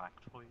interesting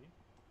fact for you: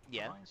 the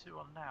Yeah. lines you're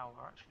on now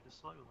are actually the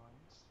slow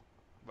lines.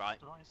 Right.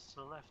 The lines to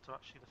the left are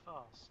actually the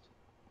fast,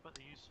 but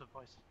they're used for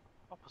vice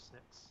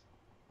opposites.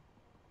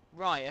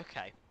 Right.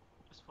 Okay.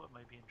 Just thought it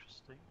may be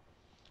interesting.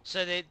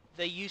 So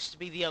they used to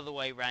be the other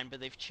way round, but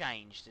they've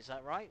changed. Is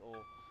that right? Or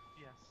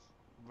Yes.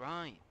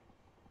 right.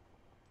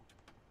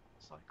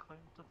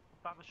 Cyclone, the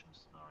Babisham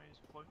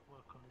scenarios won't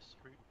work on this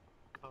route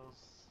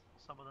because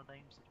some of the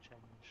names have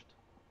changed.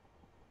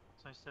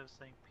 So instead of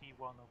saying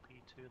P1 or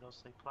P2, they'll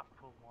say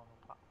Platform 1 or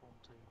Platform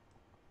 2.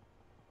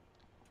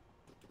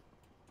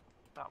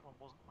 That one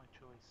wasn't my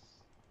choice.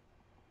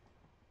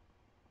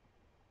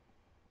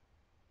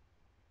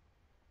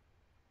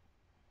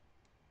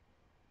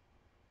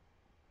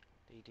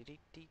 Dee dee dee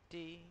dee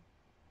dee.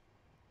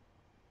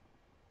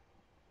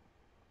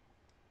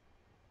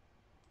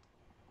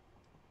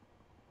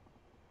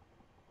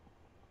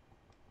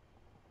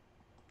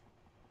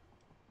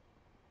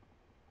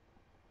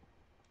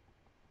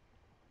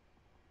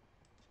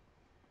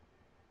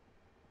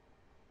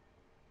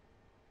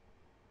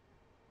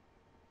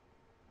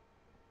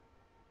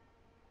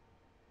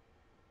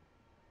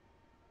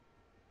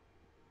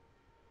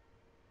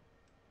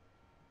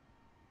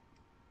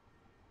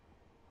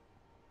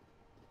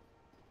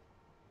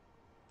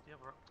 The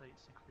other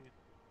updates include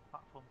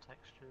platform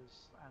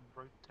textures and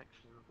road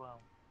textures as well.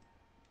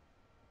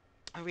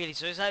 Oh really?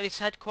 So it's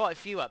had quite a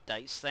few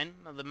updates then,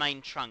 of the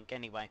main trunk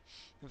anyway,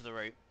 of the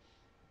route.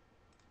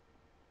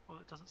 Well,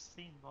 it doesn't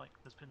seem like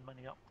there's been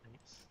many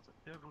updates.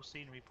 The overall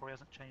scenery probably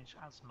hasn't changed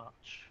as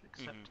much, Mhm.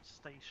 except at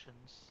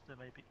stations. There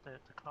may be the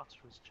clutter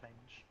has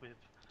changed with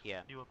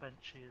Yeah. newer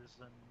benches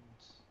and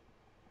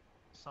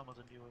some of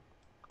the newer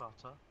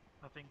clutter.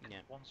 I think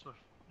Yeah. Wandsworth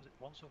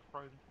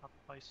Road and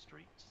Upper High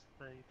Street,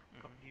 they've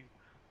got Mhm. new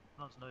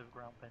London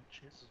Overground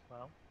benches as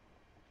well.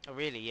 Oh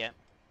really? Yeah.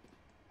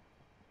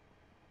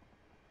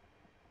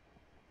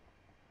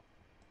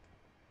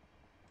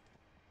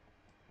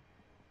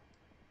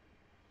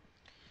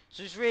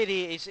 So it's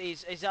really it's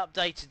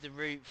updated the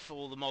route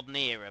for the modern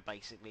era.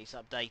 Basically, it's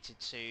updated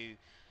to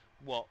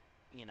what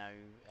you know.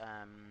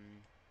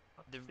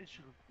 But The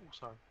visual, oh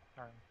sorry,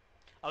 Aaron.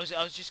 I was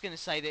just going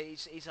to say that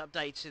it's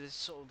updated to the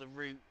sort of the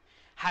route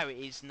how it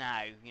is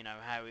now. You know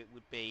how it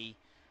would be.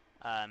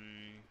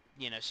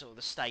 Sort of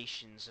the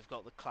stations have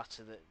got the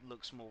clutter that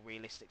looks more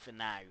realistic for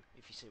now.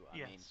 If you see what I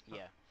mean. Yes, but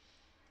Yeah.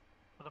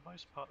 for the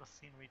most part, the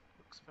scenery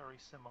looks very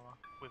similar,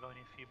 with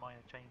only a few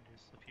minor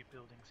changes, a few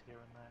buildings here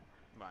and there.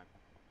 Right.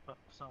 But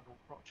for example,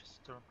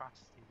 Rochester and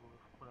Battersea will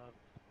have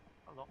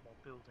a lot more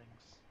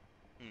buildings.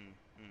 Mm.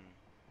 Mm.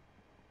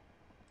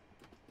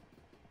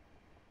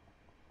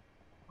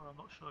 Well, I'm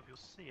not sure if you'll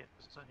see it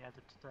because it's only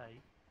added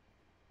today.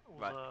 All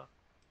Right. the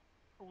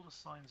all the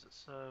signs that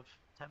serve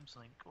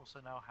Thameslink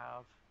also now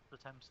have the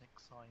Thameslink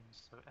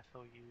signs, so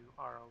FLU,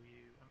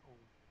 RLU, and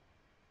all.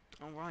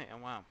 All right. Oh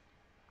wow.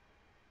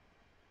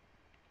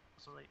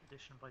 It's a late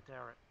addition by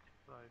Derek,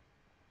 though.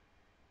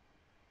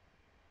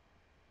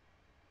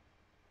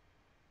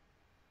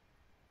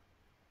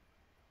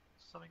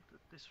 Something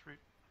that this route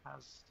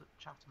has that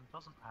Chatham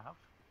doesn't have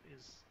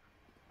is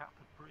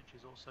Catford Bridge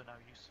is also now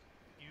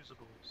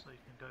usable, so you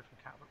can go from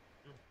Catford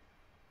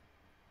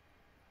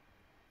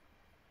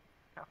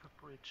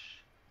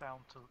Bridge down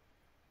to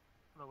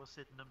Lower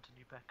Sydenham to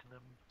New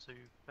Beckenham to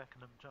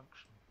Beckenham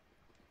Junction.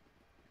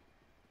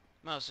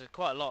 Well, so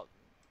quite a lot.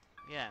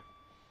 Yeah.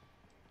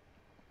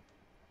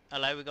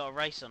 Hello, we got a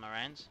race on our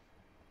hands.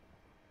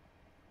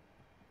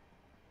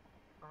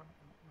 So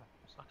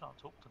I can't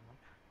talk tonight.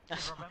 If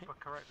That's I fine. remember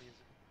correctly, is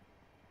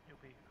you'll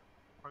be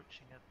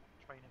approaching a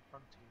train in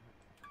front of you,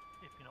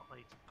 if you're not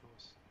late, of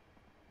course.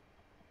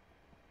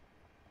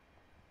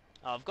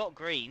 Oh, I've got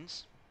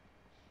greens.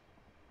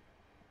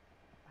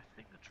 I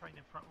think the train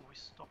in front will be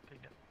stopping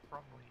at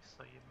Bromley,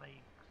 so you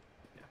may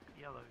get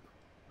yellow,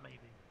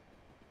 maybe.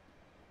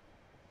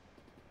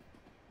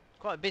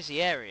 Quite a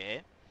busy area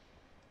here.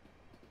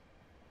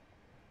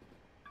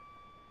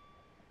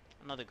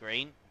 Another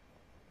green.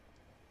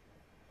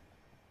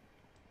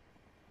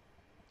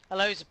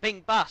 Hello, it's a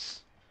pink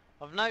bus.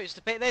 I've noticed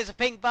a there's a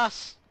pink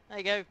bus. There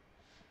you go.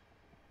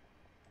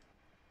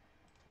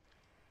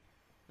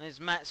 There's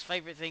Matt's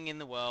favourite thing in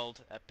the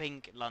world, a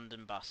pink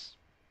London bus.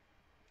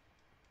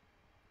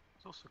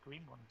 There's also a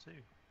green one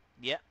too,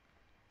 Yep,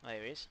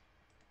 there is.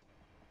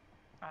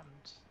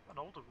 and an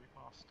older route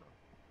master.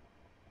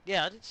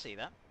 Yeah, I did see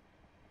that.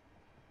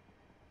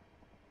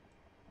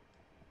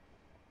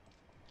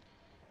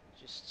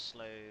 Just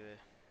slow.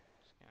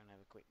 Let's go and have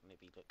a quick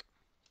nibby look.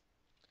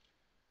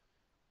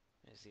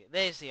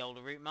 There's the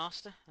older route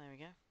master. There we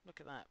go. Look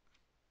at that.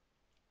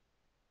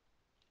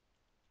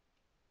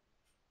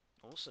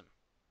 Awesome.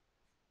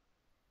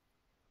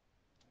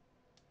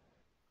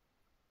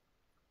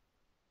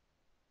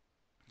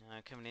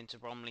 Coming into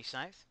Bromley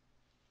South.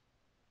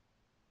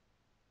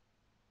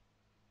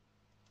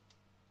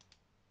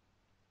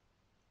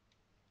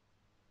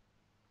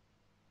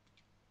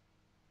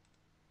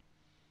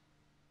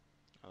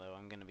 Although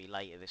I'm going to be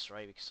late at this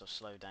rate because I've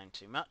slowed down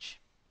too much.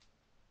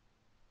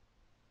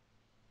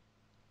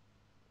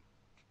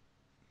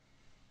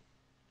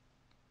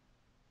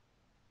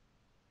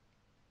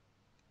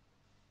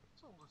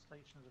 So all the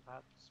stations have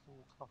had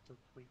small cluttered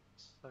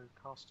tweaks, so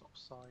car stop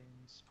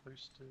signs,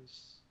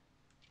 posters,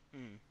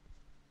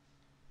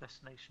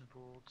 destination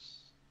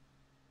boards.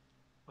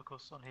 Of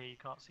course, on here you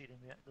can't see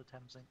the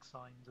Thameslink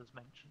signs as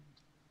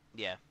mentioned.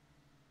 Yeah.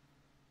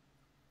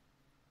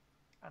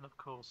 And of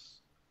course,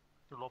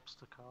 the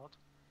lobster card.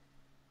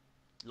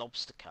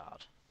 Lobster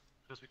card.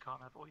 Because we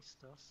can't have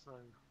oyster, so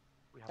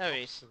we have There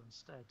it lobster is.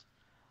 instead.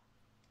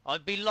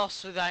 I'd be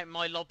lost without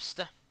my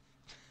lobster.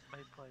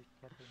 Made by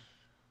Chatham.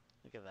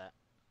 Look at that.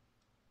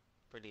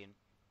 Brilliant.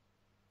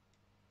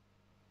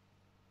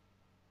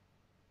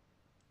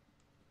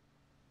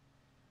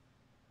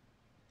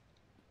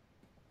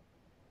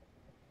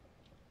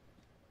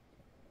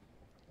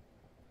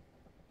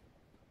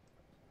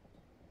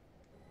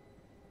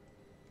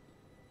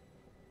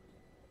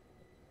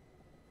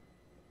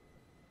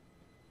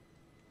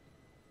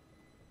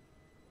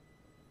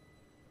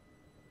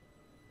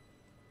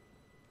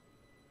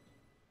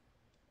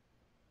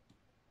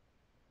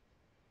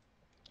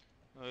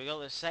 Well, we got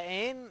the set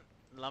in.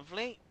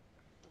 Lovely.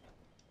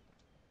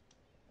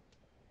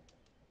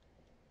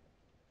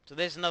 So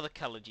there's another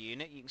coloured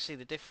unit. You can see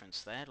the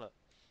difference there. Look.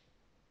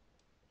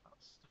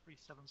 That's the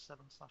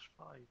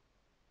 377/5.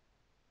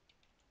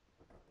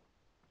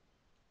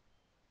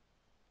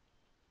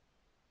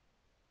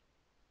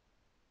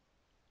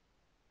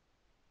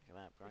 Look at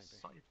that, bright It's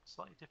blue.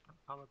 slightly different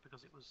colour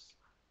because it was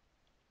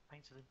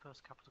painted in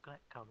First Capital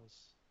Connect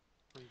colours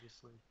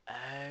previously.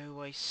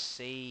 Oh, I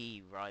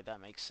see. Right,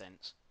 that makes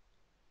sense.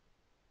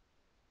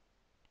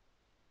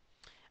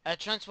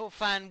 Transport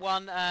Fan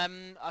 1,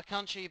 I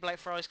can't show you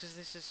Blackfriars because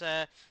this is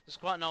it's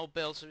quite an old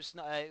build, so it's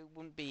not, it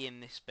wouldn't be in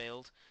this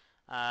build.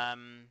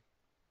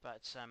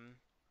 But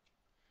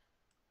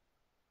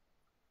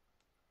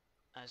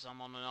as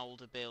I'm on an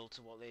older build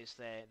to what is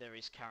there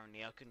is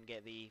currently, I couldn't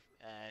get the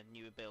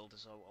newer build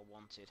as I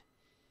wanted.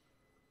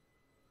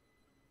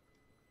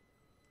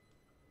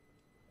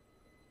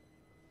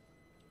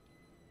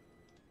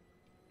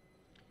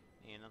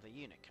 Another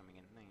unit coming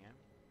in. There you go.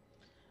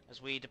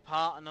 As we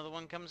depart, another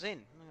one comes in.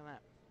 Look at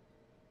that.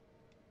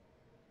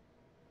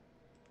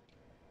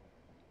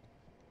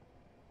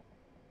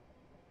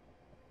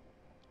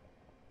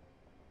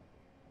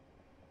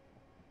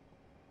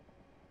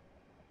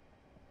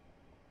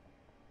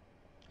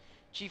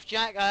 Chief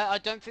Jack, I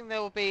don't think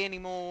there will be any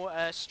more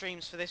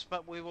streams for this,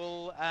 but we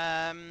will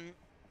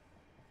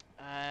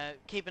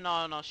keep an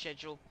eye on our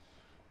schedule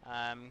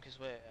because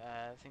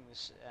I think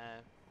there's yeah,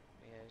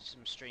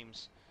 some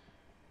streams,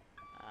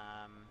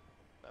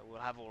 but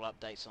we'll have all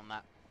updates on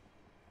that.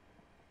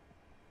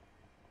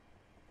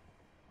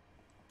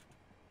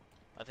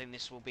 I think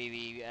this will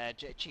be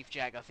the Chief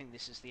Jack. I think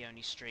this is the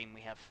only stream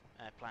we have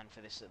planned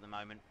for this at the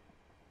moment.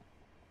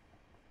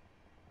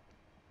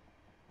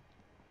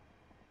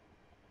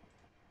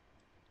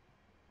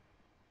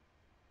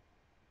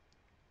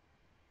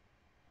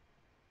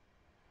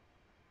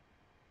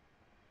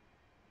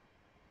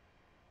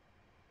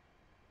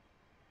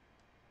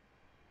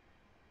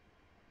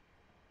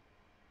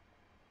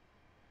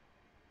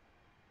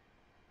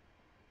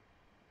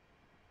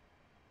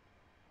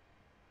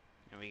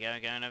 Here we go,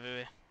 going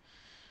over.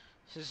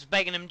 So this is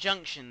Beckenham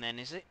Junction then,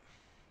 is it?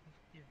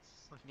 Yes,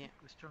 I Yeah.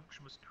 think this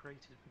junction was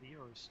created for the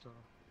Eurostar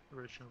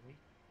originally,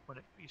 when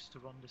it used to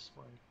run this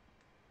way.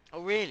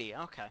 Oh really?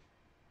 Okay.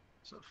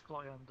 Sort of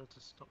fly under to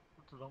stop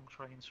the long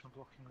trains from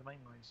blocking the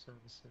mainline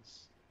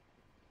services.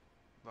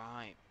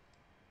 Right.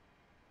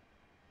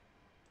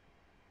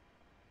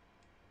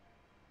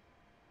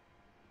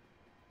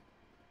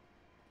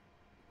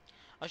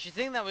 I should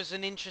think that was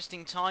an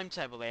interesting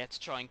timetable they had to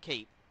try and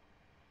keep.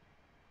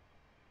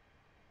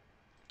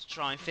 To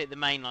try and fit the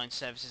mainline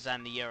services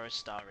and the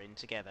Eurostar in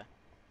together.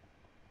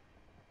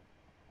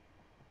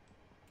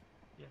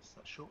 Yes,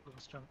 that's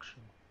Shortlands Junction.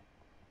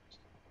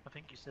 I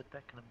think you said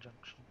Beckenham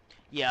Junction.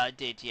 Yeah, I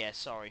did, yeah,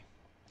 sorry.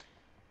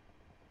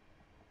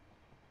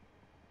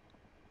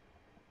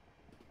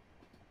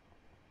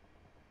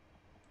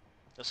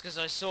 That's because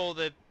I saw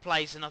the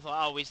place and I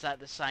thought, oh, is that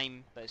the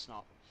same? But it's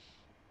not.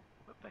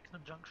 But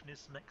Beckenham Junction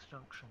is the next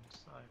junction,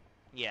 so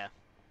Yeah.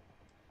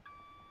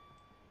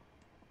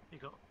 you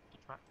got the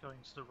track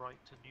going to the right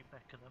to New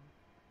Beckenham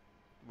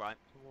Right.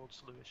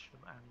 towards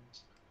Lewisham, and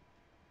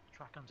the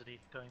track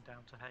underneath going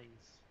down to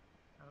Hayes,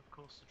 and of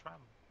course the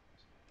tram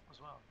as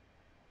well.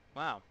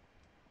 Wow.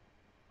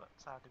 But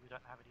sadly we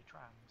don't have any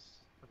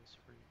trams for this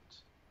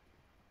route.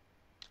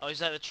 Oh, is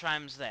that the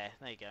trams there?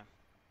 There you go.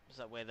 Is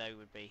that where they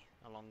would be?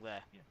 Along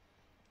there? Yeah.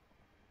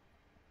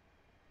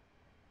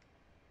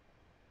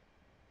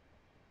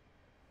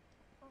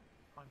 Oh,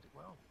 timed it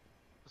well.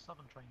 The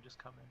Southern train just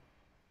come in.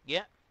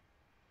 Yeah.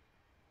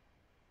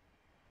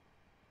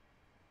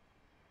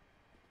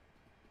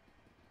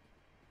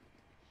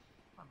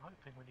 I'm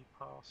hoping when you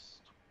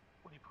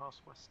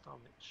pass West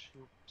Dulwich,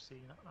 you'll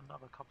see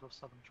another couple of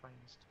Southern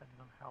trains, depending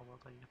on how well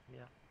they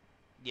appear.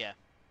 Yeah.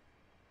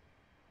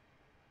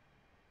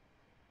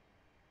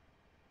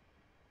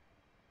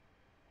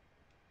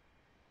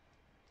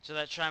 So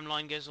that tram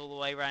line goes all the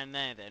way around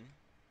there then?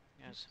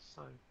 Yes.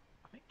 So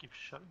I think you've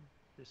shown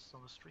this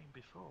on the stream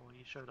before.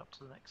 You showed up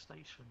to the next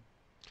station.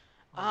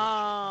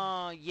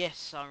 Ah,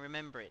 yes, I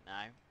remember it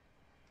now.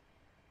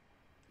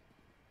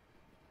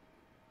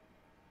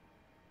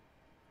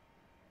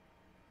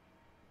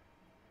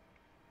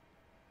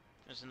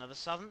 There's another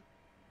Southern.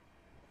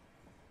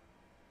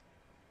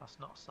 That's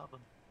not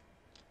Southern.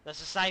 That's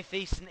the South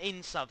Eastern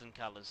in Southern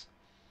colours.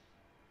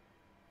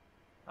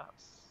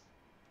 That's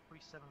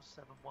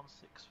 377,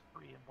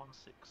 163 and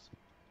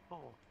 164.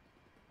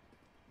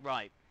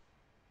 Right.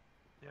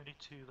 The only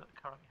two that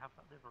currently have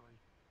that livery.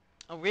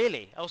 Oh,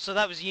 really? Oh, so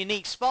that was a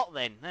unique spot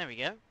then. There we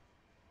go.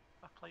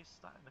 I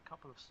placed that in a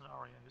couple of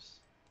scenarios.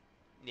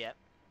 Yep.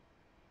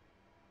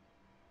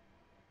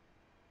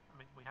 I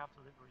mean, we have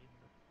the livery in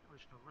the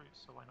original route,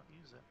 so why not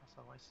use it? That's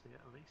how I see it,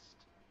 at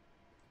least.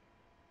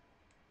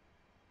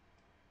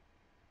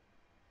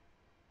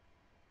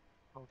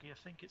 Oggy, I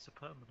think it's a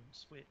permanent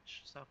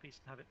switch. South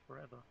Eastern have it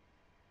forever.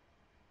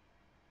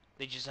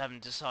 They just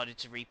haven't decided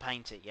to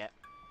repaint it yet.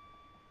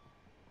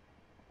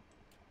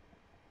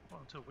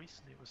 Well, until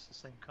recently it was the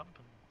same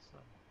company, so...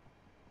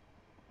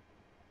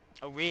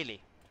 Oh,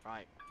 really?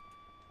 Right.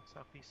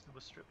 South Eastern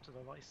was stripped of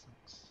the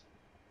license.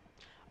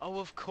 Oh,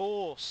 of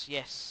course.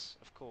 Yes,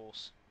 of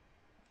course.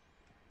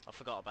 I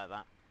forgot about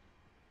that.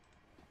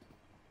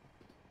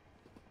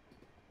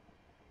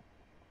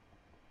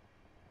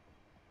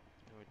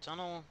 We're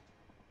tunnel.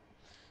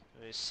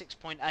 It's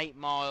 6.8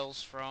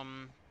 miles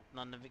from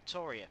London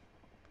Victoria.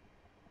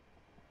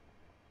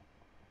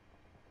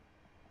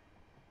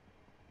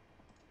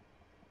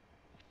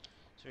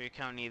 So we're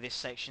currently in this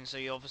section, so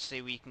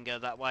obviously we can go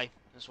that way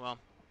as well.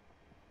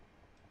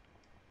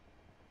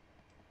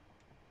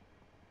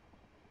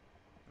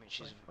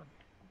 Which is...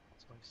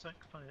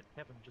 Something funny that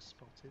Kevin just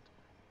spotted.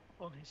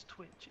 On his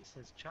Twitch it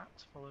says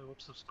chat, follow or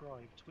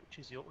subscribe. Twitch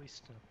is your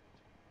oyster.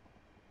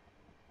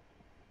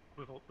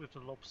 With the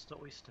lobster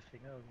oyster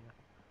thing earlier.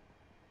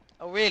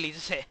 Oh, really?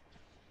 Does it?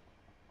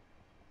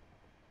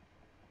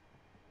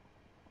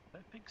 I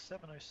don't think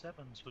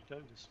 707s would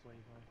go this way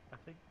though. I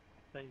think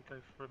they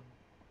go from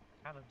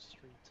Cannon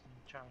Street and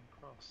Charing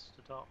Cross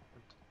to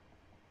Dartford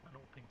and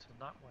Orpington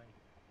that way.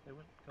 They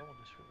wouldn't go on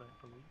this route, I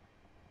don't believe.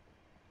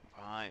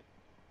 Right.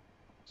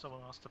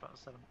 Someone asked about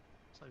the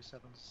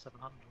 707s,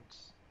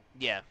 700s.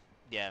 Yeah,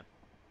 yeah.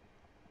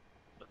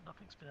 But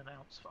nothing's been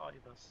announced for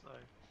either, so...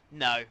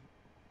 No.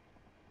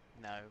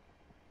 No.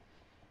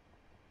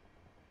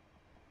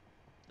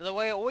 The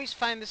way I always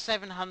found the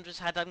 700s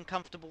had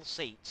uncomfortable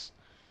seats.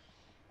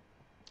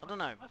 I don't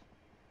know.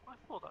 I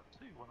thought that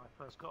too when I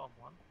first got on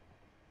one.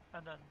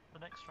 And then the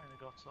next train I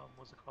got on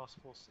was a Class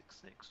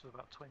 466 with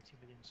about 20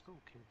 million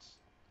school kids.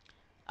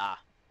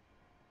 Ah.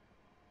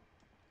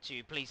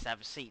 Too pleased to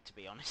have a seat, to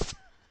be honest.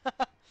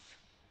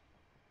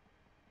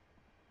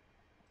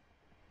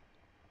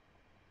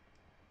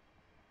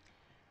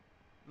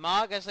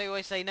 Mark, as I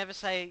always say, never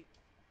say,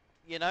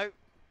 you know,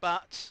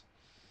 but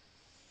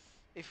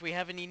if we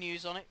have any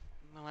news on it,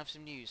 we'll have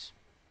some news.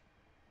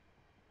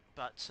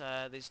 But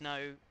there's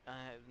no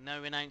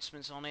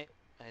announcements on it.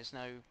 There's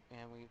no,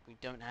 we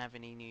don't have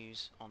any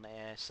news on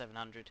Air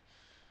 700.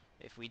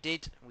 If we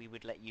did, we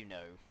would let you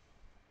know.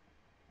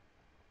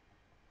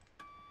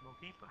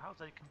 Moggy, but how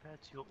do they compare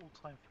to your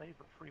all-time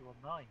favourite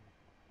 319?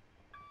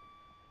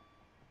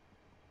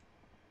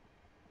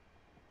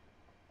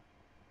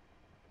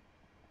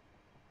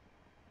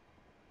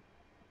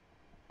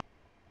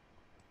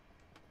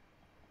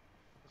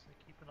 As they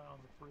keep an eye on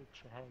the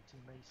bridge ahead, you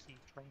may see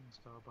trains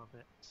go above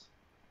it.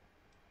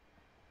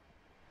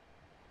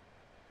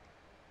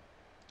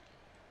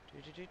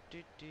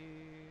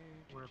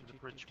 Wherever the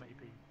bridge may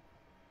be.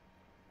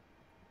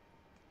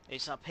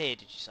 It's up here,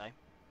 did you say?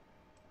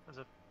 There's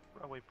a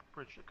railway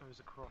bridge that goes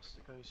across.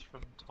 It goes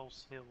from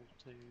Tulse Hill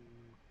to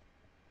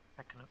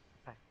Peckham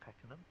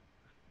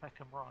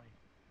Rye.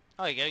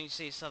 Oh, you go. You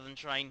see a southern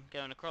train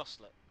going across.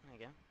 Look, there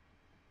you go.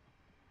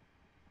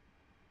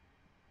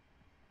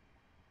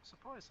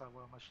 Surprised how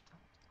well I should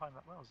time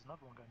that well. There's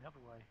another one going the other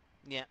way.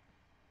 Yeah.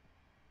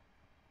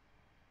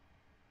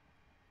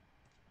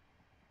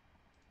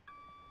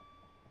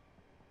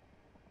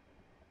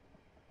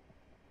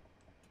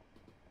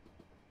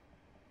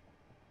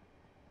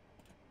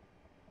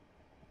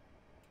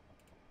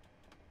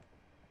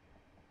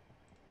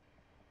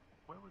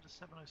 Where would a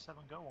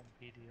 707 go on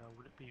PDO?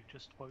 Would it be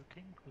just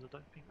Woking? Because I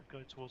don't think it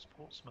would go towards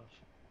Portsmouth.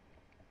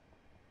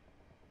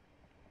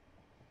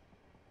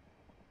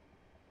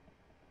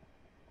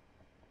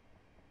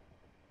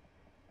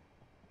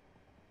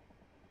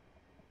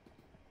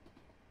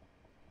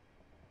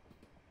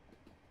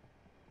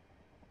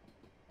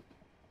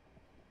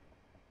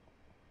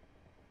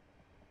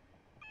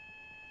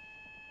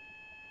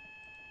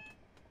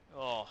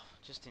 Oh,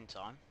 just in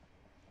time.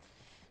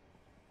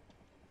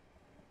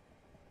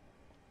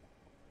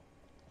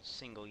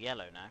 Single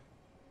yellow now.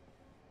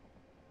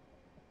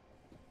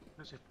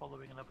 Because you're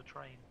following another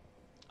train.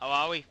 Oh,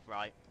 are we?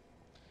 Right.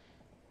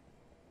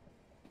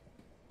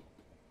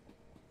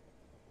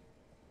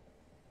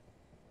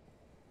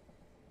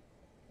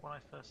 When I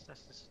first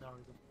tested this scenario,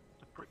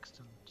 the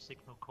Brixton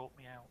signal caught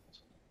me out.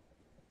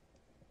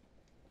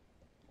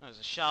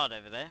 There's a shard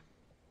over there.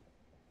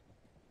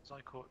 So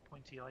I caught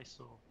pointy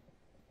eyesore.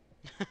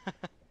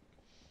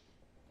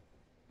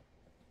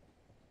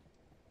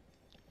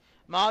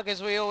 Mark,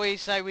 as we always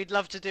say, we'd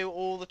love to do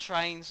all the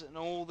trains and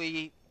all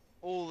the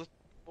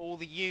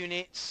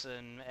units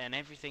and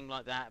everything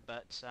like that.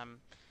 But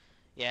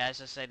yeah,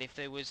 as I said, if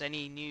there was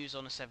any news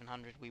on a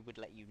 700, we would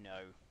let you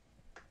know.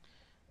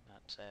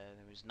 But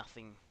there was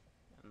nothing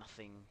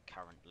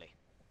currently.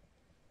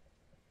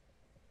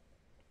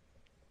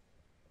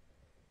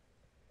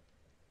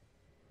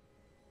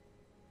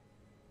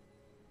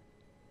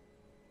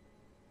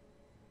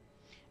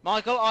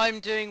 Michael, I'm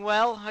doing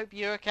well. Hope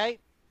you're okay.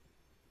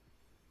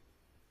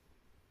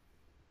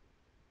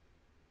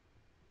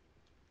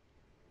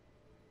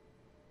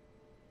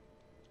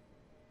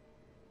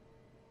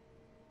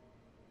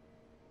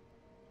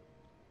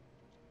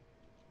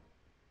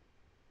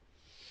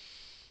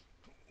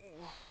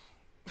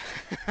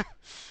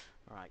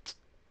 Right.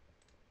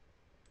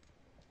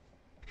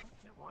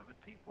 Yeah, why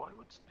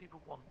would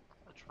people want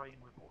a train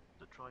with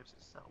that drives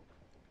itself?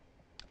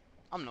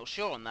 I'm not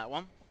sure on that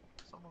one.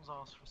 Someone's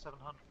asked for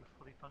 700 with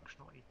fully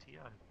functional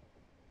ATO.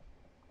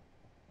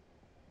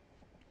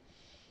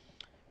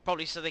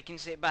 Probably so they can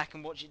sit back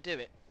and watch it do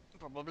it.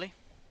 Probably.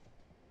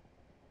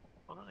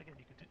 Well, then again,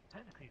 you could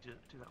technically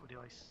do that with the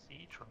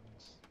IC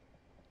trains.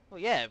 Well,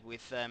 yeah,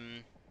 with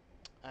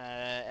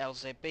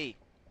LZB.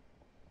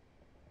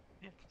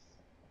 Yes.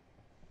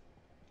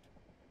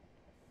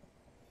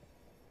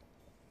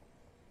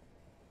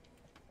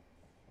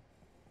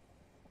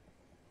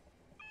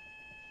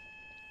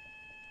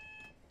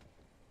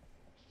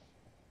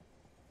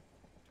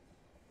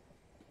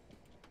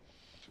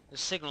 The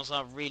signals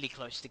are really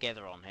close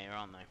together on here,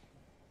 aren't they?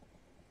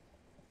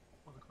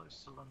 Well, the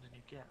closer to London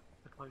you get,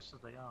 the closer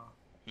they are.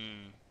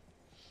 Hmm.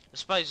 I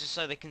suppose it's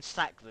so they can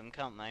stack them,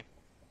 can't they?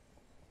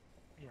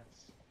 Yes.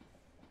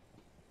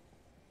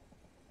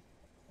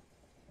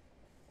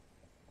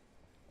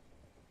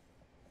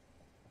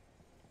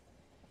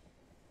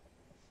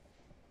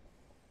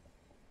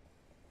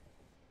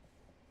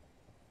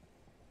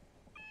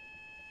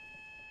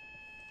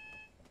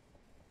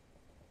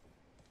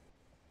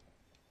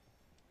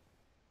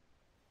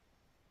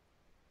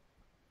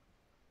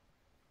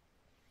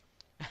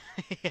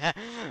 Yeah.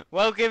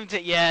 Welcome to...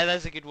 Yeah,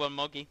 that's a good one,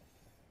 Moggy.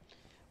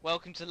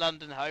 Welcome to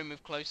London, home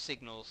of close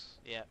signals.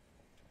 Yeah.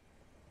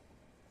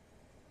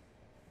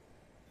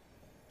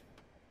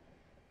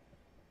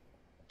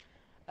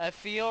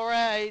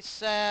 Fiora,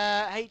 it's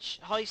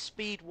high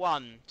speed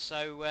 1.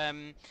 So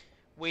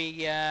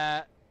we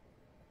it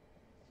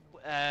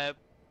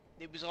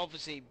was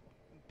obviously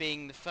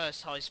being the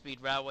first high speed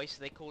railway, so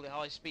they called it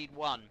high speed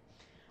 1,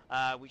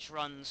 which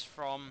runs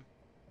from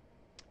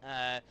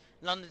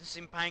London to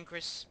St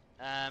Pancras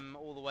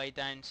all the way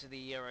down to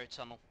the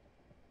Eurotunnel,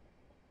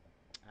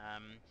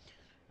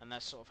 and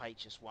that's sort of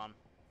HS1.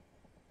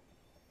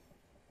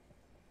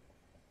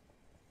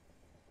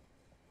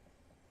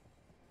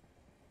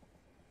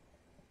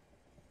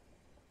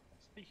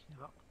 Speaking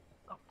of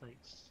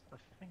updates, I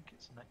think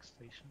it's the next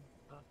station.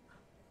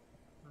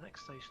 The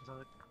next station's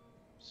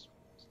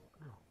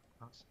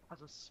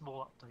has a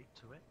small update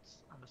to it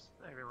and the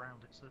area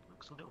around it, so it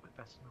looks a little bit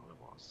better than what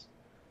it was.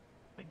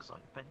 Things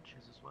like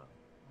benches as well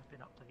have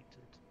been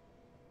updated.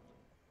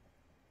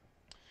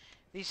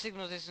 These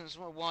signal distances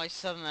were why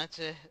Southern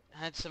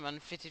had some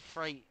unfitted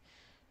freight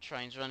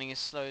trains running as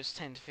slow as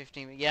 10 to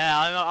 15.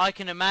 Yeah, I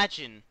can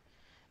imagine.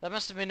 That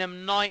must have been a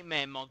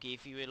nightmare, Moggy,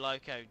 if you were a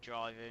loco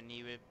driver and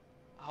you were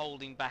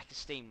holding back a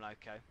steam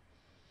loco.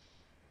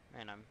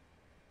 You know,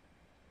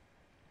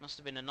 must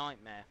have been a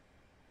nightmare.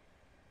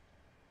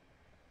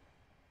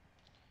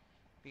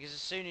 Because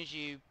as soon as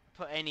you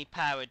put any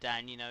power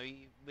down, you know,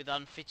 with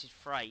unfitted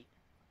freight.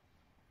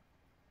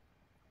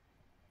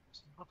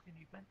 Some lovely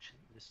new benches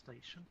at this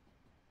station.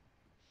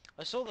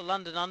 I saw the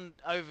London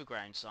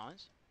Overground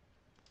signs.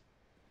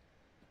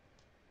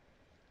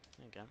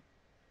 There you go.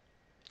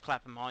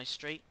 Clapham High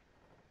Street.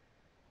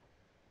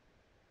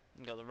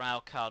 You got the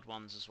rail card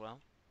ones as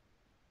well.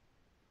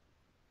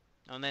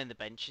 Oh, and then the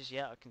benches,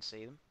 yeah, I can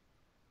see them.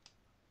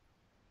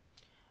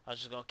 I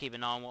just got to keep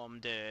an eye on what I'm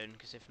doing,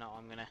 because if not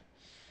I'm going to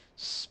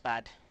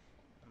spad.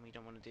 And we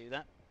don't want to do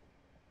that.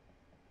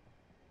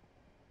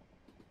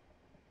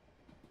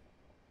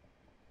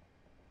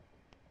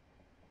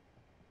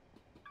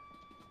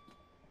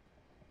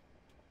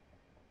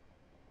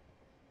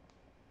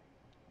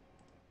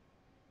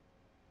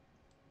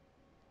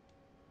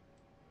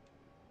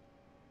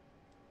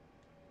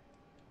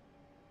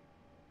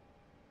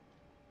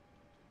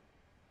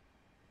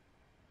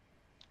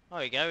 Oh,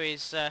 there you go.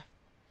 Is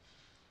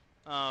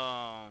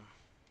oh,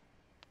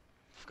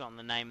 forgotten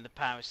the name of the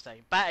power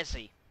station.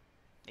 Battersea,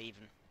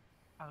 even.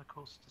 And of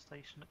course, the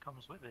station that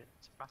comes with it,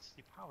 it's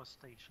Battersea Power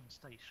Station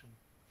station.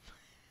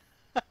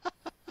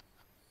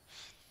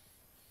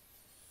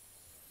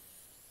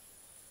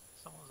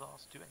 Someone's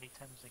asked, do any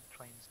Thameslink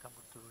trains come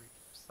with the route?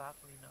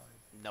 Sadly, no.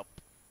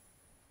 Nope.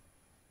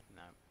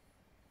 No.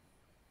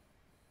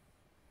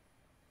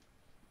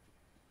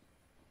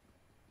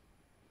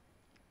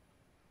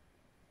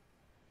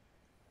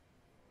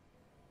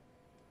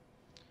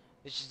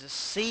 This is a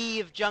sea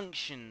of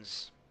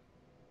junctions.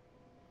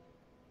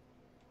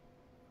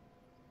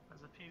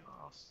 There's a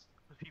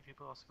few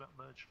people ask about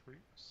merged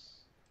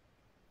routes.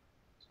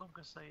 So what I'm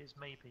going to say is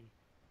maybe.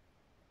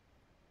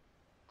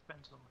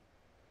 Depends on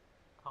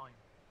time.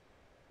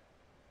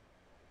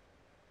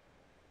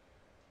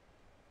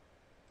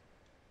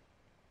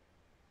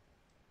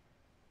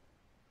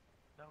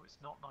 No, it's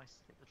not nice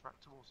to get the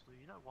track to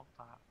Waterloo. You don't want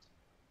that.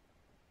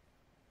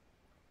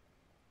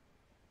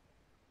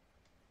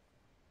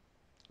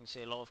 You can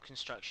see a lot of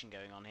construction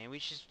going on here,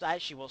 which is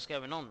actually what's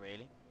going on,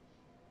 really.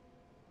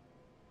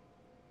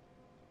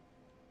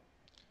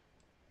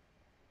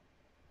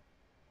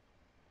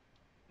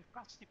 If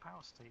Battersea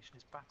Power Station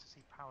is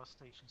Battersea Power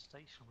Station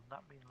Station, would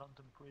that mean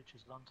London Bridge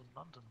is London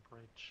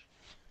Bridge?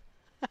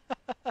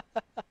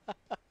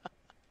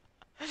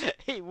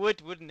 It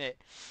would, wouldn't it?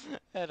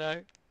 I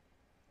know.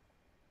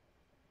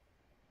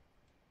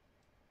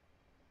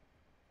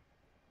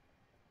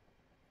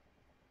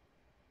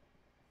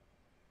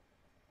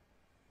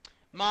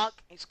 Mark,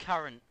 it's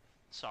current.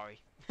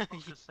 Sorry. I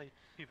was going to say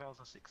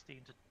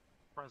 2016 to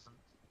present.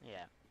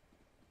 Yeah.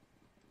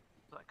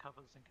 So that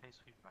covers in case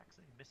we've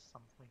accidentally missed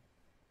something.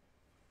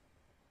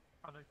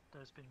 I know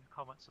there's been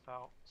comments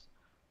about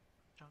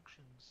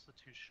junctions are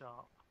too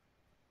sharp,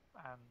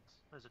 and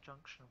there's a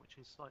junction which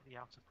is slightly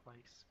out of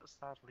place, but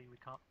sadly we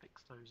can't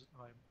fix those at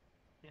the moment.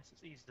 Yes,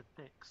 it's easy to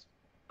fix,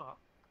 but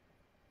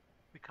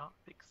we can't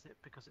fix it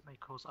because it may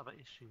cause other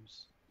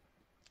issues.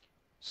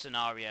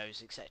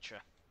 Scenarios, etc.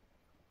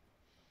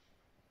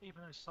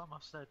 Even though some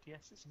have said,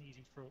 yes, it's an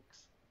easy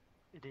fix,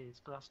 it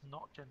is, but that's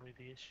not generally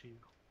the issue.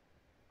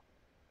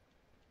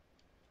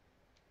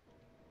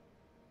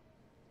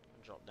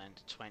 Drop down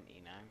to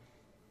 20 now.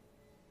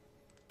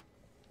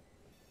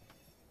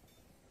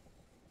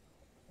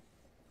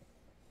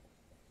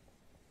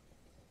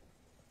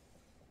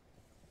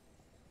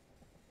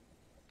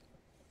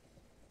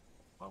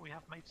 Well, we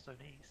have Maidstone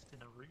East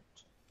in a route.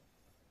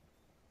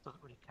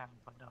 Doesn't really count,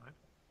 I know.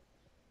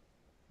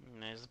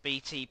 And there's the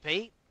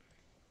BTP.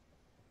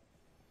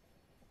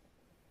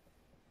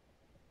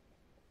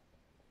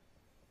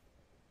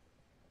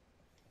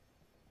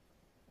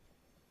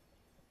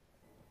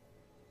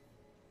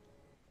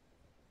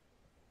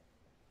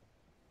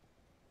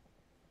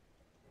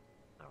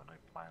 There are no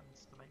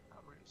plans to make that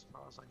route as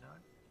far as I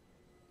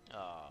know.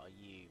 Oh,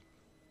 you.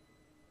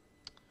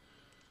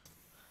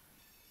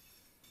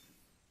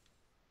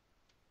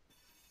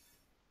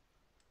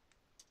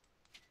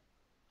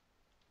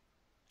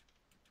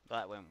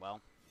 That went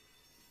well.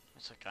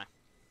 It's okay.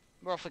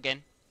 We're off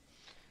again.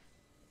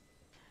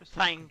 Just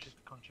Thank.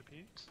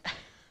 contribute.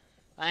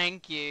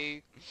 Thank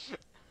you.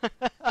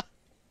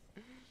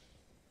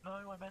 No,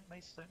 I meant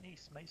Maidstone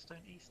East.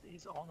 Maidstone East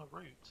is on a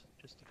route,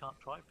 just you can't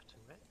drive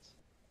to it.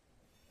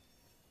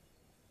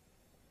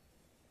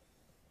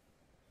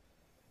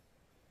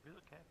 If you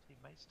look carefully,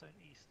 Maidstone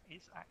East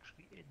is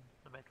actually in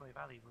the Medway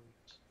Valley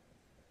route.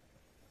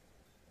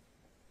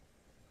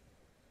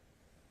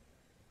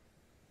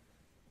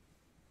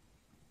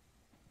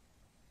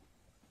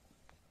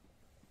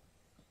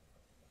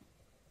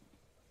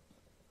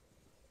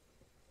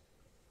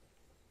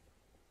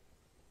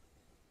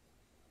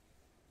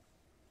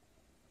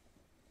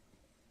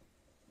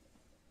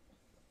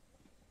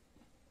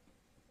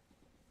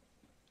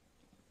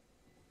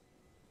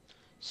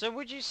 So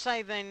would you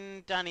say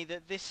then, Danny,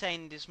 that this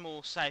end is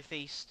more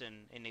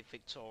southeastern in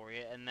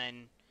Victoria, and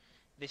then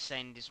this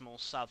end is more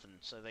southern?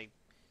 So they,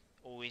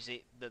 or is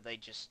it that they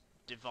just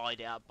divide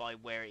it up by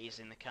where it is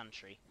in the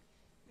country?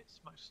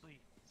 It's mostly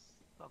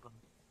southern.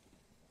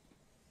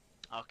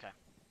 Okay.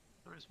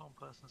 There is one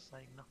person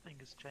saying nothing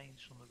has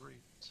changed on the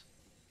route.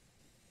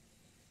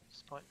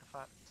 Despite the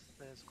fact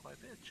there's quite a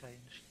bit of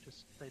change,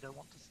 just they don't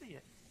want to see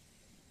it.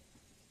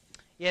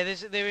 Yeah,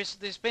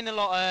 there's been a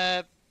lot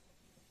of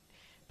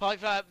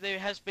there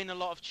has been a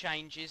lot of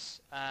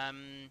changes.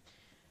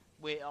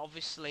 We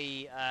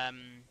obviously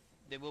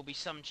there will be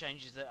some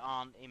changes that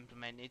aren't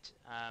implemented,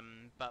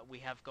 but we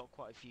have got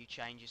quite a few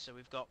changes. So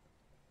we've got,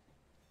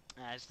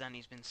 as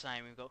Danny's been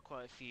saying, we've got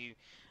quite a few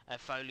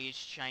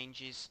foliage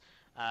changes.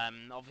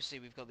 Obviously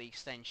we've got the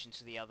extension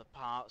to the other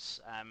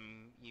parts.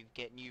 You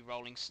get new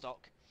rolling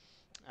stock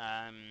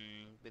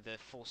with the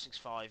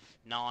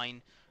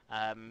 4659,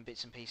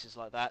 bits and pieces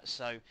like that.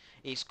 So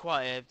it's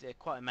quite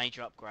a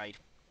major upgrade.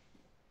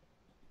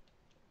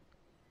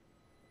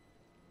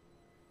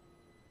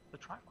 The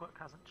track work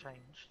hasn't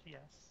changed,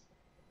 yes.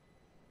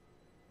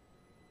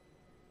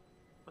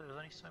 But there's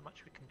only so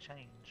much we can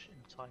change in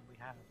the time we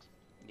had.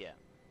 Yeah.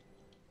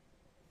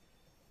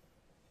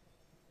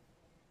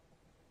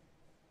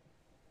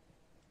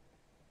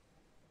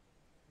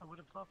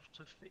 have loved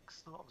to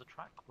fix a lot of the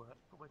track work,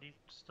 but when you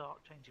start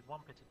changing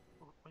one bit,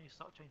 when you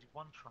start changing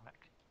one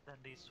track, then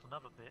leads to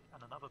another bit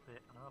and another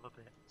bit and another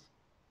bit.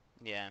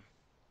 Yeah.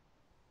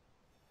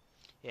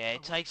 Yeah,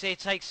 I would, it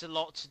takes a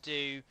lot to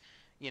do,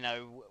 you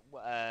know,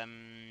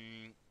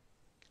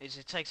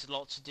 it takes a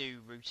lot to do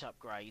route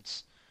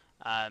upgrades.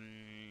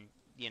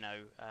 You know,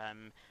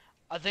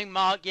 I think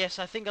Mark, yes,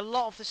 I think a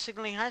lot of the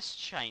signalling has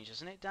changed,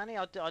 hasn't it, Danny?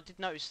 I did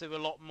notice there were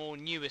a lot more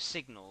newer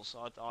signals.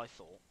 I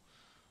thought,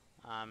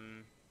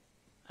 um,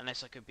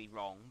 unless I could be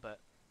wrong, but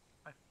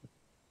I,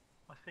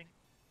 I think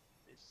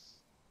it's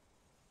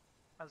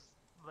as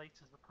late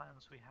as the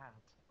plans we had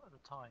at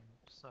the time,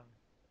 so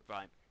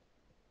right,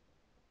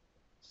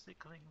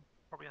 signaling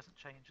probably hasn't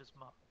changed as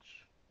much.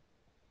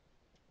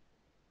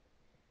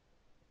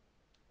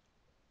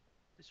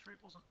 This route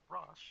wasn't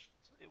rushed,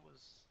 it was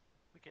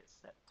we get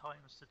set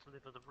times to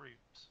deliver the route.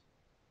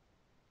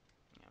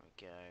 there we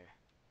go.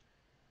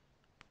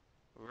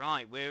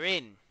 Right, we're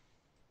in.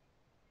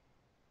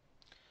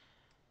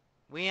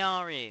 We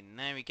are in.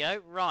 There we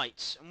go.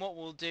 Right, and what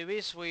we'll do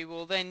is we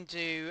will then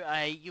do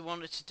a. You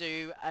wanted to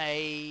do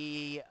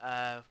a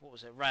what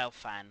was it? Rail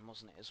fan,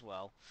 wasn't it as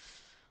well?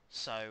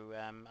 So,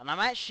 and I'm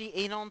actually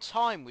in on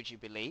time. Would you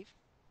believe?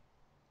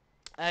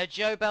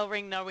 Joe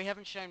Bellring. No, we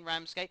haven't shown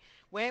Ramsgate.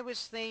 Where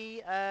was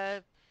the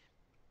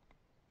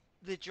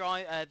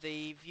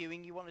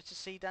viewing you wanted to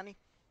see, Danny?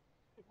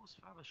 It was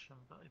Faversham,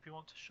 but if you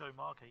want to show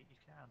Margate, you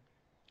can.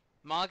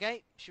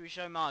 Margate. Should we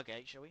show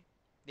Margate? Shall we?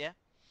 Yeah.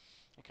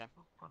 Okay.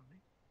 Oh, pardon me.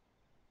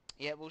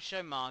 Yeah, we'll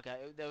show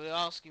Margate. They were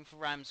asking for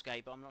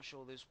Ramsgate, but I'm not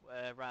sure there's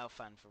rail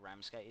fan for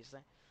Ramsgate, is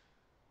there?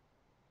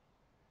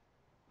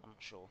 I'm not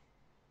sure.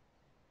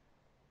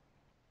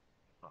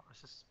 But I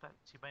suspect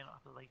you may not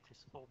have the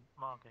latest for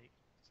Margate,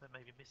 so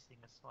maybe missing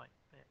a slight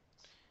bit.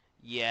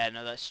 Yeah,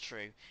 no, that's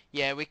true.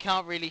 Yeah, we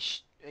can't really.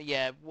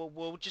 Yeah,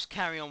 we'll just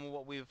carry on with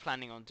what we were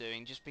planning on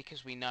doing, just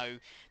because we know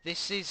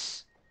this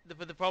is.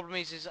 But the problem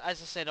is as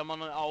I said, I'm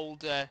on an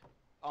older.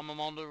 I'm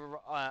on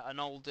an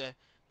older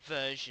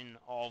version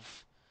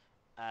of.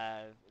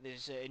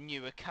 There's a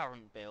newer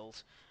current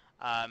build,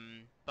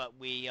 but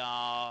we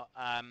are.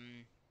 I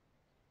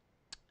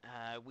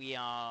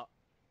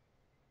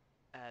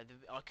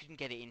couldn't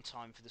get it in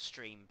time for the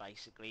stream.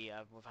 Basically,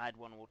 we've had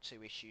one or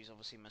two issues.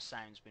 Obviously, my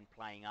sound's been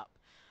playing up.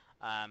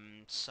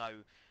 So,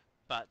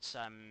 but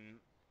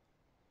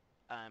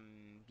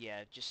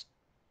yeah, just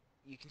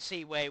you can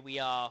see where we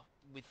are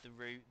with the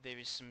route. There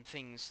is some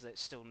things that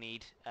still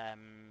need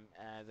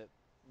that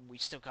we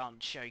still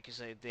can't show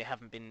because they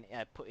haven't been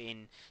put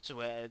in. So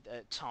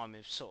at time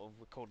of sort of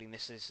recording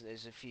this,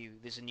 there's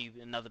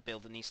another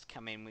build that needs to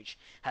come in which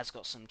has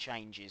got some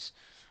changes.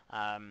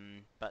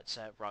 But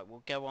right,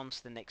 we'll go on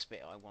to the next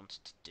bit I wanted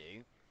to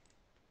do.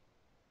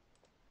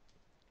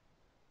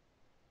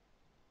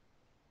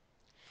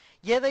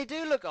 Yeah, they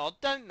do look odd,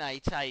 don't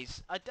they,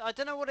 Taze? I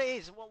don't know what it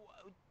is.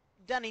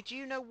 Danny, do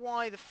you know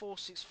why the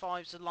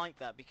 465s are like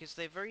that? Because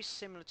they're very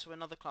similar to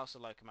another class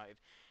of locomotive,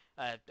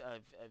 of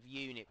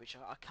unit, which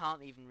I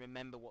can't even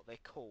remember what they're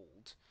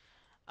called.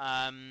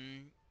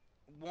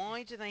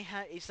 Why do they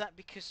have... Is that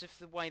because of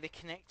the way they're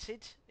connected?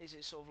 Is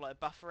it sort of like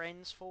buffer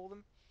ends for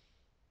them?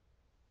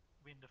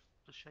 I mean,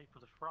 the shape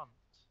of the front.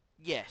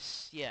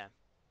 Yes, yeah,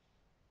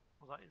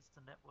 Well, that is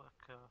the network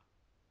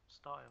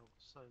style.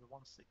 So the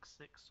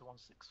 166 to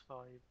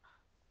 165.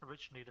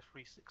 Originally, the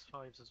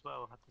 365s as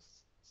well had this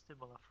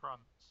similar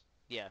front.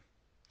 yeah.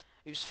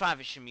 It was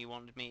Faversham you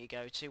wanted me to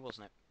go to,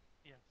 wasn't it?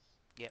 Yes.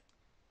 Yep.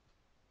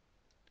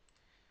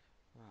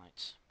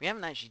 Right. We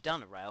haven't actually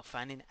done a rail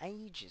fan in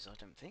ages, I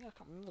don't think. I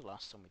can't remember the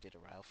last time we did a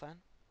rail fan.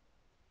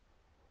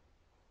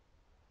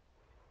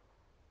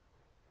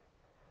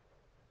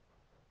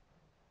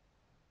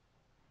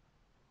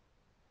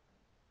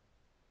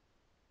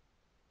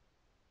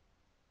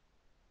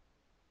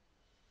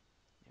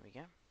 There we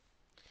go.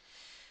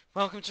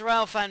 Welcome to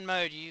rail fan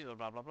mode, you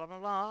blah blah blah blah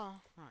blah.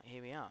 Right,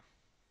 here we are.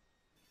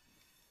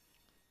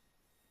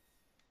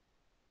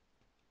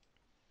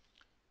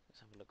 Let's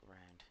have a look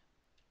around.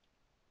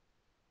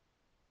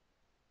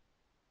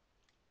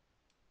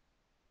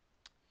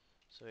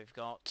 So we've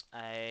got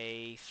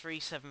a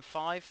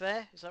 375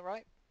 there, is that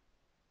right?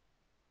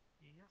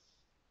 Yes.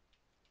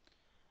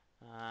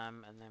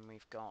 And then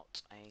we've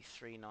got a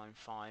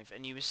 395.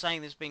 And you were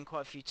saying there's been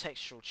quite a few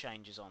textural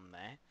changes on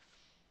there.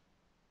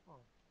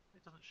 Well,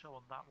 it doesn't show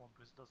on that one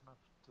because it doesn't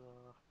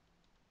have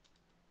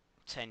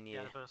 10 the year.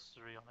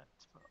 anniversary on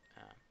it, but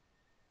Uh,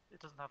 it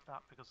doesn't have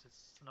that because its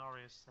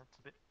scenario is set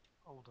a bit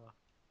older.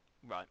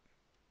 right.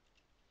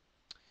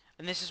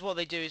 And this is what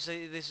they do, is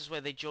this is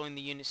where they join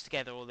the units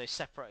together, or they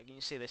separate. You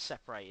can see they're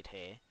separated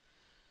here.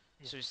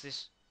 So is Yes.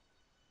 this...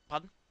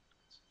 Pardon?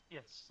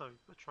 Yes, so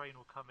the train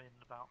will come in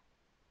about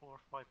 4 or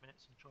 5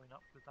 minutes and join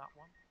up with that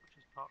one, which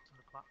is parked on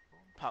the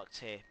platform. Parked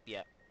here,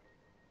 yeah.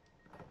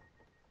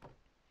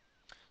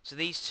 So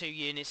these two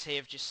units here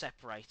have just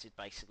separated,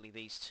 basically,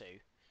 these two.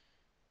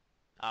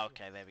 Oh,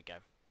 okay, there Yes. we go.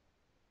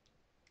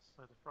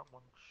 So the front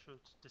one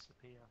should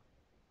disappear.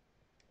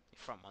 The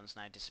front one's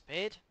now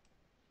disappeared.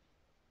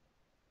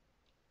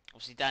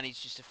 Obviously, Danny's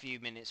just a few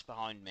minutes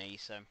behind me,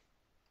 so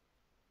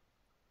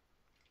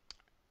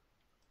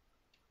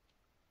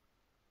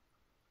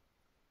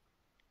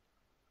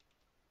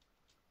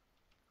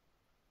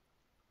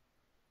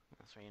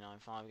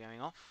 395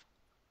 going off.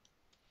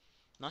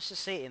 Nice to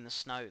see it in the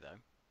snow, though.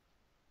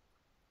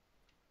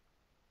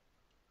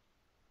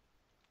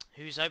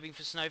 Who's hoping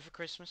for snow for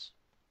Christmas?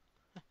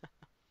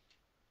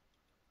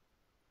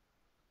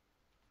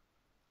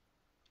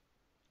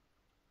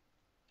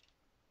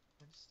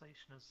 The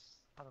station has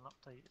had an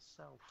update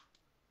itself.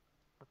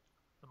 The,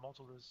 the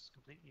model is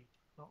completely,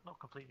 not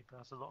completely, but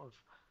has a lot of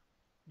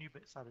new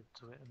bits added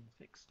to it and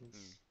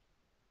fixes.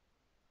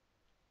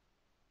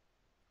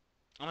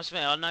 I must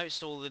admit, I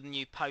noticed all the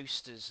new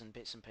posters and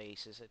bits and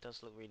pieces. It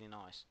does look really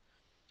nice.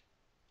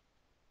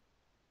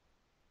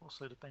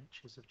 Also, the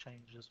benches have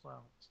changed as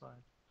well, so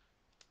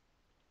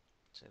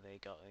So they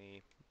got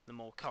the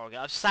more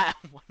corrugated. I've sat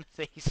on one of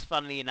these,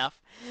 funnily enough.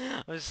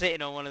 I was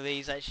sitting on one of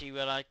these actually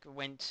when I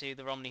went to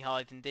the Romney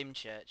Hythe and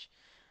Dymchurch.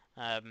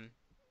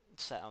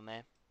 Sat on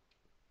there.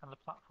 and the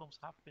platforms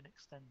have been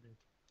extended.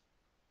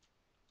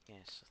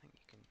 Yes, I think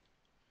you can.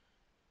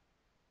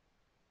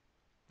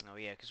 Oh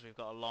yeah, because we've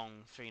got a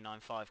long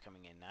 395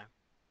 coming in now.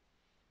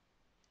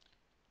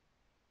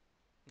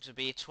 This would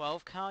be a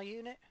 12 car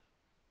unit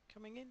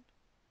coming in?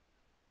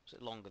 Is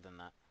it longer than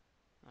that?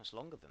 No, it's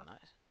longer than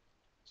that.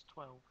 It's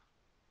 12.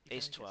 You It can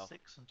is only get 12.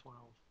 6 and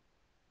 12.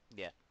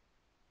 Yeah.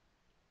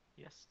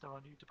 Yes, there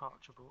are new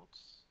departure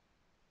boards.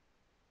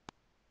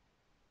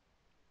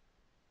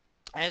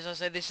 As I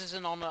said, this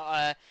isn't on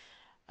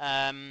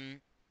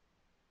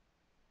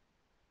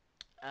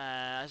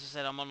as I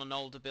said, I'm on an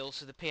older build,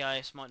 so the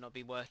PIS might not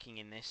be working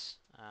in this.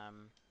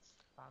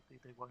 Sadly,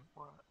 they won't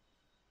work.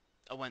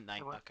 Oh, won't they?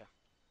 They won't. Okay.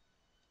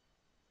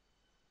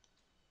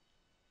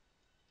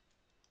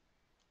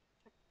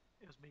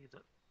 It was me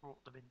that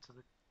brought them into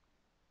the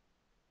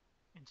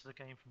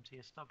game from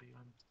TSW,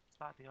 and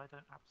sadly, I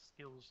don't have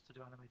skills to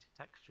do animated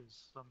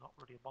textures, so I'm not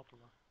really a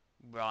modeler.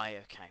 Right,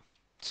 okay.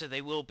 So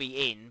they will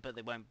be in, but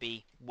they won't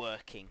be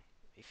working,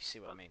 if you see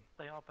what I But mean.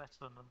 they are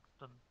better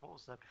than what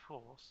was there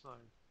before, so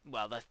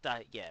Well, that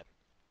yeah.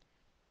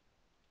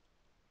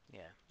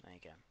 Yeah, there you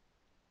go.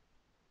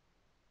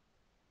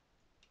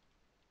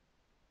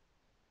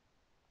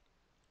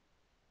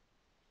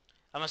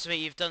 I must admit,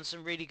 you've done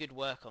some really good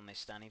work on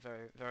this, Danny.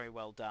 Very, very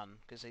well done.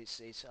 Because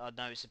it's. I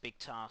know it's a big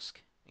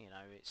task. You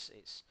know,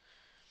 it's.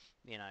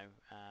 You know,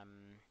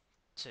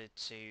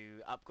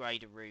 to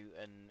upgrade a route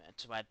and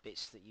to add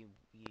bits that you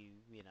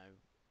know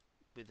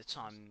with the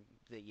time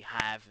that you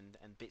have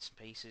and bits and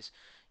pieces.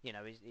 You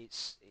know,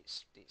 it's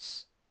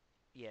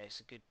yeah, it's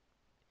a good.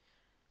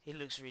 It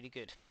looks really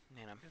good.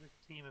 You know. we had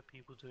a team of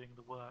people doing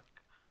the work.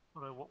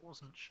 Although what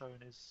wasn't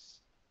shown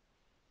is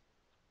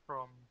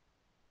from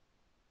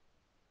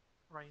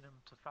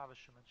Raynham to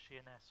Faversham and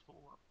Sheerness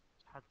all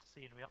had the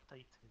scenery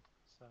updated.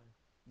 So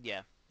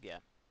Yeah, yeah.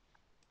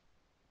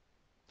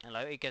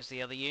 Hello, it goes to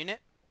the other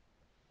unit.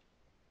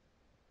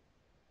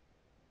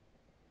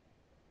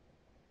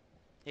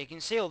 You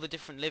can see all the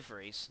different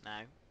liveries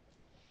now.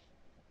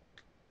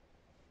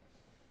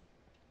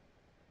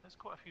 there's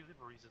quite a few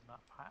liveries in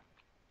that pack.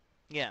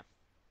 Yeah.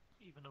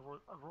 Even a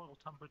Royal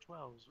Tunbridge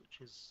Wells,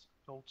 which is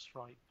gold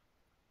stripe.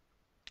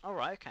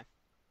 Alright, okay.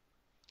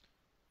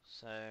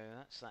 So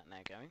that's that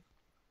now going.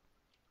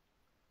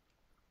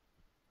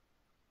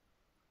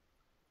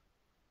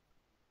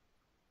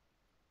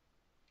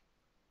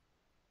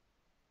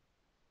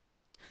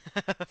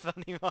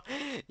 Funny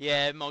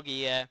yeah, Moggy,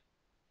 yeah.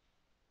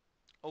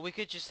 Or we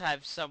could just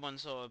have someone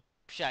sort of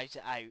shout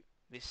it out.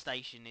 This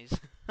station is.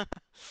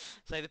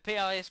 So the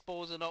PIS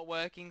boards are not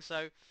working, so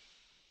I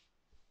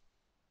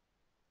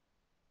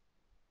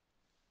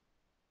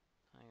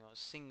got a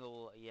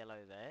single yellow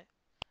there.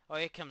 Oh,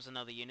 here comes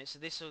another unit. So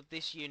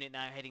this unit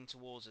now heading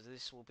towards us.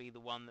 This will be the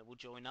one that will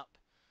join up,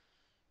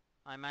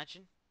 I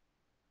imagine.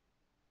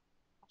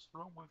 What's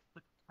wrong with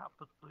the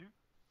Catbird Blue?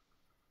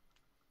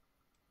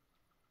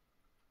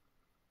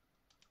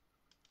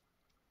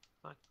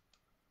 So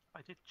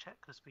I did check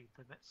the speed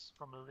limits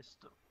from the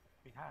list that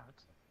we had,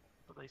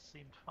 but they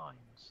seemed fine.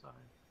 So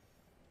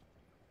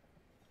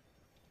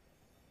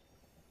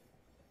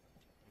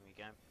Here we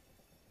go.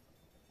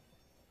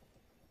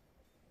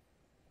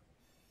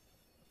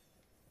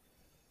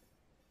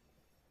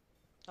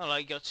 Oh,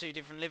 like you got two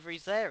different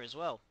liveries there as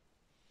well.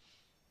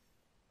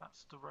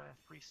 that's the rare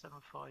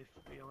 375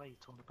 308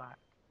 on the back.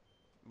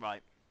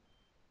 Right.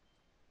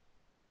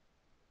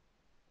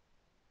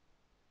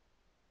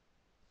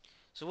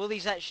 So will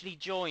these actually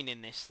join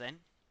in this then?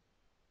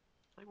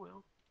 They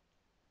will.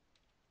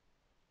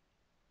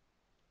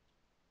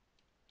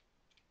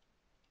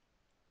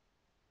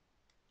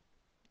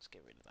 Let's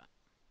get rid of that.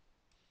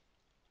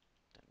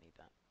 Don't need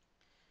that.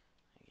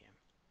 There you go.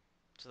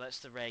 So that's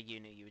the rare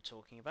unit you were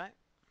talking about.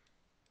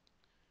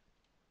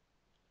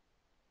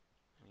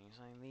 And you're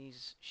saying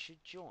these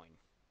should join.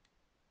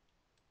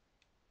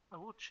 I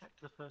will check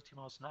the 30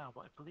 miles an hour,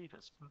 but I believe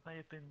it may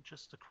have been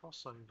just a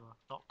crossover,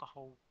 not the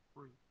whole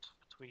route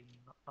between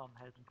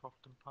Dunhead and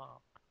Crofton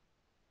Park.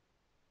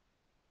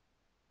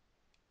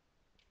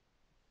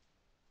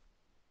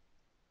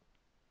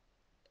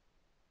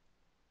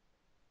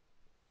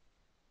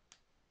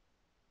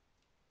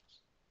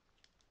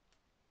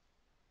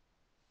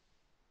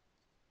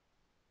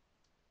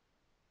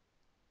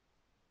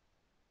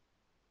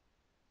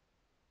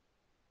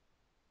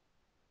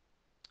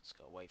 Just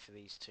gotta wait for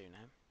these two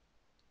now.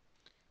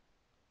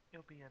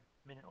 It'll be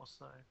a minute or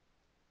so.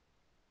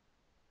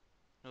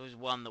 There's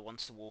one that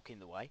wants to walk in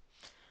the way.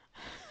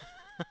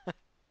 Okay,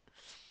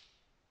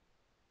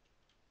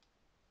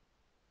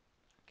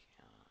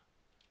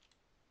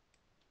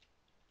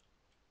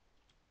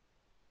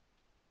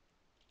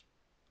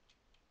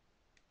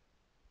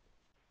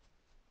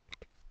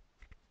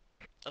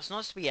 it's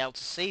nice to be able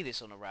to see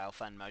this on a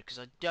railfan mode because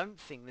I don't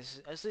think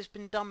has this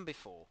been done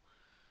before,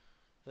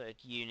 that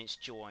units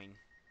join.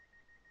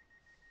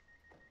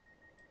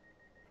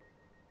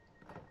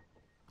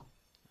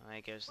 And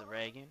there goes the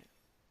rail unit.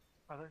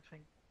 I don't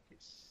think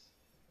it's...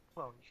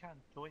 Well, you can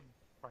join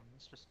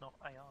trains, just not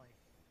AI.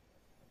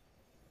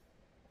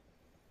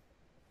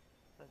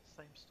 They're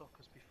the same stock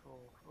as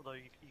before, although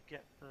you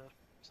get the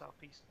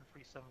Southeastern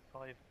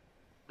 375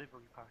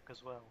 livery pack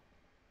as well.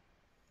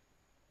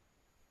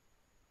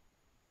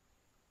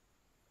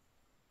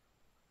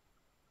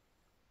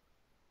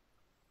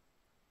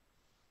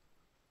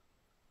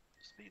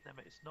 Speed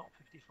limit is not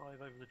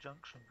 55 over the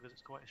junction because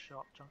it's quite a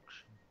sharp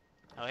junction.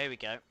 Oh, here we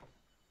go.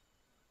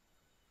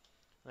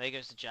 There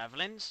goes the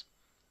javelins.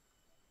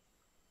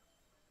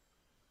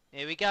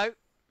 Here we go.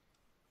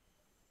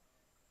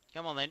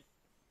 Come on then.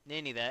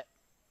 Nearly there.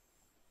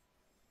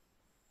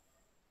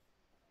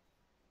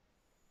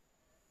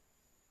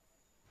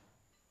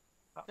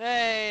 That's really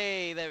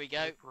Hey, there we go.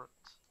 deliberate.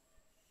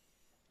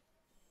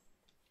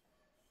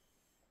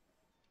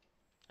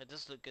 It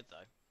does look good though.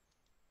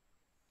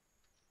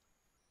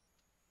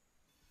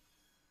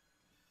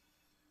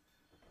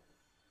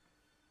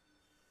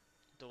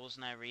 Doors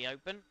now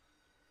reopen.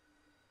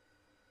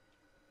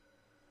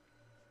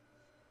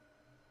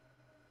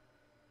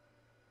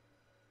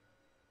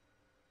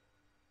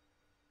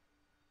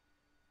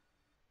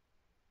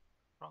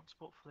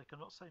 Transport flick. I'm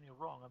not saying you're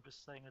wrong. I'm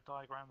just saying the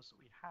diagrams that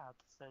we had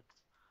said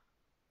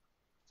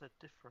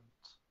different.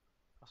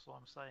 That's what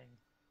I'm saying.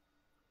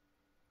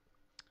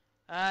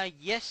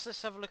 Yes,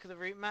 let's have a look at the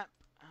route map.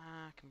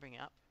 I can bring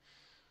it up.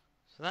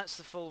 So that's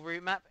the full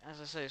route map.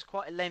 As I say, it's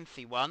quite a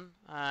lengthy one.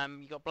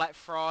 You got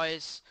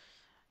Blackfriars,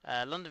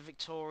 London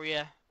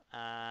Victoria,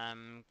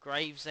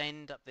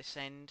 Gravesend up this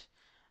end.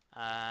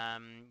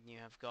 You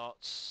have got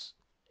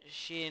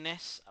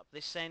Sheerness up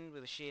this end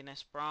with a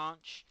Sheerness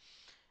branch.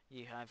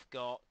 You have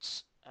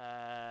got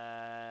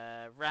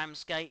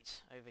Ramsgate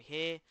over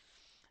here,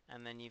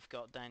 and then you've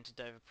got down to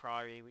Dover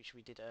Priory, which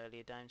we did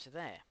earlier, down to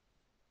there.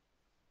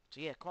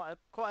 So yeah, quite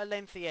a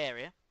lengthy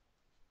area.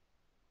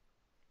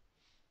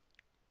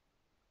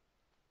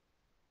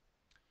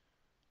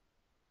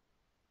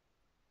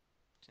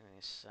 So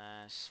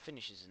this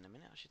finishes in a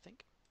minute, I should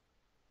think.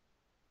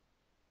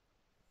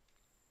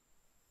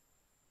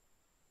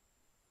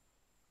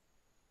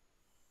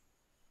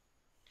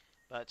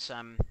 But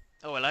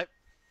oh hello,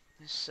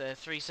 this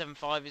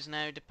 375 is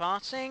now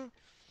departing.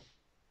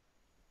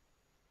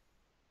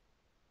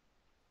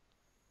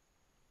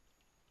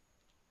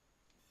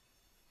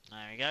 There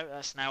we go.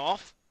 That's now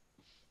off.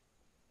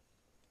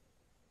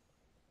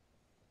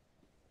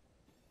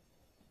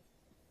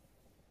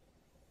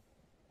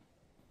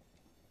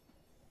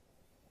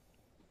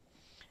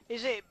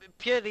 Is it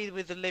purely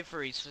with the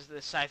liveries for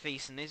the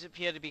Southeastern? Is it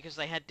purely because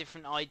they had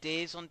different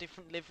ideas on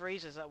different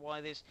liveries? Is that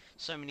why there's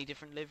so many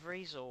different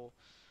liveries, or?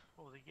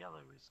 Well, the yellow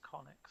is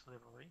Connex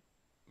livery,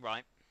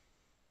 Right,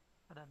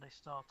 and then they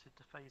started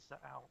to phase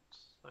that out.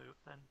 So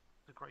then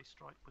the grey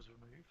stripe was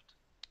removed,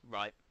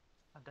 right,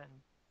 and then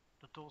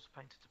the doors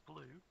were painted to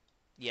blue.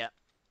 yeah,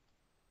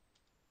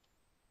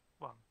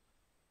 Well,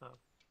 a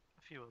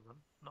few of them,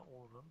 not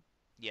all of them.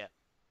 yeah,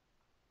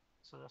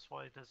 So that's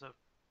why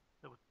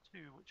there were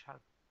two which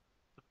had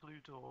the blue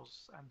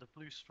doors and the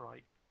blue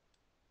stripe,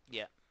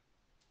 yeah.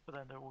 but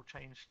then they're all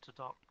changed to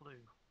dark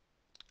blue.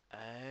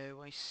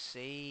 Oh, I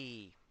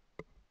see.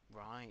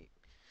 Right.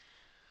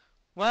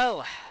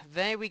 Well,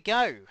 there we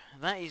go.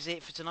 That is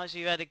it for tonight. So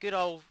you had a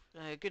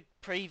good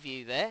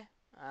preview there.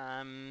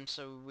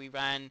 So we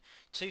ran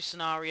two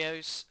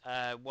scenarios,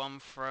 one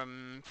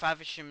from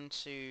Faversham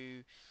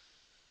to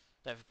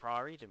Dover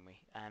Priory, didn't we?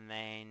 And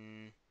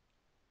then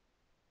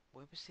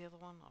where was the other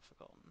one? I've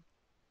forgotten.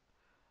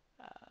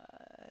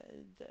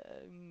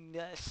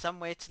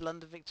 Somewhere to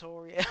London,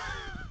 Victoria.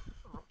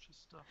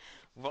 Rochester.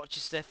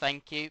 Rochester,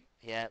 thank you.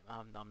 Yeah,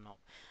 I'm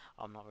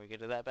not very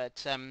good at that,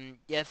 but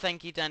yeah,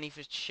 thank you, Danny,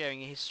 for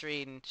sharing your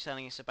history and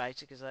telling us about it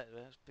because that's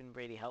been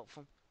really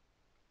helpful.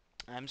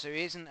 So it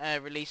isn't a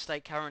release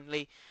date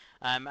currently.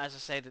 As I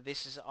say, that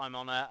this is I'm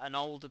on an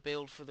older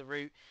build for the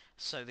route,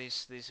 so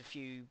there's a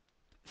few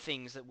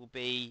things that will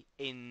be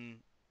in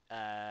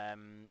the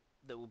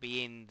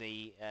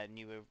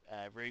newer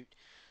route.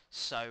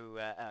 So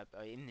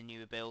in the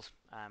newer build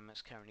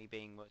that's currently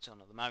being worked on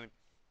at the moment.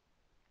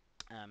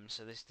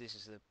 So this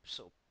is the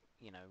sort of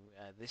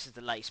this is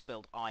the latest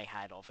build I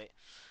had of it.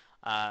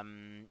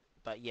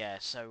 But yeah,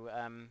 so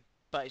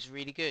but it's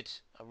really good.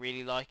 I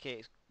really like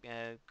it.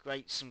 It's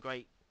great, some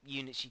great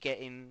units you get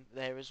in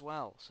there as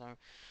well. So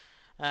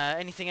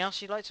anything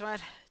else you'd like to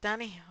add,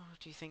 Danny? Or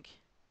do you think?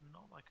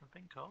 Not that I can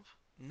think of.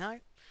 No.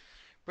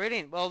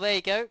 Brilliant. Well, there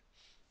you go.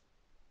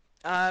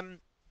 Um,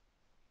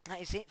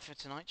 that is it for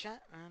tonight,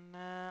 chat, and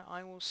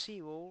I will see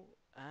you all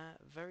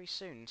very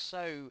soon.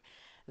 So,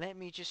 let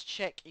me just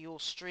check your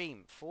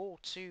stream for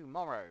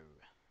tomorrow.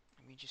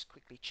 Let me just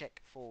quickly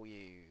check for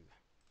you.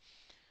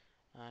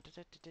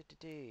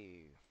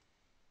 Do.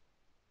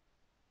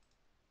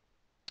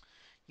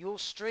 Your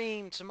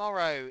stream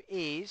tomorrow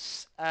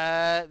is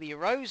the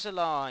Arosa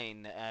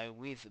line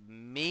with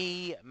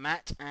me,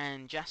 Matt,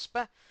 and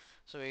Jasper.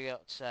 So we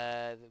got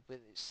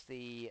it's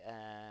the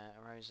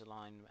Arosa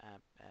line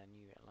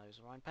new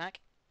Arosa line pack.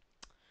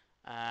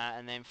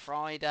 And then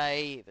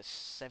Friday, the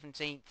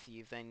 17th,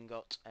 you've then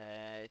got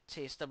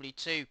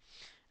TSW2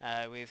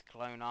 with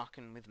Clone Ark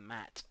and with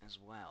Matt as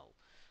well.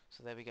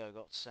 So there we go,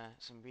 got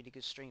some really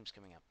good streams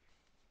coming up.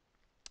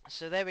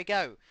 So there we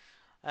go.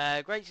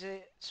 Great to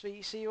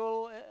see you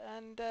all,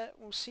 and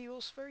we'll see you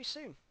all very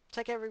soon.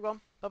 Take care, everyone.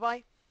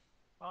 Bye-bye.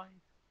 Bye.